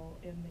plays a role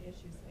in the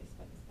issues faced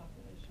by this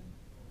population.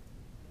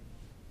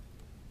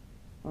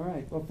 All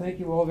right, well, thank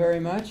you all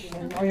very much.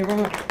 And, oh,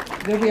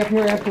 they'll be up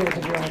here afterwards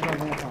if you want to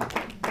come on.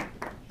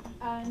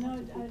 No,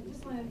 I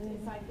just wanted to,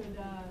 if I could,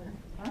 a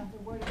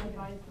word of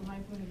advice from my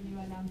point of view,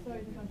 and I'm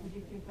sorry to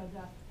contradict you, but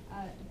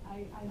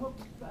I hope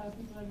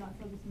people are not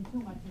focusing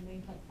too much on the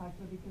impact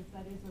factor, because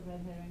that is a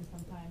red herring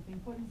sometimes. The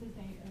importance is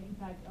the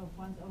impact of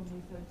one's own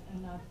research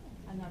and not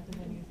the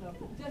venue. So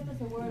just as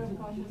a word of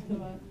caution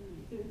to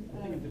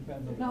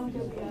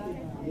counter the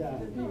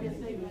previous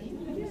statement.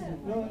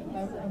 No,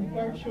 I'm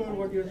quite sure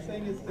what you're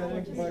saying is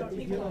correct, but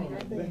you know,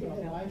 when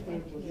my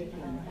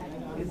position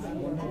is So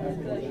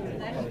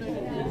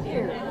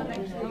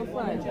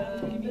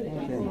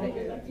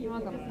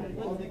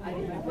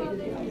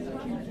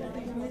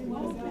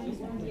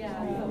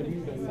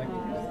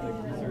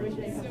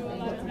a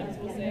lot of times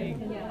we'll say,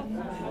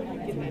 how do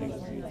you get that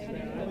experience? How do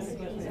you get those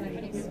skills? How do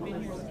you spin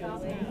your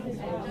skills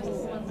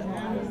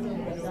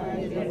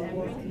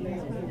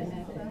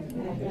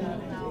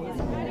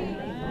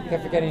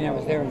Kept forgetting I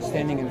was there and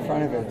standing in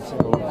front of it,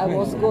 so. I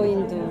was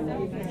going to.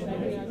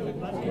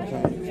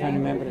 Trying to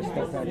remember to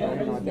step back, I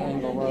don't know what the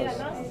angle was.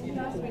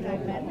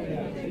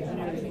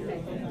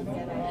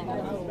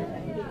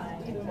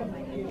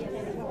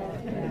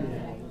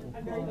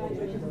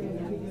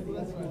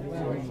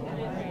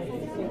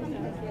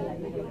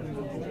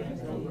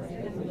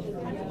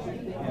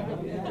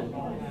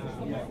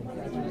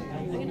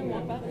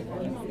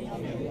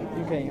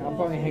 Okay, I'll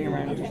probably hang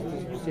around just to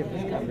see if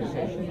this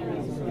conversation.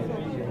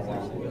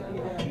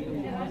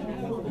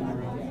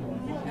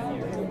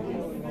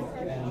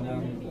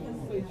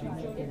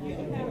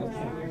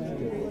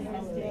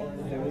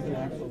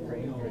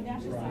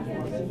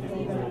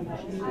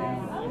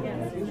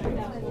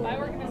 My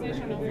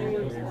organization only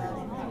works for our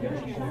own.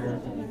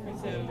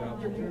 So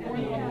you're more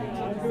than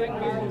welcome to bring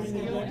borrow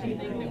steal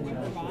anything that we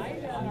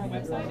provide on our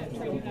website and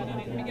trade you that on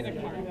it. Let me get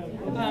a card.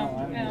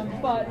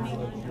 But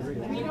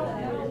we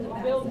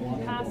don't build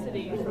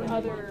capacity for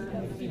other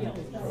fields.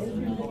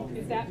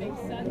 Does that make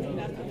sense?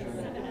 That's what you're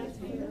going to ask.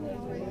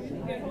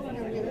 Okay, hold on.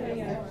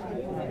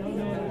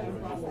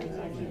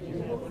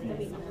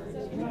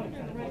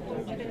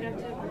 So they have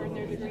to earn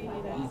their degree in the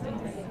United States.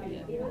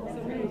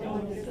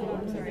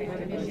 I'm sorry,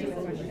 she's a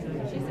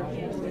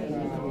PhD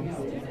student.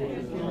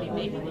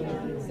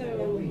 So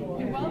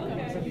you're welcome to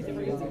use it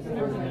for using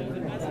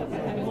that's what I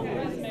have a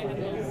resume and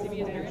the CV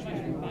is very much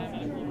from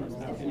biomedical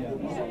perspective.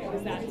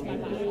 Because that's my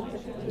background.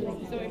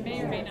 So it may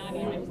or may not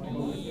even be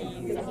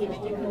something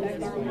that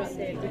borrows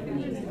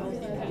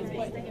because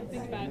what you can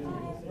think about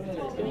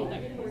build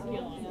that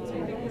curriculum to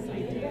this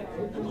idea.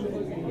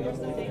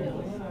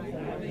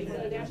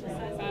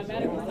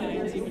 Biomedical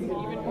science, even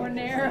more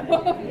narrow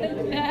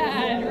than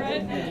that,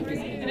 right?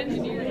 An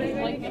engineer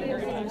doesn't like it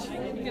very much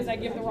because I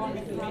give the wrong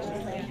information to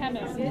a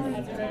chemist who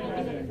has a very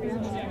different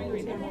research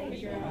degree than what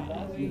we are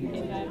in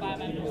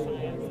biomedical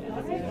science.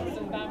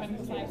 So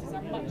biomedical sciences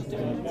are much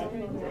different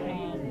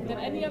than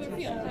any other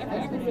field.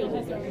 Every field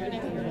has their own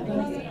experience.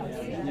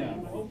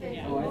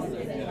 Yeah.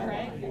 All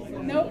right.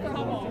 No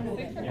problem.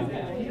 Thanks for coming.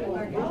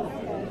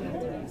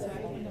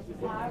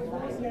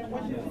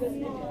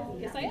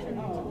 Yes, I am.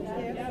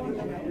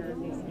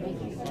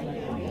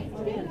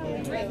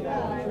 Great.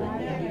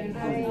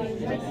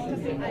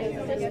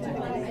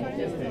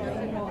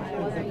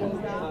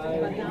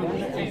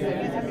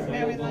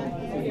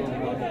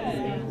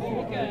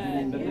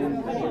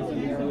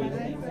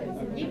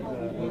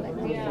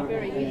 Yeah,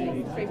 very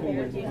easy,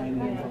 straightforward.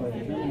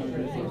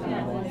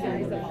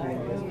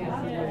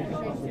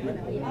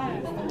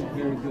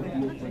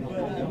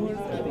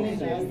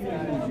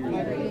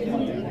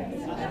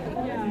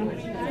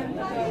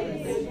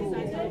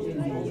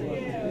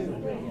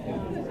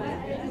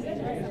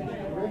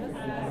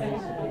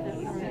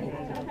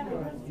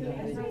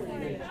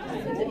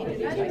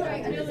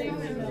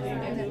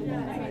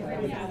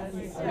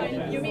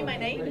 You mean my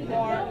name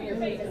or your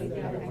face?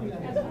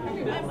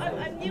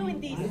 I'm new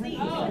in DC.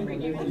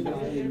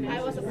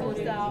 I was a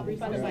postdoc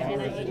funded by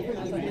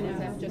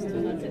NIH just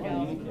 2 months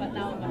ago, but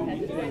now I'm a head.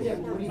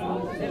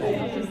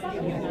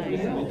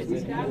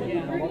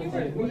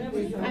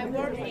 I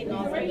work in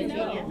Northern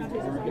Virginia.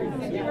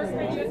 You work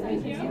for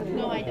USPTO?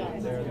 No, I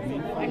don't.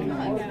 I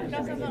can't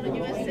because I'm not a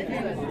US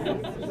citizen.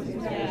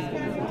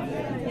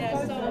 Yeah,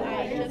 so I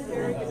just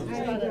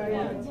started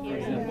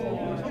volunteering for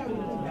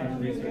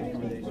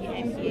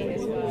MPA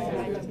as well.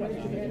 I just got